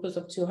non-fasting glucose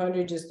of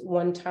 200 just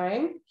 1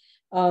 time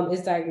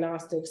is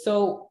diagnostic.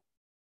 So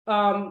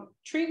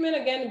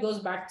treatment, again, goes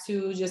back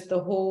to just the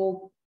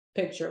whole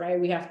picture, right?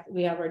 We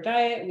have our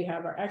diet, we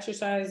have our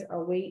exercise,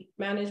 our weight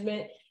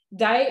management.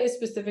 Diet is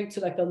specific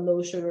to like a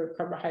low sugar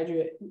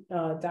carbohydrate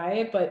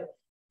diet, but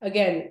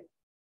again,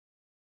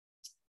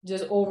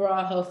 just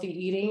overall healthy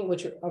eating,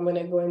 which I'm going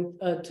to go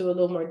into a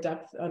little more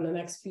depth on the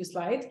next few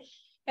slides.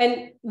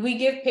 And we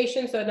give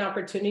patients an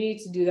opportunity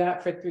to do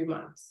that for 3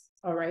 months.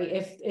 All right.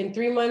 If in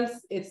 3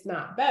 months it's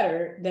not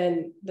better,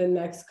 then the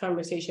next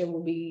conversation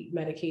will be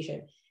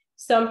medication.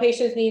 Some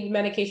patients need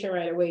medication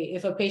right away.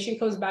 If a patient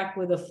comes back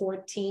with a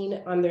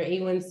 14 on their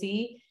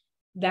A1C,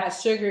 that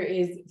sugar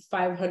is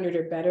 500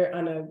 or better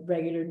on a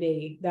regular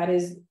day. That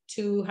is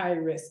too high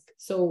risk.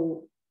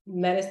 So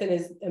medicine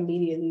is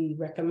immediately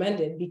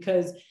recommended,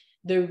 because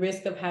the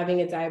risk of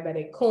having a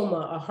diabetic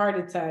coma, a heart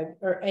attack,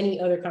 or any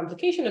other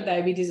complication of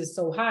diabetes is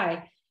so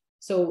high.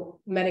 So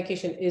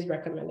medication is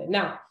recommended.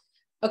 Now,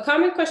 a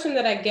common question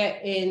that I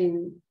get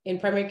in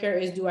primary care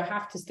is, do I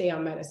have to stay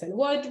on medicine?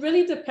 Well, it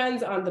really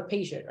depends on the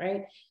patient,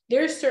 right?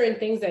 There's certain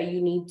things that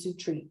you need to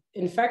treat.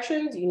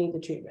 Infections, you need the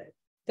treatment.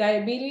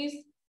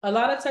 Diabetes, a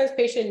lot of times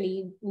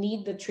patients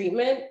need the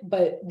treatment,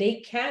 but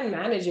they can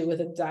manage it with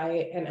a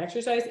diet and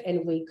exercise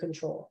and weight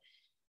control.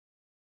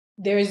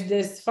 There's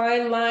this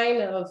fine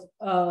line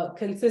of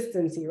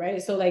consistency,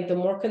 right? So like the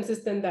more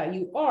consistent that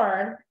you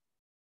are,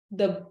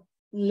 the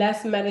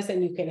less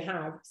medicine you can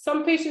have.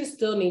 Some patients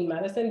still need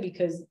medicine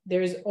because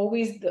there's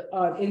always the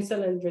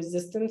insulin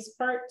resistance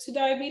part to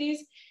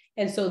diabetes.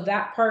 And so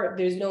that part,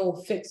 there's no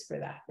fix for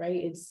that, right?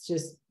 It's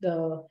just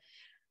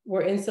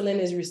where insulin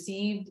is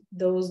received,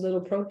 those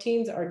little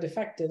proteins are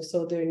defective.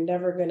 So they're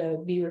never gonna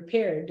be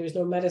repaired. There's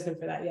no medicine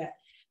for that yet.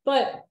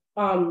 But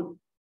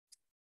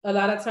a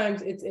lot of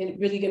times it's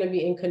really gonna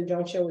be in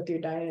conjunction with your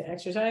diet and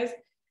exercise.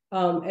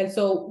 And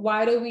so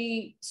why do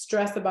we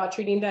stress about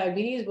treating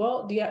diabetes?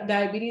 Well,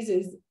 diabetes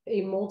is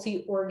a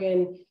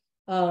multi-organ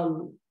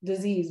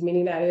disease,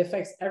 meaning that it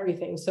affects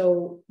everything.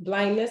 So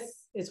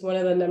blindness is one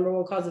of the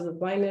 #1 causes of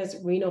blindness,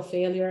 renal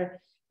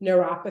failure,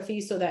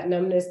 neuropathy, so that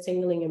numbness,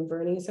 tingling, and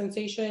burning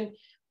sensation,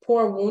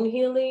 poor wound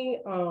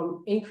healing,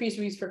 increased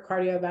risk for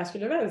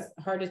cardiovascular events,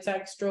 heart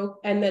attack, stroke,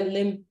 and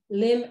then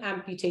limb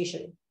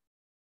amputation.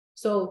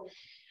 So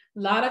a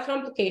lot of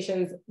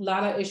complications, a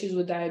lot of issues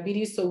with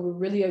diabetes. So we're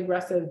really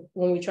aggressive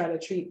when we try to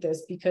treat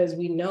this because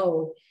we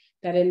know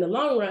that in the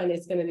long run,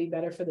 it's going to be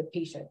better for the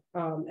patient.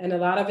 And a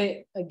lot of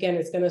it, again,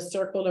 it's going to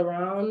circle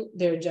around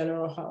their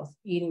general health,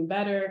 eating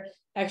better,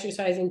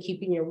 exercising,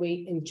 keeping your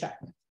weight in check.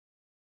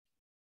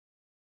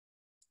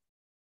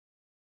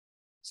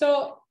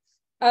 So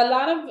a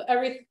lot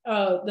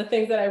of the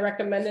things that I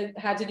recommended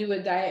had to do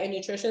with diet and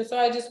nutrition. So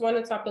I just want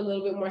to talk a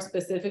little bit more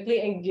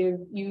specifically and give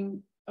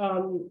you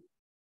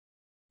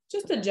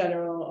just a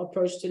general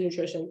approach to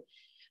nutrition.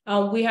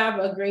 We have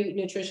a great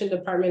nutrition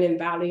department in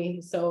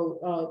Valley.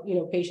 So,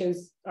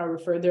 patients are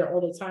referred there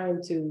all the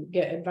time to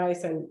get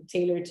advice and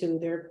tailor to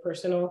their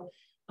personal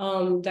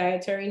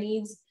dietary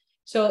needs.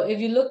 So if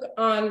you look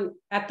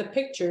at the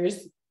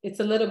pictures, it's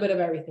a little bit of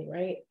everything,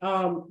 right?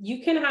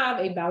 You can have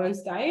a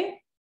balanced diet.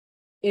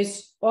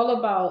 It's all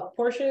about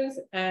portions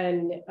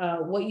and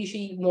what you should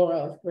eat more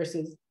of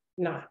versus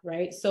not,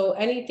 right? So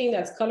anything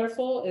that's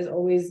colorful is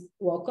always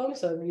welcome.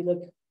 So if you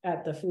look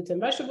at the fruits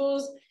and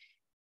vegetables,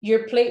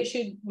 your plate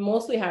should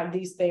mostly have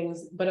these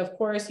things, but of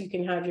course you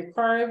can have your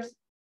carbs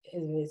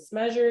if it's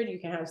measured, you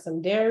can have some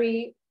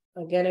dairy,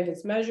 again, if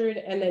it's measured,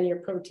 and then your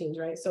proteins,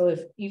 right? So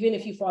even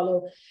if you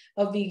follow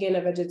a vegan,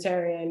 a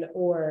vegetarian,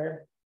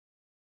 or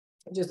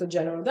just a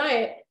general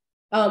diet,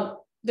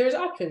 there's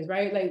options,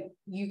 right? Like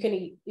you can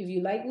eat, if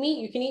you like meat,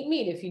 you can eat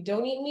meat. If you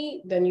don't eat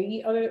meat, then you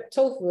eat other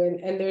tofu.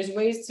 And there's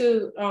ways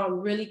to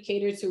really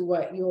cater to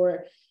what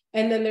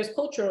and then there's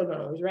cultural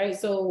norms, right?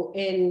 So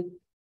in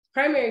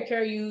primary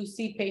care, you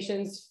see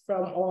patients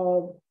from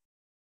all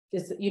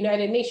this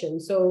United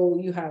Nations. So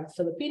you have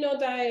Filipino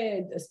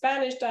diet, a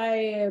Spanish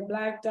diet,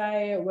 Black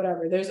diet,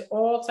 whatever. There's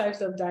all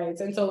types of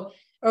diets. And so,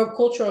 or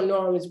cultural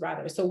norms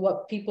rather. So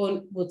what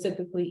people will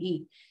typically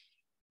eat.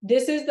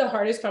 This is the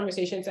hardest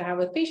conversation to have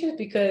with patients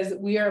because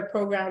we are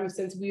programmed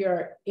since we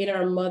are in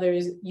our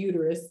mother's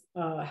uterus,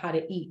 how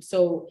to eat.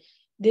 So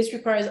this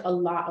requires a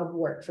lot of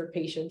work for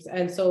patients.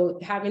 And so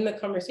having the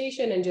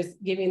conversation and just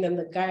giving them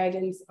the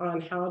guidance on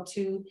how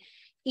to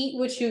eat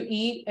what you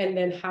eat and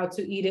then how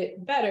to eat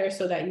it better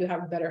so that you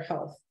have better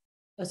health,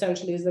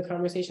 essentially is the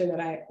conversation that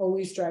I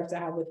always strive to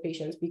have with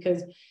patients,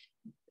 because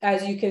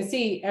as you can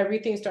see,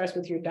 everything starts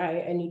with your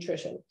diet and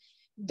nutrition.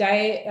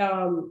 Diet,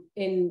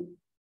 in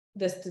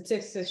the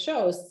statistics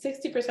shows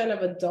 60%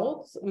 of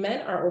adults,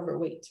 men, are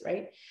overweight,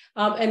 right?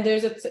 And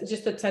there's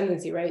just a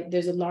tendency, right?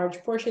 There's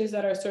large portions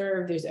that are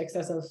served, there's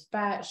excess of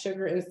fat,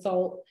 sugar, and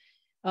salt.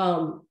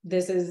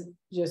 This is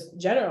just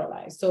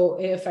generalized. So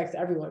it affects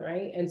everyone,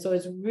 right? And so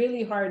it's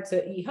really hard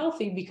to eat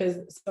healthy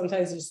because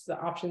sometimes just the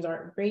options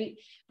aren't great,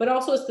 but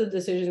also it's the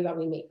decisions that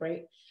we make,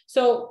 right?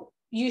 So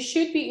you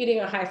should be eating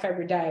a high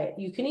fiber diet.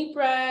 You can eat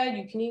bread,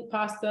 you can eat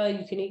pasta,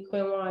 you can eat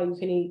quinoa, you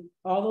can eat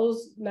all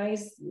those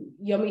nice,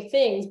 yummy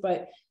things,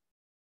 but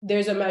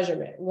there's a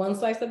measurement. 1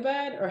 slice of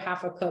bread or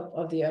half a cup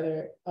of the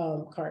other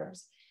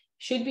carbs.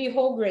 Should be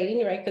whole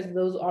grain, right? Because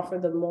those offer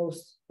the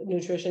most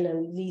nutrition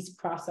and least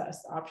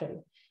processed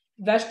option.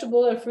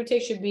 Vegetable and fruit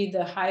intake should be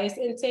the highest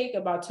intake,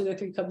 about 2 to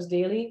 3 cups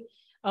daily.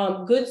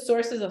 Good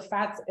sources of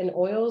fats and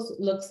oils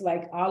looks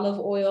like olive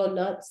oil,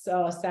 nuts,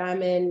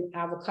 salmon,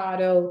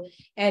 avocado.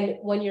 And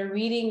when you're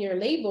reading your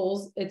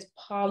labels, it's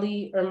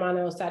poly or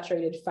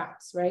monounsaturated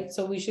fats, right?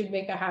 So we should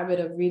make a habit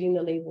of reading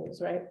the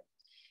labels, right?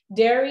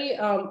 Dairy,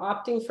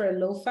 opting for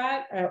low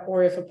fat,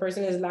 or if a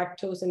person is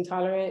lactose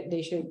intolerant,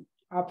 they should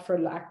opt for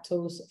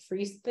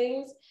lactose-free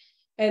things.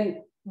 And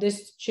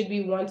this should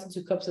be 1 to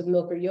 2 cups of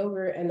milk or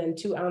yogurt, and then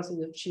 2 ounces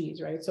of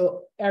cheese, right?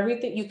 So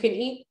everything you can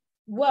eat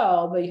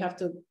well, but you have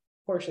to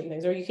portion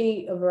things, or you can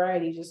eat a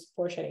variety, just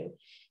portioning.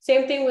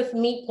 Same thing with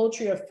meat,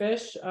 poultry, or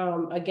fish.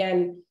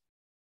 Again,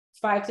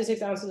 5 to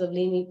 6 ounces of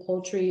lean meat,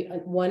 poultry,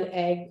 1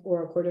 egg,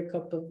 or a quarter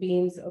cup of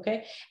beans,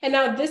 okay? And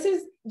now this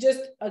is just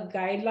a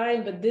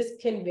guideline, but this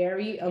can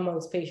vary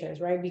amongst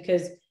patients, right?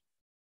 Because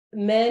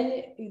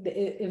men,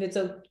 if it's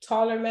a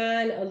taller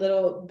man, a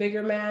little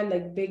bigger man,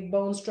 like big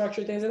bone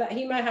structure, things like that,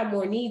 he might have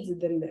more needs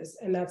than this,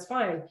 and that's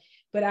fine.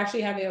 But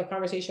actually having a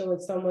conversation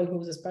with someone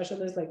who's a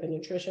specialist, like a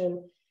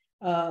nutritionist,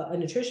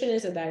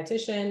 a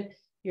dietitian,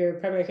 your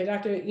primary care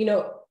doctor, you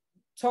know,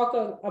 talk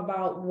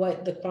about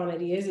what the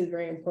quantity is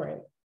very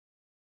important.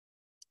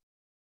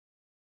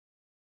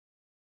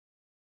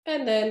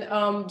 And then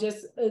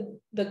just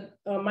the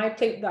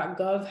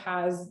myplate.gov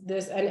has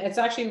this, and it's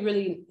actually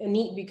really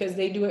neat because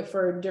they do it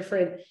for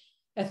different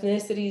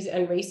ethnicities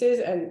and races,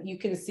 and you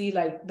can see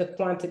like the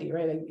quantity,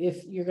 right? Like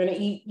if you're gonna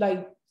eat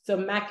like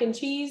some mac and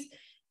cheese,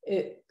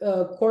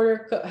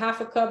 quarter cup, half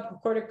a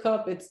cup, quarter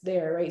cup, it's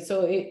there, right?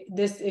 So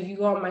if you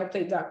go on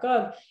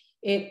myplate.gov,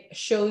 it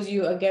shows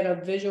you again a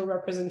visual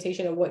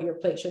representation of what your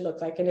plate should look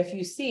like. And if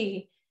you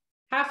see,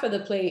 half of the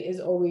plate is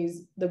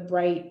always the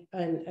bright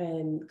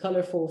and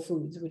colorful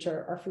foods, which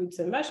are our fruits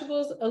and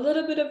vegetables, a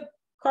little bit of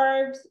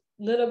carbs,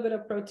 a little bit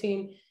of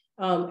protein,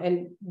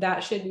 and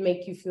that should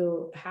make you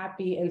feel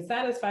happy and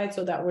satisfied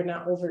so that we're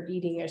not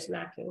overeating or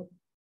snacking.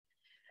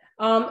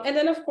 And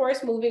then, of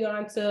course, moving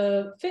on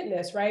to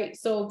fitness, right?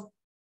 So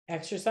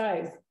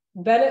exercise.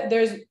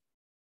 There's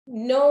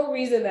no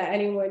reason that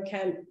anyone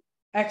can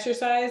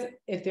exercise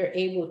if they're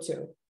able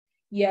to.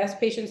 Yes,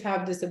 patients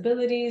have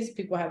disabilities,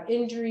 people have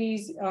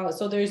injuries.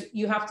 So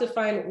you have to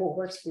find what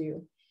works for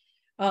you.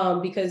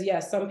 Because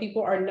yes, some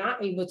people are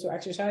not able to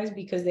exercise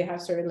because they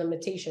have certain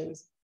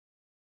limitations.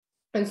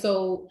 And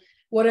so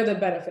what are the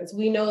benefits?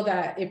 We know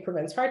that it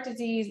prevents heart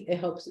disease, it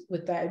helps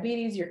with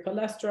diabetes, your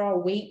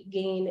cholesterol, weight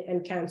gain,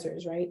 and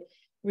cancers, right?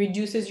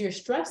 Reduces your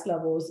stress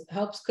levels,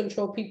 helps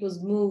control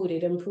people's mood,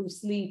 it improves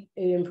sleep,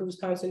 it improves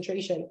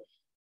concentration.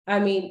 I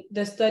mean,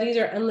 the studies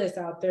are endless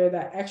out there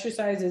that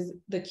exercise is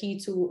the key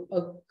to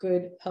a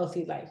good,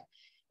 healthy life.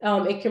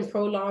 It can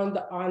prolong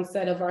the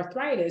onset of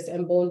arthritis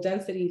and bone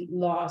density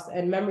loss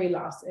and memory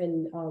loss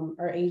in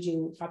our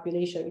aging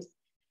populations.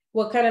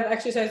 What kind of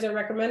exercise are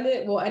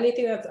recommended? Well,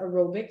 anything that's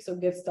aerobic, so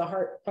gets the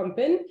heart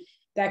pumping.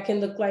 That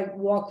can look like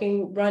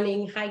walking,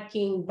 running,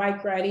 hiking,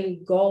 bike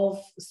riding,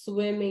 golf,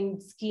 swimming,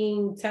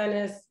 skiing,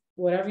 tennis,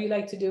 whatever you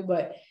like to do.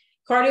 But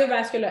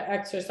cardiovascular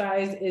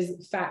exercise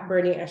is fat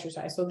burning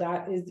exercise. So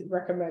that is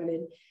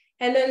recommended.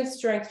 And then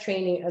strength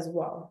training as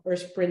well, or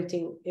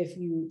sprinting if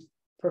you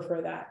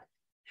prefer that.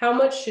 How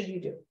much should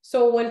you do?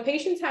 So when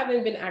patients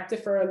haven't been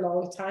active for a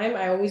long time,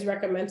 I always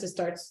recommend to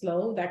start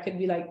slow. That could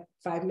be like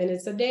 5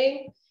 minutes a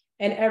day.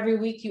 And every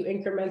week you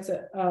increment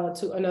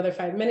to another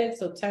 5 minutes,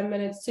 so 10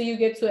 minutes, so you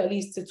get to at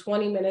least to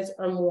 20 minutes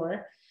or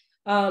more.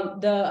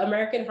 The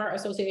American Heart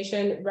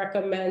Association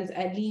recommends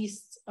at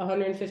least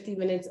 150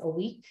 minutes a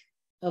week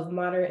of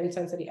moderate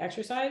intensity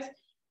exercise.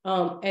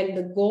 And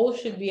the goal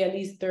should be at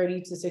least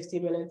 30 to 60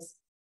 minutes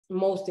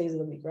most days of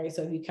the week, right?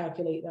 So if you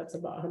calculate, that's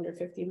about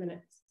 150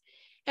 minutes.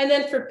 And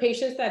then for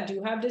patients that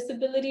do have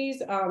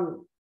disabilities,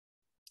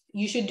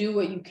 you should do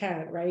what you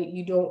can, right?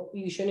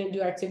 You shouldn't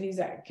do activities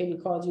that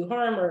can cause you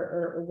harm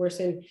or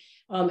worsen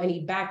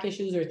any back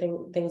issues or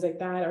things like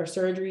that, or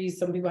surgeries.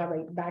 Some people have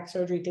like back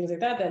surgery, things like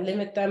that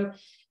limit them.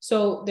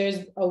 So there's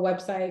a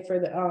website for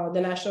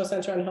the National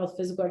Center on Health,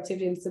 Physical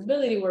Activity and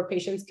Disability where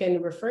patients can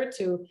refer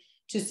to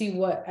see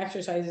what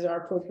exercises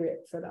are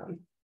appropriate for them.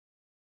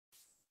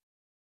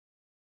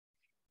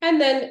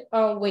 And then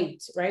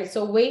weight, right?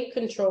 So weight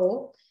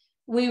control.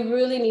 We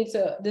really need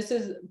to, this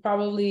is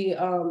probably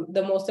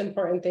the most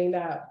important thing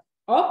that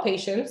all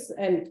patients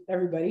and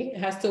everybody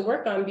has to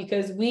work on,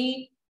 because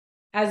we,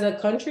 as a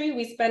country,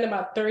 we spend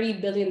about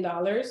 $30 billion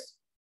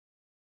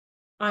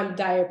on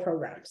diet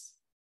programs.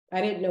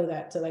 I didn't know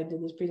that till I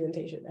did this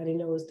presentation. I didn't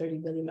know it was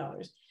 $30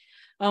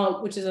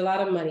 billion, which is a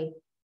lot of money.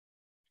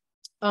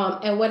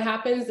 And what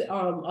happens, a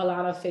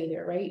lot of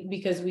failure, right?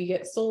 Because we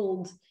get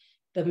sold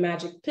the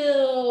magic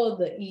pill,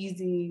 the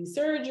easy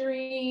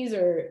surgeries,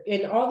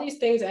 and all these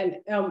things. And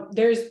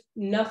there's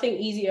nothing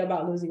easy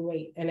about losing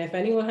weight. And if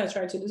anyone has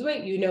tried to lose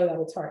weight, you know that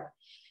it's hard.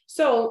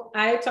 So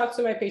I talk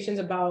to my patients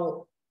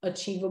about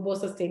achievable,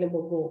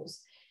 sustainable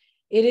goals.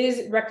 It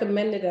is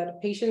recommended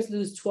that patients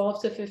lose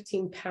 12 to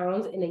 15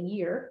 pounds in a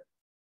year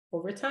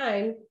over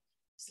time,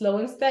 slow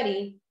and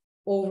steady,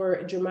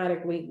 over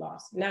dramatic weight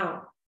loss.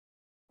 Now,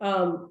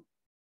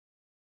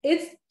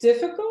 it's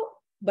difficult,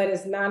 but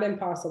it's not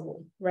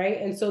impossible, right?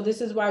 And so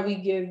this is why we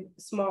give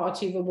small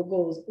achievable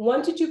goals.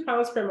 1 to 2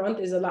 pounds per month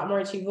is a lot more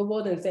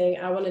achievable than saying,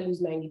 I want to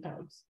lose 90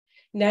 pounds.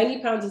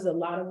 90 pounds is a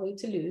lot of weight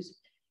to lose.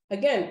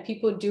 Again,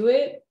 people do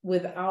it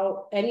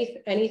without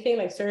anything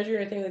like surgery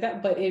or things like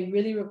that, but it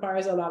really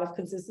requires a lot of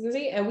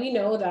consistency. And we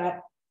know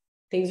that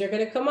things are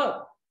going to come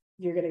up.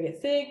 You're going to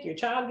get sick, your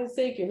child gets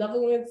sick, your loved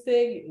one gets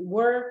sick,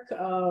 work,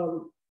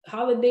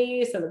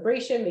 holidays,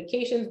 celebration,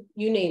 vacations,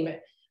 you name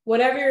it.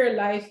 Whatever your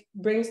life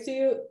brings to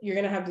you, you're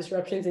going to have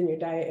disruptions in your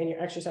diet and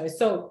your exercise.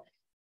 So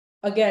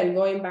again,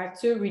 going back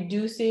to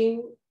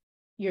reducing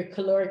your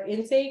caloric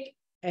intake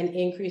and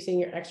increasing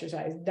your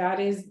exercise. That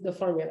is the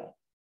formula.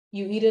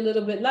 You eat a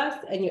little bit less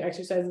and you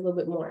exercise a little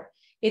bit more.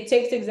 It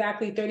takes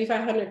exactly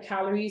 3,500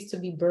 calories to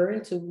be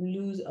burned to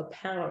lose a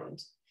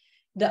pound.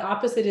 The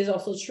opposite is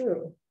also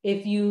true.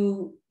 If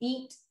you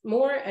eat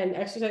more and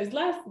exercise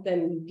less,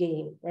 then you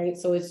gain, right?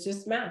 So it's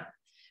just math.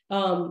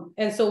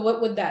 And so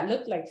what would that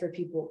look like for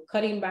people?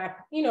 Cutting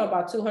back,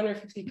 about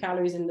 250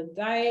 calories in the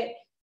diet,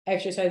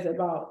 exercise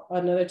about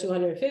another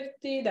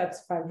 250,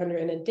 that's 500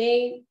 in a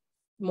day,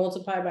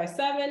 multiply by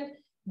 7,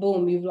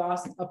 boom, you've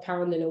lost a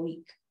pound in a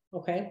week,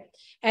 okay?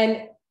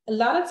 And a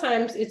lot of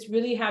times it's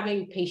really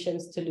having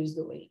patience to lose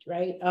the weight,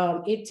 right?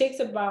 It takes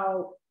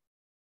about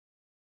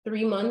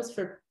 3 months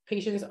for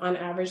patients on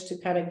average to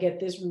kind of get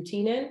this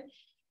routine in.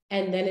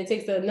 And then it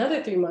takes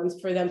another 3 months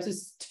for them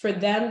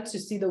to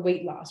see the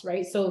weight loss,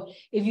 right? So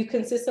if you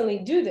consistently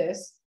do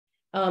this,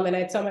 and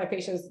I tell my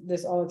patients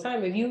this all the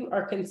time, if you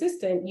are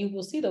consistent, you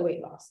will see the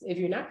weight loss. If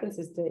you're not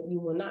consistent, you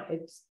will not.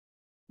 It's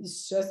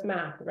just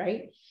math,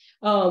 right?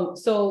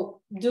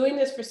 So doing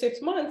this for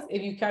 6 months,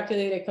 if you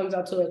calculate, it comes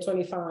out to a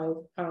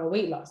 25-pound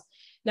weight loss.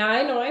 Now,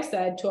 I know I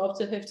said 12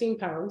 to 15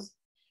 pounds,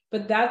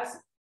 but that's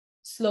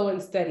slow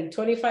and steady.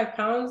 25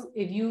 pounds,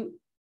 if you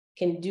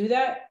can do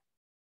that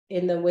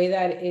in the way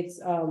that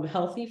it's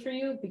healthy for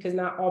you, because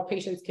not all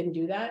patients can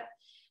do that,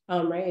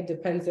 right? It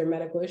depends their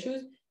medical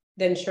issues,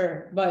 then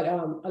sure. But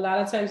a lot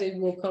of times it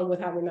will come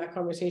with having that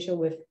conversation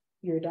with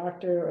your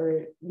doctor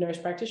or nurse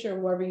practitioner,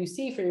 whoever you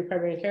see for your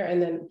primary care,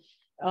 and then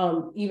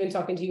even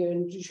talking to your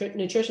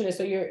nutritionist,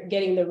 so you're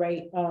getting the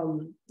right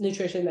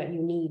nutrition that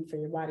you need for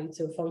your body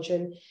to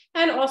function,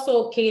 and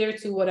also cater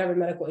to whatever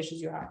medical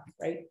issues you have,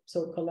 right?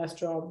 So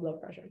cholesterol,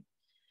 blood pressure.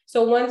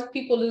 So once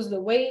people lose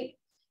the weight,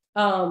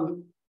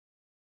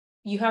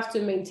 you have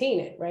to maintain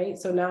it, right?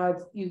 So now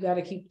you got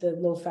to keep the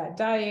low-fat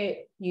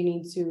diet. You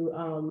need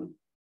to,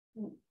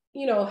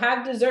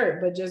 have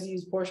dessert, but just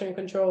use portion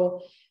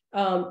control.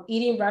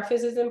 Eating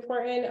breakfast is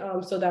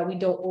important so that we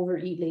don't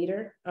overeat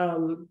later.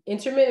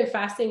 Intermittent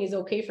fasting is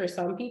okay for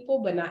some people,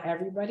 but not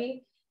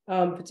everybody.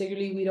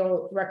 Particularly, we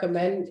don't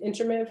recommend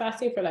intermittent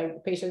fasting for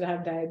like patients that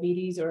have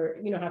diabetes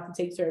or, have to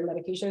take certain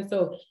medications.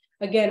 So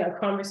again, a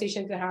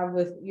conversation to have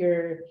with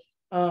your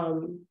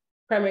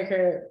primary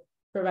care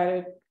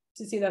provider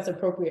to see that's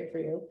appropriate for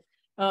you.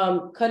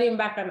 Cutting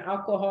back on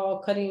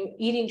alcohol, trying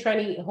to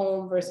eat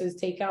home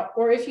versus takeout,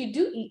 or if you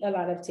do eat a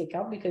lot of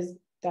takeout, because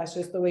that's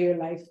just the way your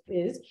life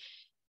is,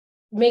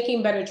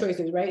 making better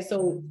choices, right?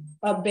 So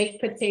a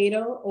baked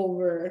potato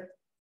over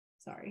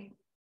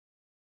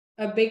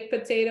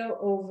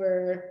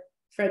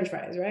French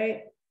fries,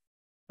 right?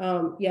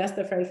 Yes,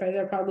 the French fries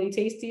are probably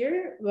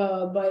tastier,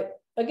 but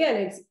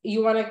again,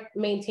 you want to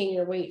maintain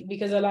your weight,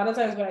 because a lot of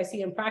times what I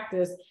see in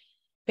practice,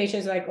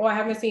 patients are like, oh, I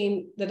haven't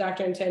seen the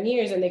doctor in 10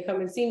 years, and they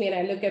come and see me, and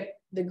I look at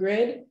the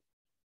grid.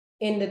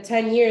 In the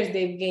 10 years,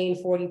 they've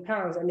gained 40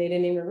 pounds, and they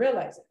didn't even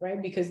realize it,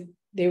 right? Because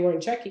they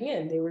weren't checking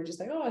in. They were just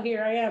like, oh,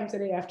 here I am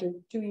today after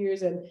 2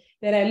 years. And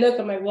then I look,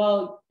 I'm like,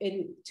 well,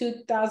 in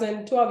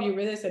 2012, you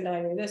were this, and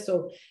now you're this.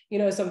 So,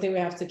 it's something we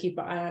have to keep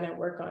an eye on and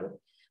work on.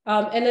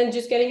 And then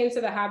just getting into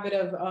the habit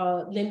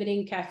of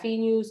limiting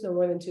caffeine use, no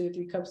more than 2 to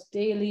 3 cups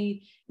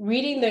daily.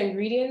 Reading the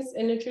ingredients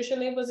and nutrition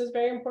labels is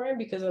very important,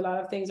 because a lot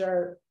of things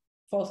are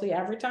falsely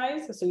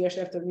advertised. So you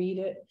actually have to read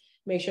it,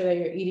 make sure that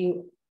you're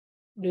eating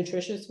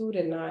nutritious food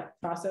and not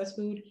processed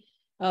food.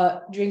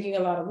 Drinking a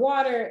lot of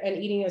water and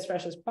eating as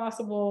fresh as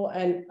possible,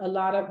 and a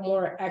lot of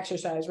more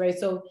exercise, right?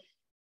 So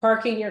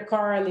parking your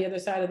car on the other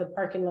side of the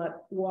parking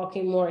lot,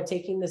 walking more,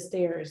 taking the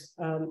stairs.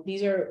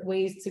 These are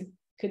ways to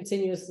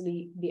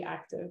continuously be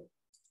active.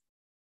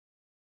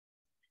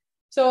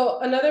 So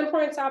another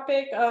important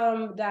topic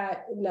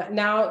that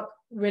now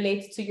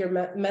relates to your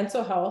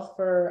mental health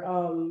for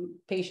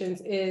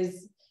patients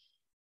is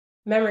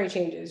memory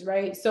changes,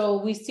 right? So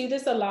we see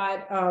this a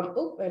lot.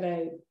 And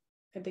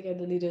I think I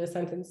deleted a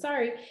sentence,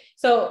 sorry.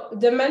 So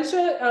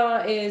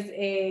dementia is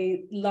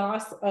a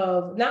loss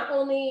of not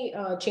only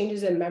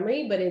changes in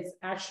memory, but it's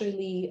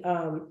actually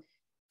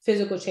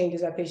physical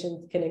changes that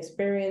patients can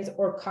experience,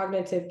 or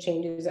cognitive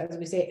changes, as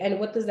we say. And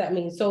what does that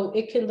mean? So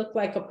it can look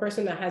like a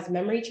person that has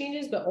memory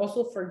changes, but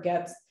also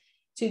forgets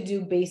to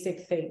do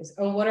basic things.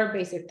 And what are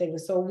basic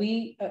things? So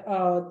we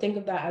think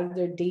of that as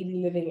their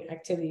daily living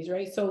activities,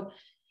 right? So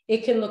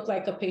it can look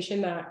like a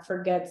patient that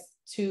forgets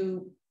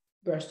to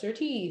brush their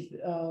teeth,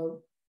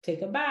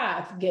 take a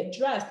bath, get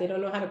dressed. They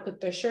don't know how to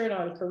put their shirt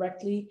on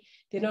correctly.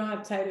 They don't know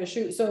how to tie their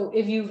shoe. So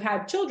if you've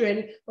had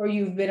children or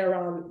you've been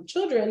around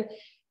children,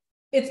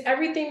 it's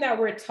everything that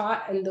we're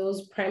taught in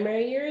those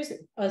primary years,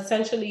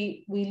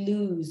 essentially we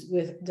lose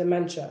with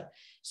dementia.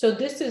 So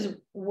this is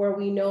where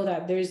we know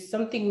that there's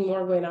something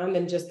more going on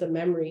than just the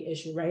memory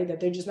issue, right? That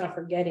they're just not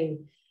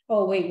forgetting,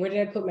 oh, wait, where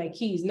did I put my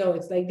keys? No,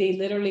 it's like they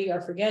literally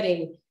are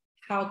forgetting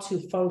how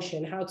to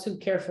function, how to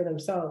care for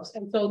themselves.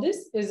 And so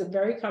this is a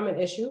very common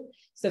issue.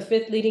 It's the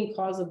 5th leading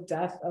cause of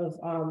death of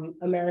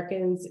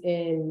Americans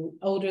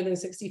older than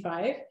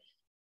 65.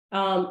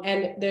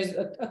 And there's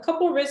a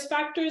couple risk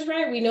factors,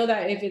 right? We know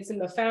that if it's in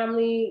the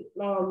family,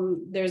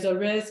 there's a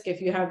risk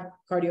if you have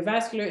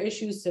cardiovascular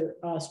issues,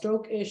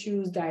 stroke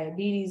issues,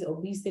 diabetes,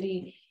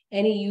 obesity,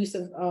 any use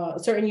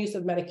of certain use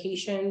of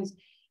medications.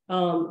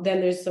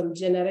 Then there's some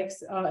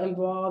genetics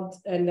involved,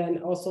 and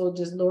then also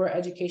just lower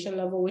education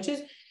level, which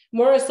is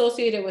more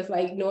associated with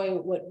like knowing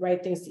what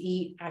right things to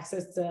eat,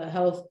 access to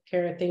health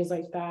care, things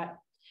like that.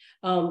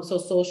 So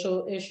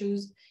social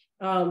issues.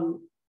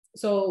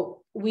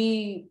 So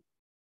we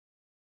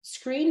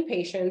screen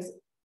patients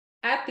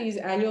at these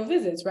annual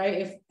visits,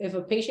 right? If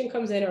a patient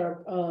comes in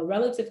or a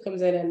relative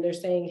comes in and they're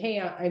saying,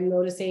 hey, I'm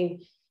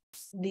noticing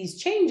these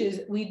changes,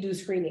 we do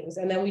screenings,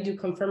 and then we do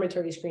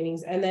confirmatory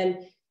screenings. And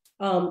then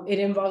it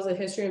involves a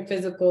history and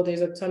physical.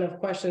 There's a ton of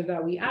questions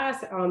that we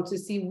ask to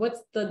see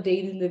what's the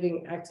daily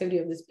living activity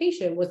of this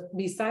patient, what's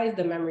besides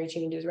the memory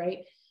changes, right?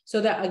 So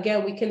that,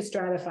 again, we can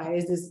stratify.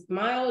 Is this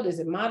mild? Is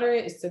it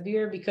moderate? Is it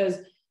severe? Because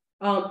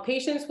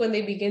patients, when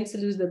they begin to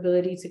lose the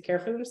ability to care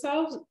for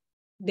themselves,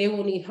 they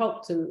will need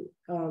help to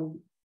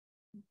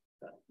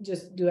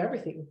just do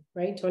everything,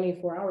 right?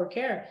 24-hour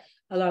care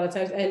a lot of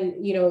times.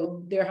 And, you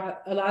know,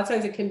 a lot of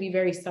times it can be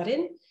very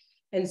sudden.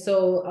 And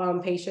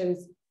so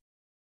patients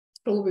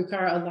will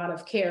require a lot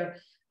of care.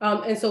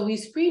 And so we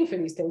screen for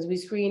these things. We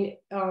screen,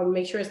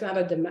 make sure it's not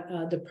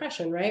a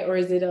depression, right? Or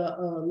is it a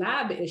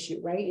lab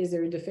issue, right? Is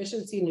there a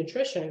deficiency in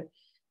nutrition,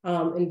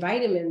 in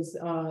vitamins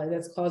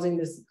that's causing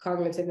this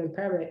cognitive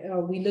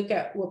impairment? We look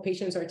at what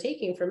patients are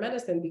taking for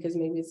medicine, because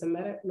maybe it's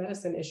a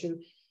medicine issue.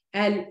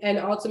 And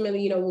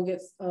ultimately, you know, we'll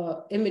get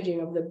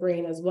imaging of the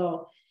brain as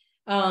well.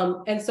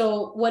 And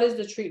so what does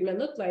the treatment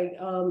look like?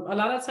 A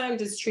lot of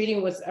times it's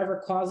treating what's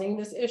ever causing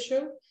this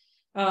issue.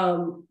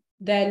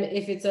 Then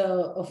if it's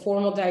a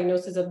formal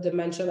diagnosis of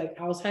dementia like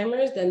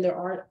Alzheimer's, then there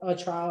are a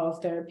trial of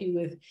therapy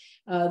with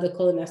the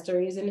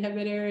cholinesterase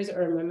inhibitors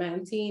or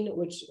memantine,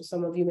 which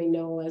some of you may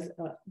know as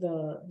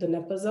the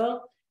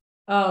Nepazole.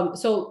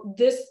 So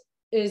this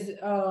is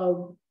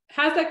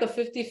has like a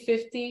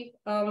 50-50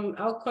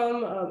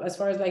 outcome as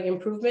far as like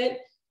improvement.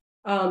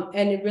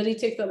 And it really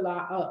takes a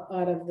lot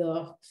out of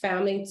the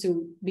family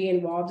to be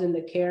involved in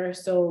the care.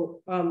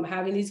 So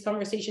having these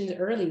conversations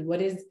early,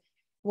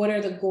 what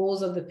are the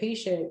goals of the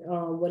patient?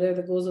 What are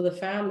the goals of the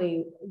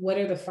family? What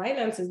are the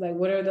finances like?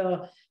 What are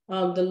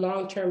the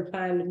long-term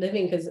plan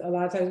living? Because a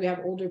lot of times we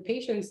have older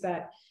patients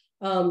that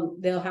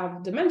they'll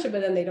have dementia,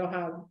 but then they don't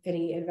have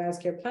any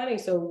advanced care planning.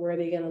 So where are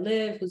they going to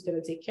live? Who's going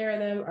to take care of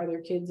them? Are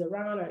there kids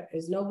around? Or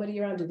is nobody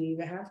around? Do they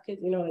even have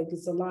kids? You know, like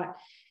it's a lot.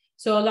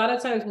 So a lot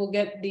of times we'll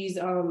get these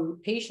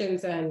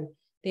patients and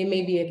they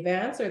may be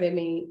advanced or they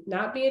may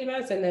not be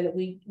advanced. And then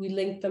we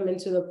link them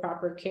into the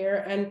proper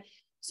care and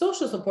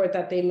social support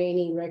that they may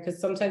need, right? Because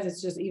sometimes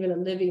it's just even a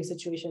living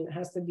situation that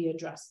has to be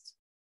addressed.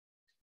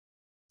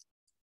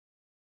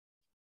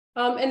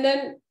 And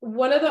then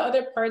one of the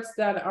other parts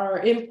that are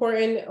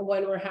important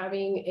when we're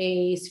having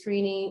a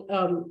screening,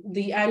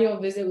 the annual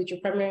visit with your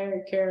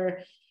primary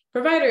care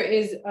provider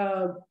is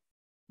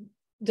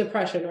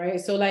depression, right?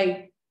 So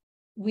like,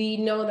 we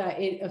know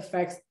that it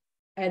affects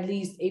at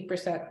least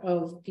 8%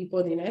 of people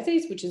in the United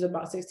States, which is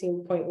about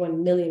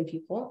 16.1 million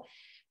people.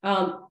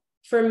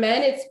 For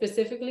men, it's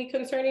specifically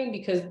concerning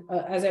because,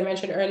 as I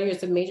mentioned earlier,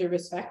 it's a major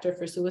risk factor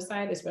for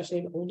suicide, especially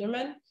in older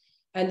men,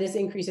 and this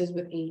increases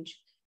with age.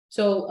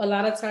 So a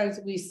lot of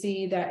times we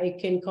see that it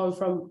can come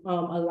from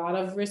a lot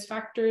of risk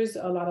factors,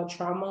 a lot of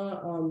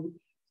trauma.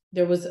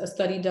 There was a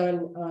study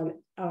done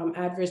on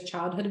adverse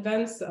childhood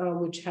events,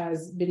 which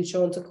has been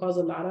shown to cause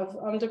a lot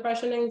of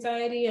depression,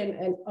 anxiety,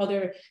 and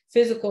other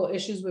physical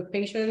issues with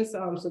patients.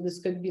 So this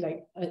could be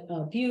like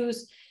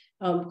abuse,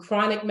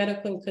 chronic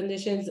medical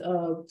conditions,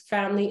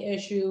 family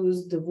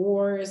issues,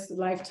 divorce,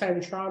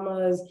 lifetime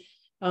traumas,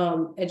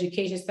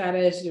 education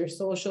status, your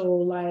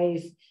social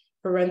life,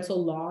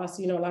 parental loss.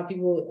 You know, a lot of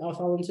people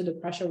fall into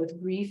depression with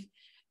grief.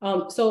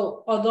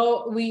 So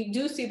although we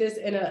do see this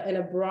in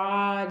a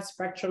broad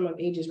spectrum of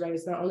ages, right?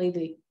 It's not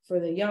only for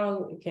the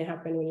young, it can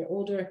happen when you're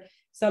older.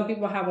 Some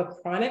people have a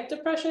chronic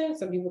depression.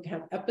 Some people can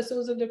have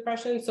episodes of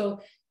depression.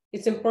 So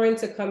it's important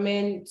to come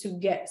in to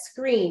get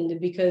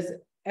screened, because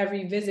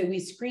every visit we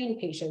screen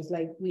patients,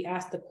 like we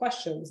ask the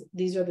questions.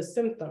 These are the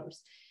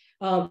symptoms.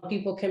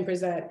 People can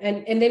present,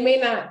 and they may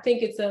not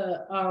think it's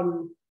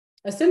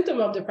a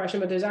symptom of depression,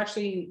 but there's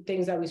actually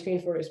things that we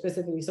screen for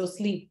specifically. So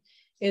sleep.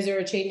 Is there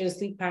a change in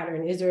sleep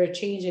pattern? Is there a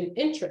change in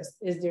interest?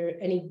 Is there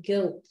any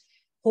guilt,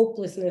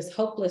 hopelessness,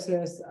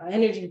 helplessness,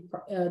 energy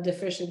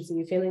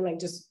deficiency, feeling like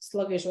just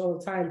sluggish all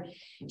the time?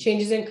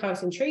 Changes in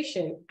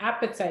concentration,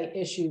 appetite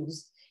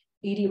issues,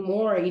 eating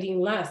more,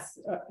 eating less,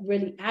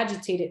 really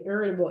agitated,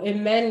 irritable.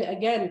 In men,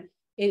 again,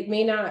 it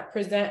may not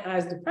present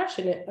as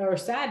depression or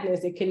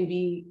sadness. It can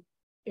be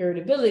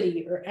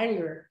irritability or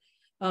anger.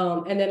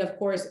 And then, of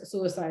course,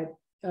 suicide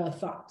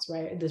thoughts,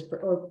 right?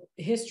 Or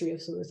history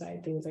of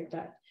suicide, things like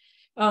that.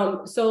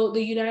 So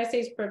the United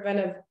States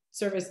Preventive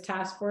Service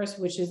Task Force,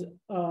 which is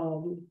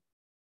an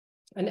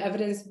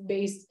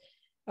evidence-based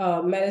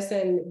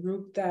medicine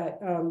group that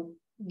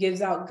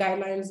gives out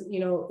guidelines, you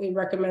know, it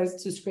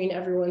recommends to screen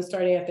everyone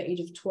starting at the age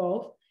of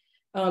 12.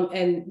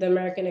 and the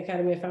American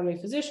Academy of Family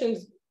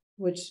Physicians,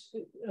 which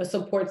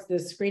supports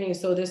this screening.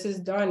 So this is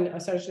done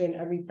essentially in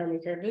every primary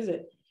care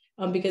visit,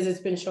 because it's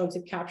been shown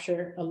to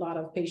capture a lot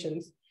of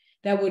patients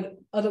that would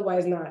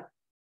otherwise not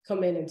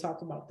come in and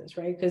talk about this,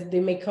 right? Because they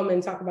may come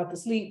and talk about the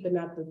sleep, but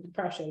not the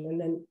depression. And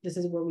then this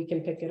is where we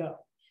can pick it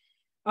up.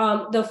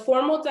 The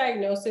formal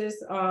diagnosis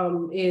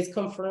is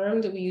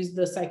confirmed. We use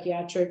the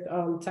psychiatric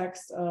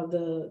text of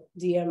the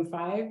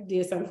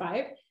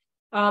DSM-5,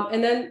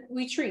 and then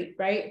we treat,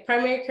 right?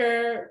 Primary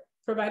care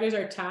providers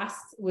are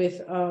tasked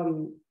with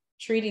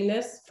treating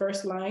this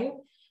first line.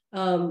 A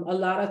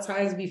lot of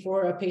times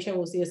before a patient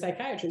will see a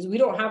psychiatrist, we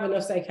don't have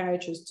enough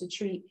psychiatrists to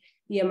treat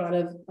the amount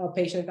of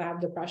patients that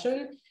have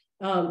depression.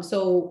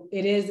 So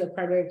it is a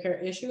primary care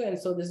issue. And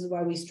so this is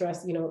why we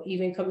stress,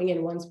 even coming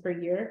in once per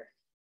year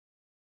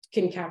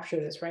can capture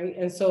this, right?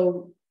 And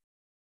so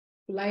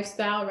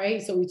lifestyle,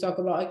 right? So we talk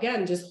about,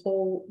 again, just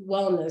whole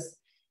wellness,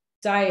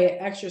 diet,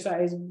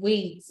 exercise,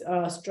 weight,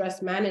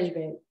 stress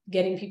management,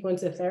 getting people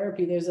into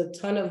therapy. There's a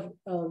ton of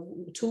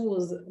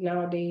tools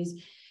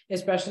nowadays,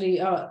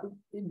 especially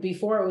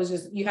before it was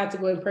just, you had to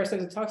go in person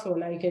to talk to someone.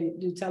 Now you can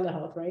do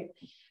telehealth, right?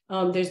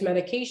 There's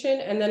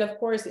medication. And then of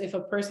course, if a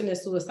person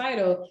is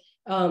suicidal,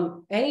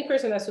 any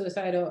person that's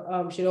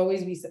suicidal should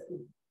always be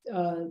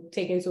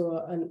taken to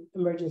an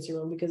emergency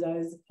room, because that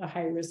is a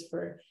high risk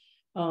for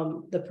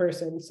the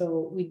person.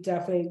 So we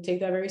definitely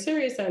take that very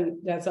serious, and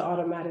that's an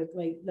automatic,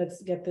 like,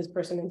 let's get this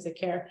person into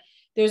care.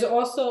 There's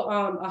also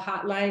a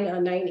hotline,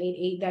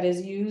 988, that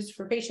is used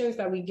for patients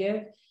that we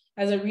give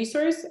as a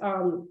resource.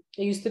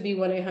 It used to be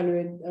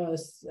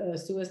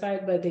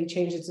 1-800-suicide, but they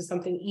changed it to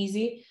something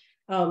easy.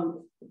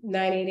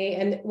 988,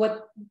 and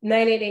what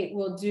 988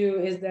 will do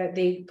is that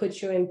they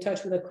put you in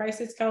touch with a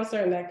crisis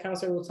counselor, and that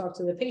counselor will talk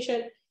to the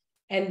patient,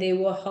 and they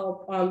will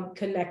help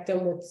connect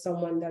them with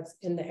someone that's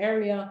in the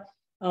area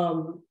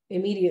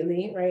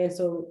immediately, right? And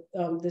so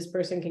this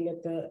person can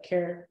get the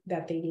care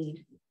that they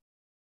need.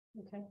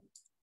 Okay.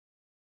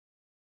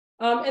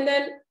 And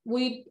then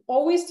we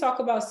always talk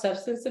about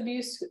substance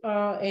abuse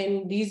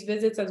in these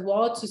visits as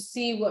well, to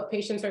see what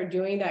patients are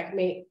doing that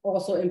may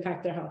also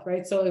impact their health,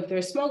 right? So if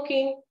they're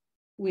smoking,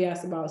 we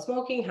ask about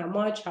smoking, how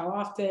much, how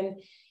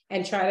often,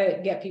 and try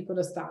to get people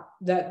to stop.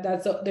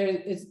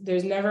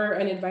 There's never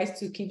an advice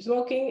to keep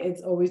smoking.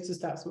 It's always to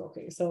stop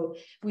smoking. So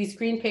we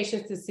screen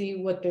patients to see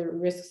what their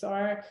risks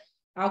are.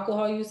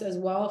 Alcohol use as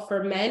well.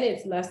 For men,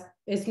 it's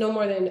no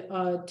more than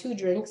 2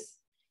 drinks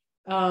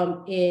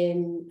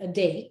in a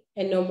day,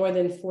 and no more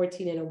than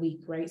 14 in a week,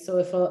 right? So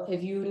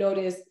if you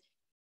notice,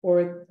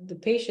 or the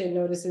patient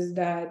notices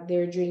that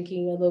they're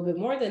drinking a little bit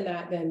more than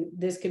that, then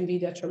this can be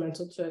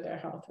detrimental to their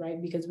health, right?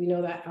 Because we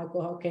know that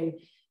alcohol can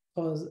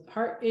cause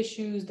heart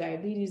issues,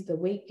 diabetes, the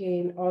weight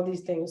gain, all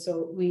these things.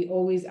 So we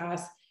always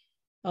ask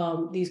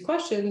these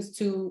questions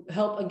to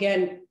help,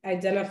 again,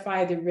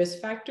 identify the risk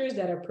factors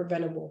that are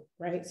preventable,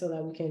 right? So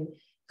that we can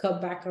cut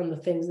back on the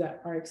things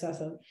that are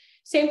excessive.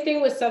 Same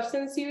thing with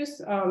substance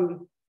use.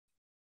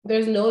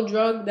 There's no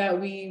drug that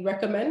we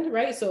recommend,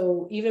 right?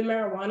 So even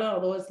marijuana,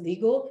 although it's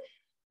legal,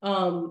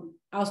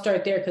 I'll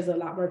start there because a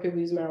lot more people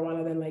use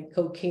marijuana than like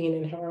cocaine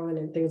and heroin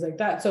and things like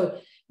that. So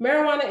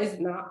marijuana is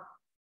not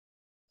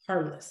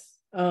harmless.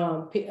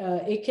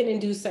 It can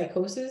induce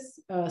psychosis,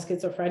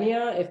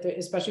 schizophrenia,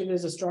 especially if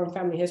there's a strong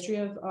family history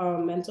of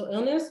mental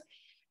illness.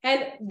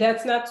 And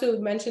that's not to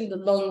mention the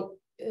lung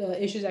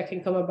issues that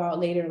can come about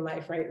later in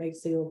life, right? Like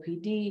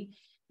COPD,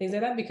 things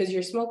like that, because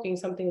you're smoking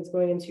something that's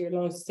going into your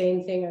lungs.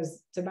 Same thing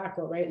as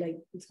tobacco, right? Like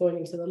it's going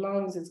into the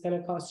lungs, it's going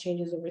to cause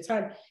changes over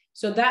time.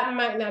 So that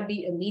might not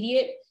be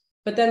immediate,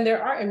 but then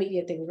there are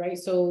immediate things, right?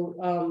 So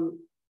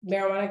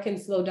marijuana can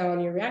slow down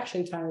your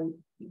reaction time.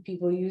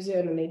 People use it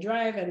and then they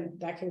drive, and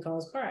that can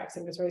cause car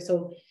accidents, right?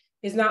 So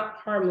it's not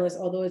harmless,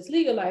 although it's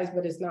legalized,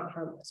 but it's not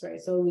harmless,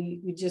 right? So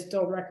we just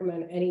don't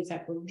recommend any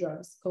type of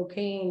drugs,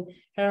 cocaine,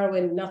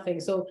 heroin, nothing.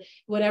 So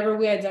whenever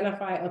we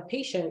identify a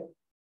patient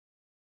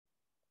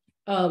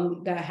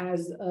that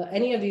has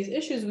any of these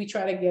issues, we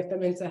try to get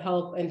them into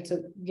help and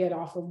to get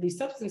off of these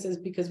substances,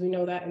 because we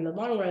know that in the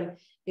long run,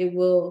 it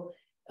will,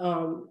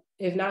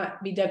 if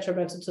not be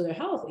detrimental to their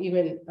health,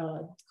 even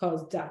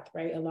cause death,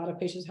 right? A lot of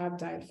patients have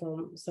died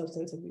from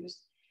substance abuse.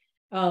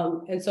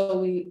 And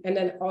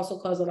then also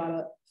cause a lot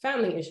of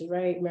family issues,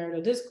 right?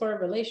 Marital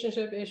discord,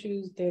 relationship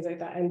issues, things like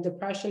that, and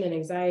depression and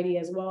anxiety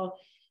as well.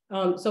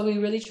 So we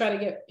really try to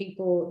get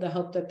people the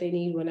help that they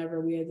need whenever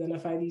we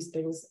identify these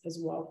things as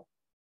well.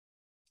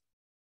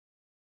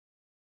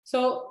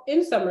 So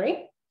in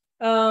summary,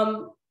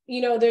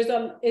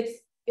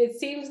 it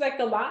seems like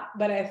a lot,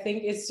 but I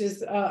think it's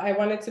just, I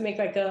wanted to make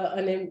like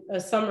a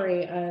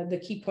summary, the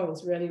key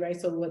points really, right?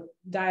 So with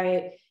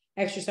diet,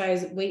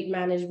 exercise, weight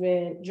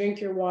management,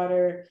 drink your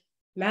water,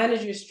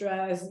 manage your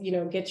stress,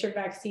 get your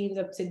vaccines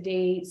up to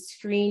date,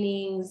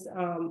 screenings,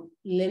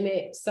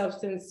 limit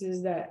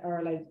substances that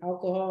are like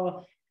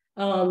alcohol,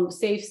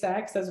 safe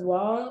sex as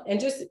well. And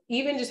just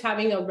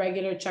having a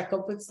regular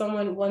checkup with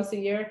someone once a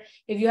year.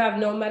 If you have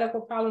no medical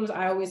problems,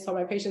 I always tell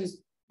my patients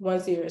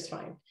once a year is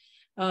fine.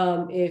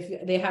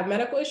 If they have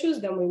medical issues,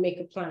 then we make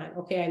a plan.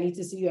 Okay, I need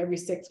to see you every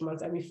 6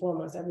 months, every 4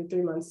 months, every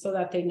 3 months, so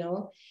that they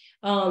know.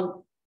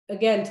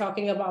 Again,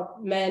 talking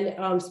about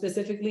men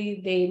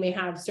specifically, they may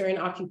have certain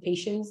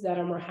occupations that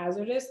are more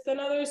hazardous than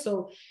others.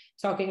 So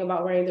talking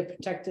about wearing the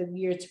protective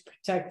gear to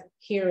protect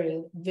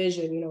hearing,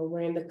 vision,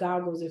 wearing the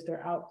goggles if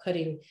they're out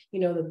cutting,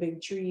 the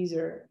big trees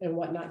and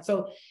whatnot.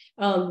 So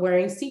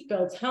wearing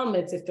seatbelts,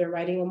 helmets, if they're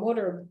riding a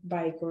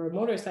motorbike or a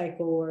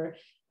motorcycle or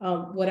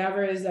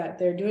whatever is that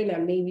they're doing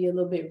that may be a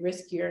little bit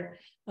riskier.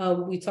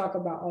 We talk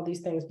about all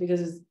these things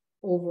because it's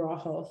overall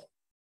health.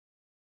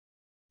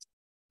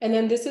 And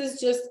then this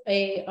is just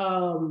a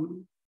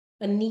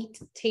neat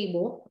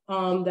table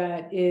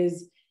that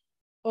is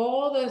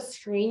all the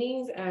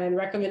screenings and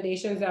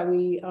recommendations that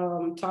we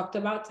talked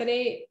about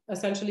today,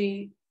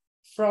 essentially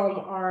from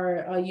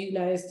our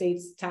United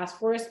States task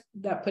force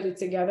that put it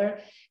together.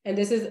 And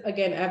this is,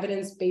 again,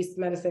 evidence-based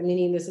medicine,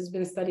 meaning this has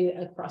been studied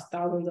across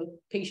thousands of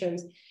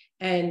patients.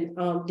 And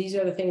these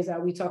are the things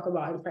that we talk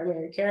about in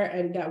primary care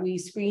and that we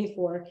screen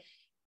for.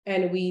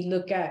 And we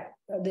look at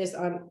this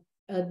on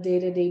a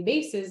day-to-day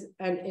basis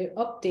and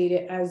update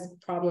it as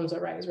problems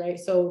arise, right?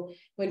 So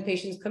when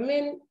patients come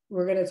in,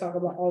 we're going to talk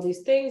about all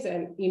these things,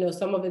 and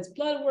some of it's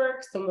blood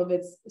work, some of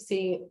it's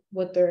seeing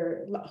what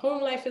their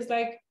home life is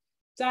like,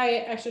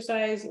 diet,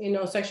 exercise,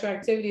 sexual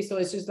activity. So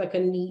it's just like a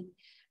neat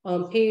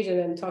page, and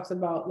then talks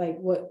about like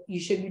what you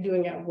should be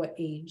doing at what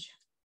age.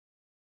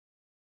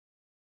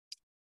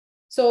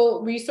 So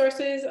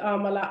resources, a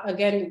lot,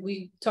 again,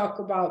 we talk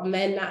about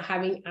men not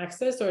having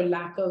access or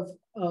lack of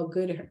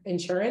good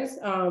insurance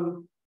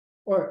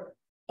or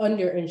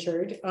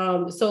underinsured.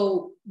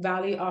 So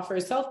Valley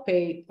offers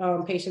self-pay.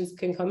 Patients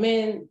can come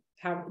in,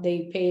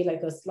 they pay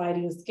like a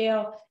sliding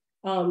scale.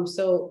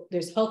 So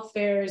there's health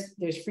fairs,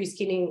 there's free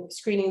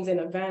screenings and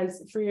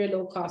events, free or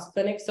low cost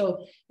clinics.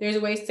 So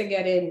there's ways to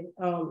get in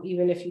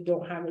even if you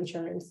don't have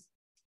insurance.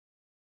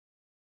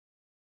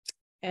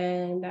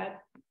 And that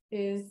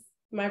is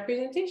my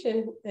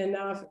presentation. And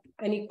now if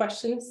any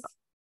questions.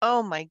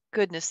 Oh my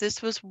goodness,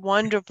 this was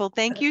wonderful.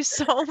 Thank you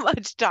so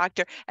much,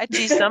 Doctor.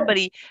 Actually,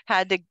 somebody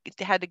had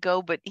to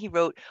go, but he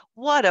wrote,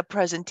 "What a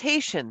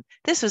presentation.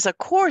 This was a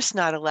course,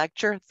 not a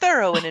lecture,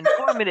 thorough and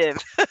informative."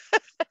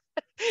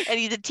 And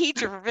he's a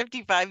teacher for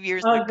 55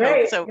 years in the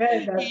Great. So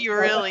Good. he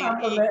really,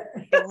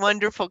 a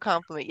wonderful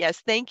compliment.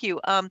 Yes, thank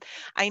you.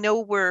 I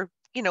know we're,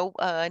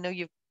 I know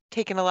you've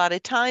taken a lot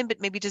of time,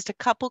 but maybe just a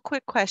couple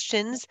quick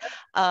questions.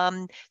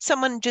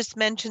 Someone just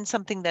mentioned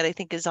something that I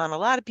think is on a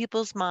lot of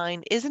people's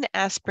mind. Is an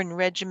aspirin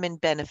regimen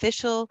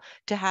beneficial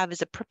to have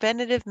as a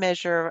preventative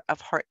measure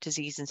of heart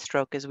disease and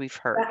stroke, as we've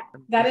heard?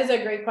 That is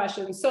a great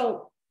question.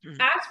 So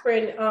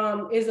aspirin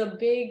is a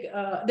big,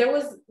 there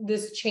was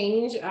this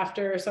change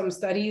after some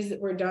studies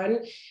were done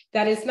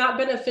that it's not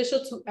beneficial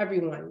to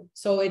everyone.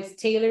 So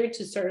it's tailored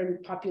to certain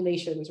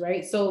populations,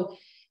 right? So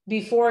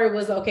before it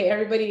was, okay,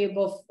 everybody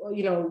above,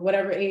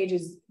 whatever age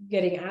is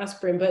getting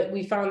aspirin, but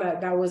we found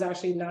that that was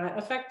actually not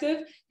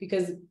effective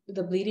because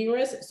the bleeding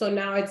risk. So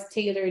now it's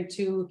tailored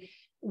to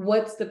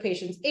what's the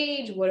patient's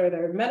age, what are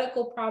their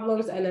medical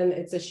problems, and then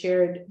it's a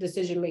shared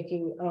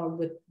decision-making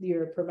with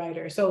your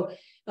provider. So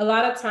a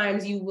lot of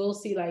times you will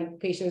see like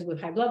patients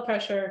with high blood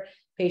pressure,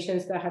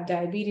 patients that have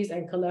diabetes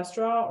and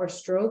cholesterol or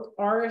stroke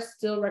are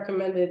still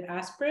recommended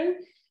aspirin.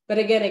 But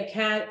again,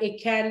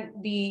 it can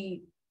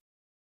be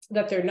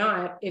that they're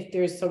not if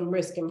there's some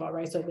risk involved,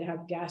 right? So if they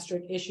have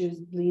gastric issues,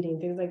 bleeding,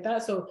 things like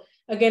that. So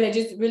again, it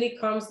just really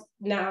comes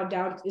now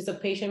down, it's a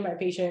patient by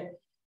patient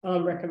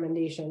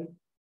recommendation.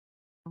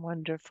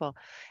 Wonderful.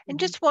 And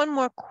just one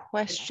more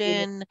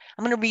question.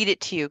 I'm going to read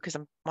it to you because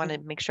I want to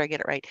make sure I get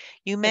it right.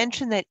 You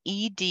mentioned that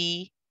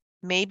ED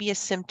may be a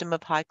symptom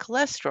of high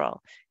cholesterol.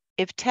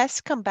 If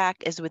tests come back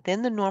as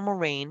within the normal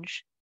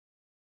range,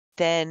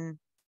 then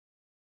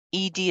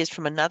ED is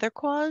from another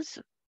cause?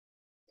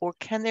 Or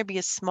can there be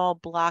a small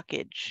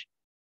blockage?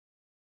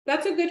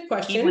 That's a good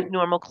question. Even with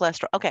normal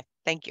cholesterol. Okay,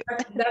 thank you.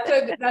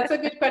 That's a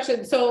good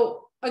question.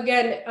 So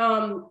again,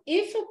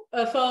 if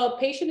a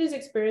patient is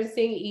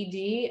experiencing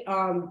ED,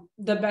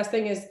 the best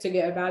thing is to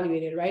get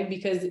evaluated, right?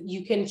 Because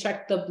you can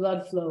check the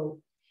blood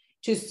flow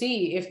to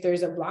see if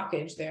there's a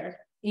blockage there,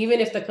 even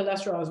if the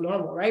cholesterol is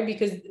normal, right?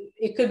 Because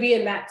it could be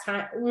in that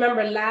time.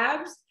 Remember,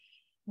 labs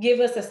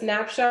give us a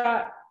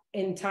snapshot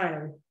in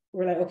time.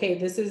 We're like, okay,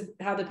 this is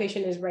how the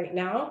patient is right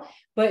now,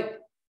 but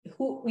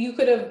who you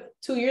could have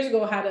 2 years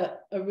ago had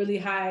a really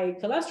high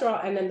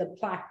cholesterol and then the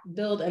plaque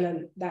build and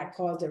then that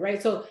caused it,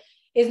 right? So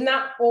it's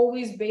not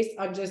always based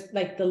on just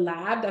like the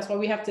lab. That's why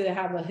we have to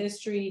have a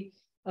history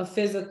of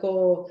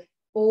physical,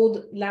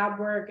 old lab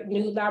work,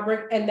 new lab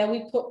work, and then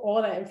we put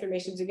all that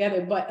information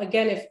together. But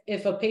again,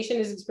 if a patient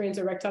is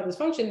experiencing erectile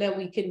dysfunction, then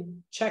we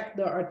can check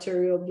the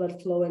arterial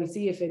blood flow and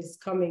see if it's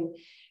coming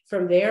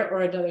from there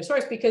or another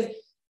source, because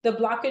the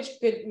blockage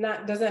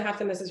doesn't have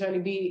to necessarily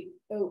be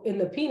in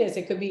the penis.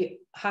 It could be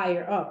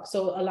higher up.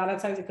 So a lot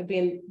of times it could be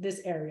in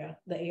this area,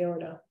 the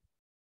aorta.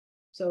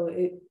 So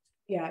it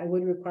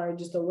would require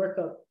just a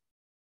workup.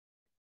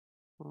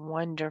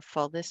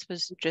 Wonderful. This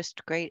was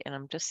just great. And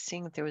I'm just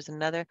seeing if there was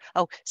another.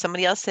 Oh,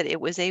 somebody else said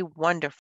it was a wonderful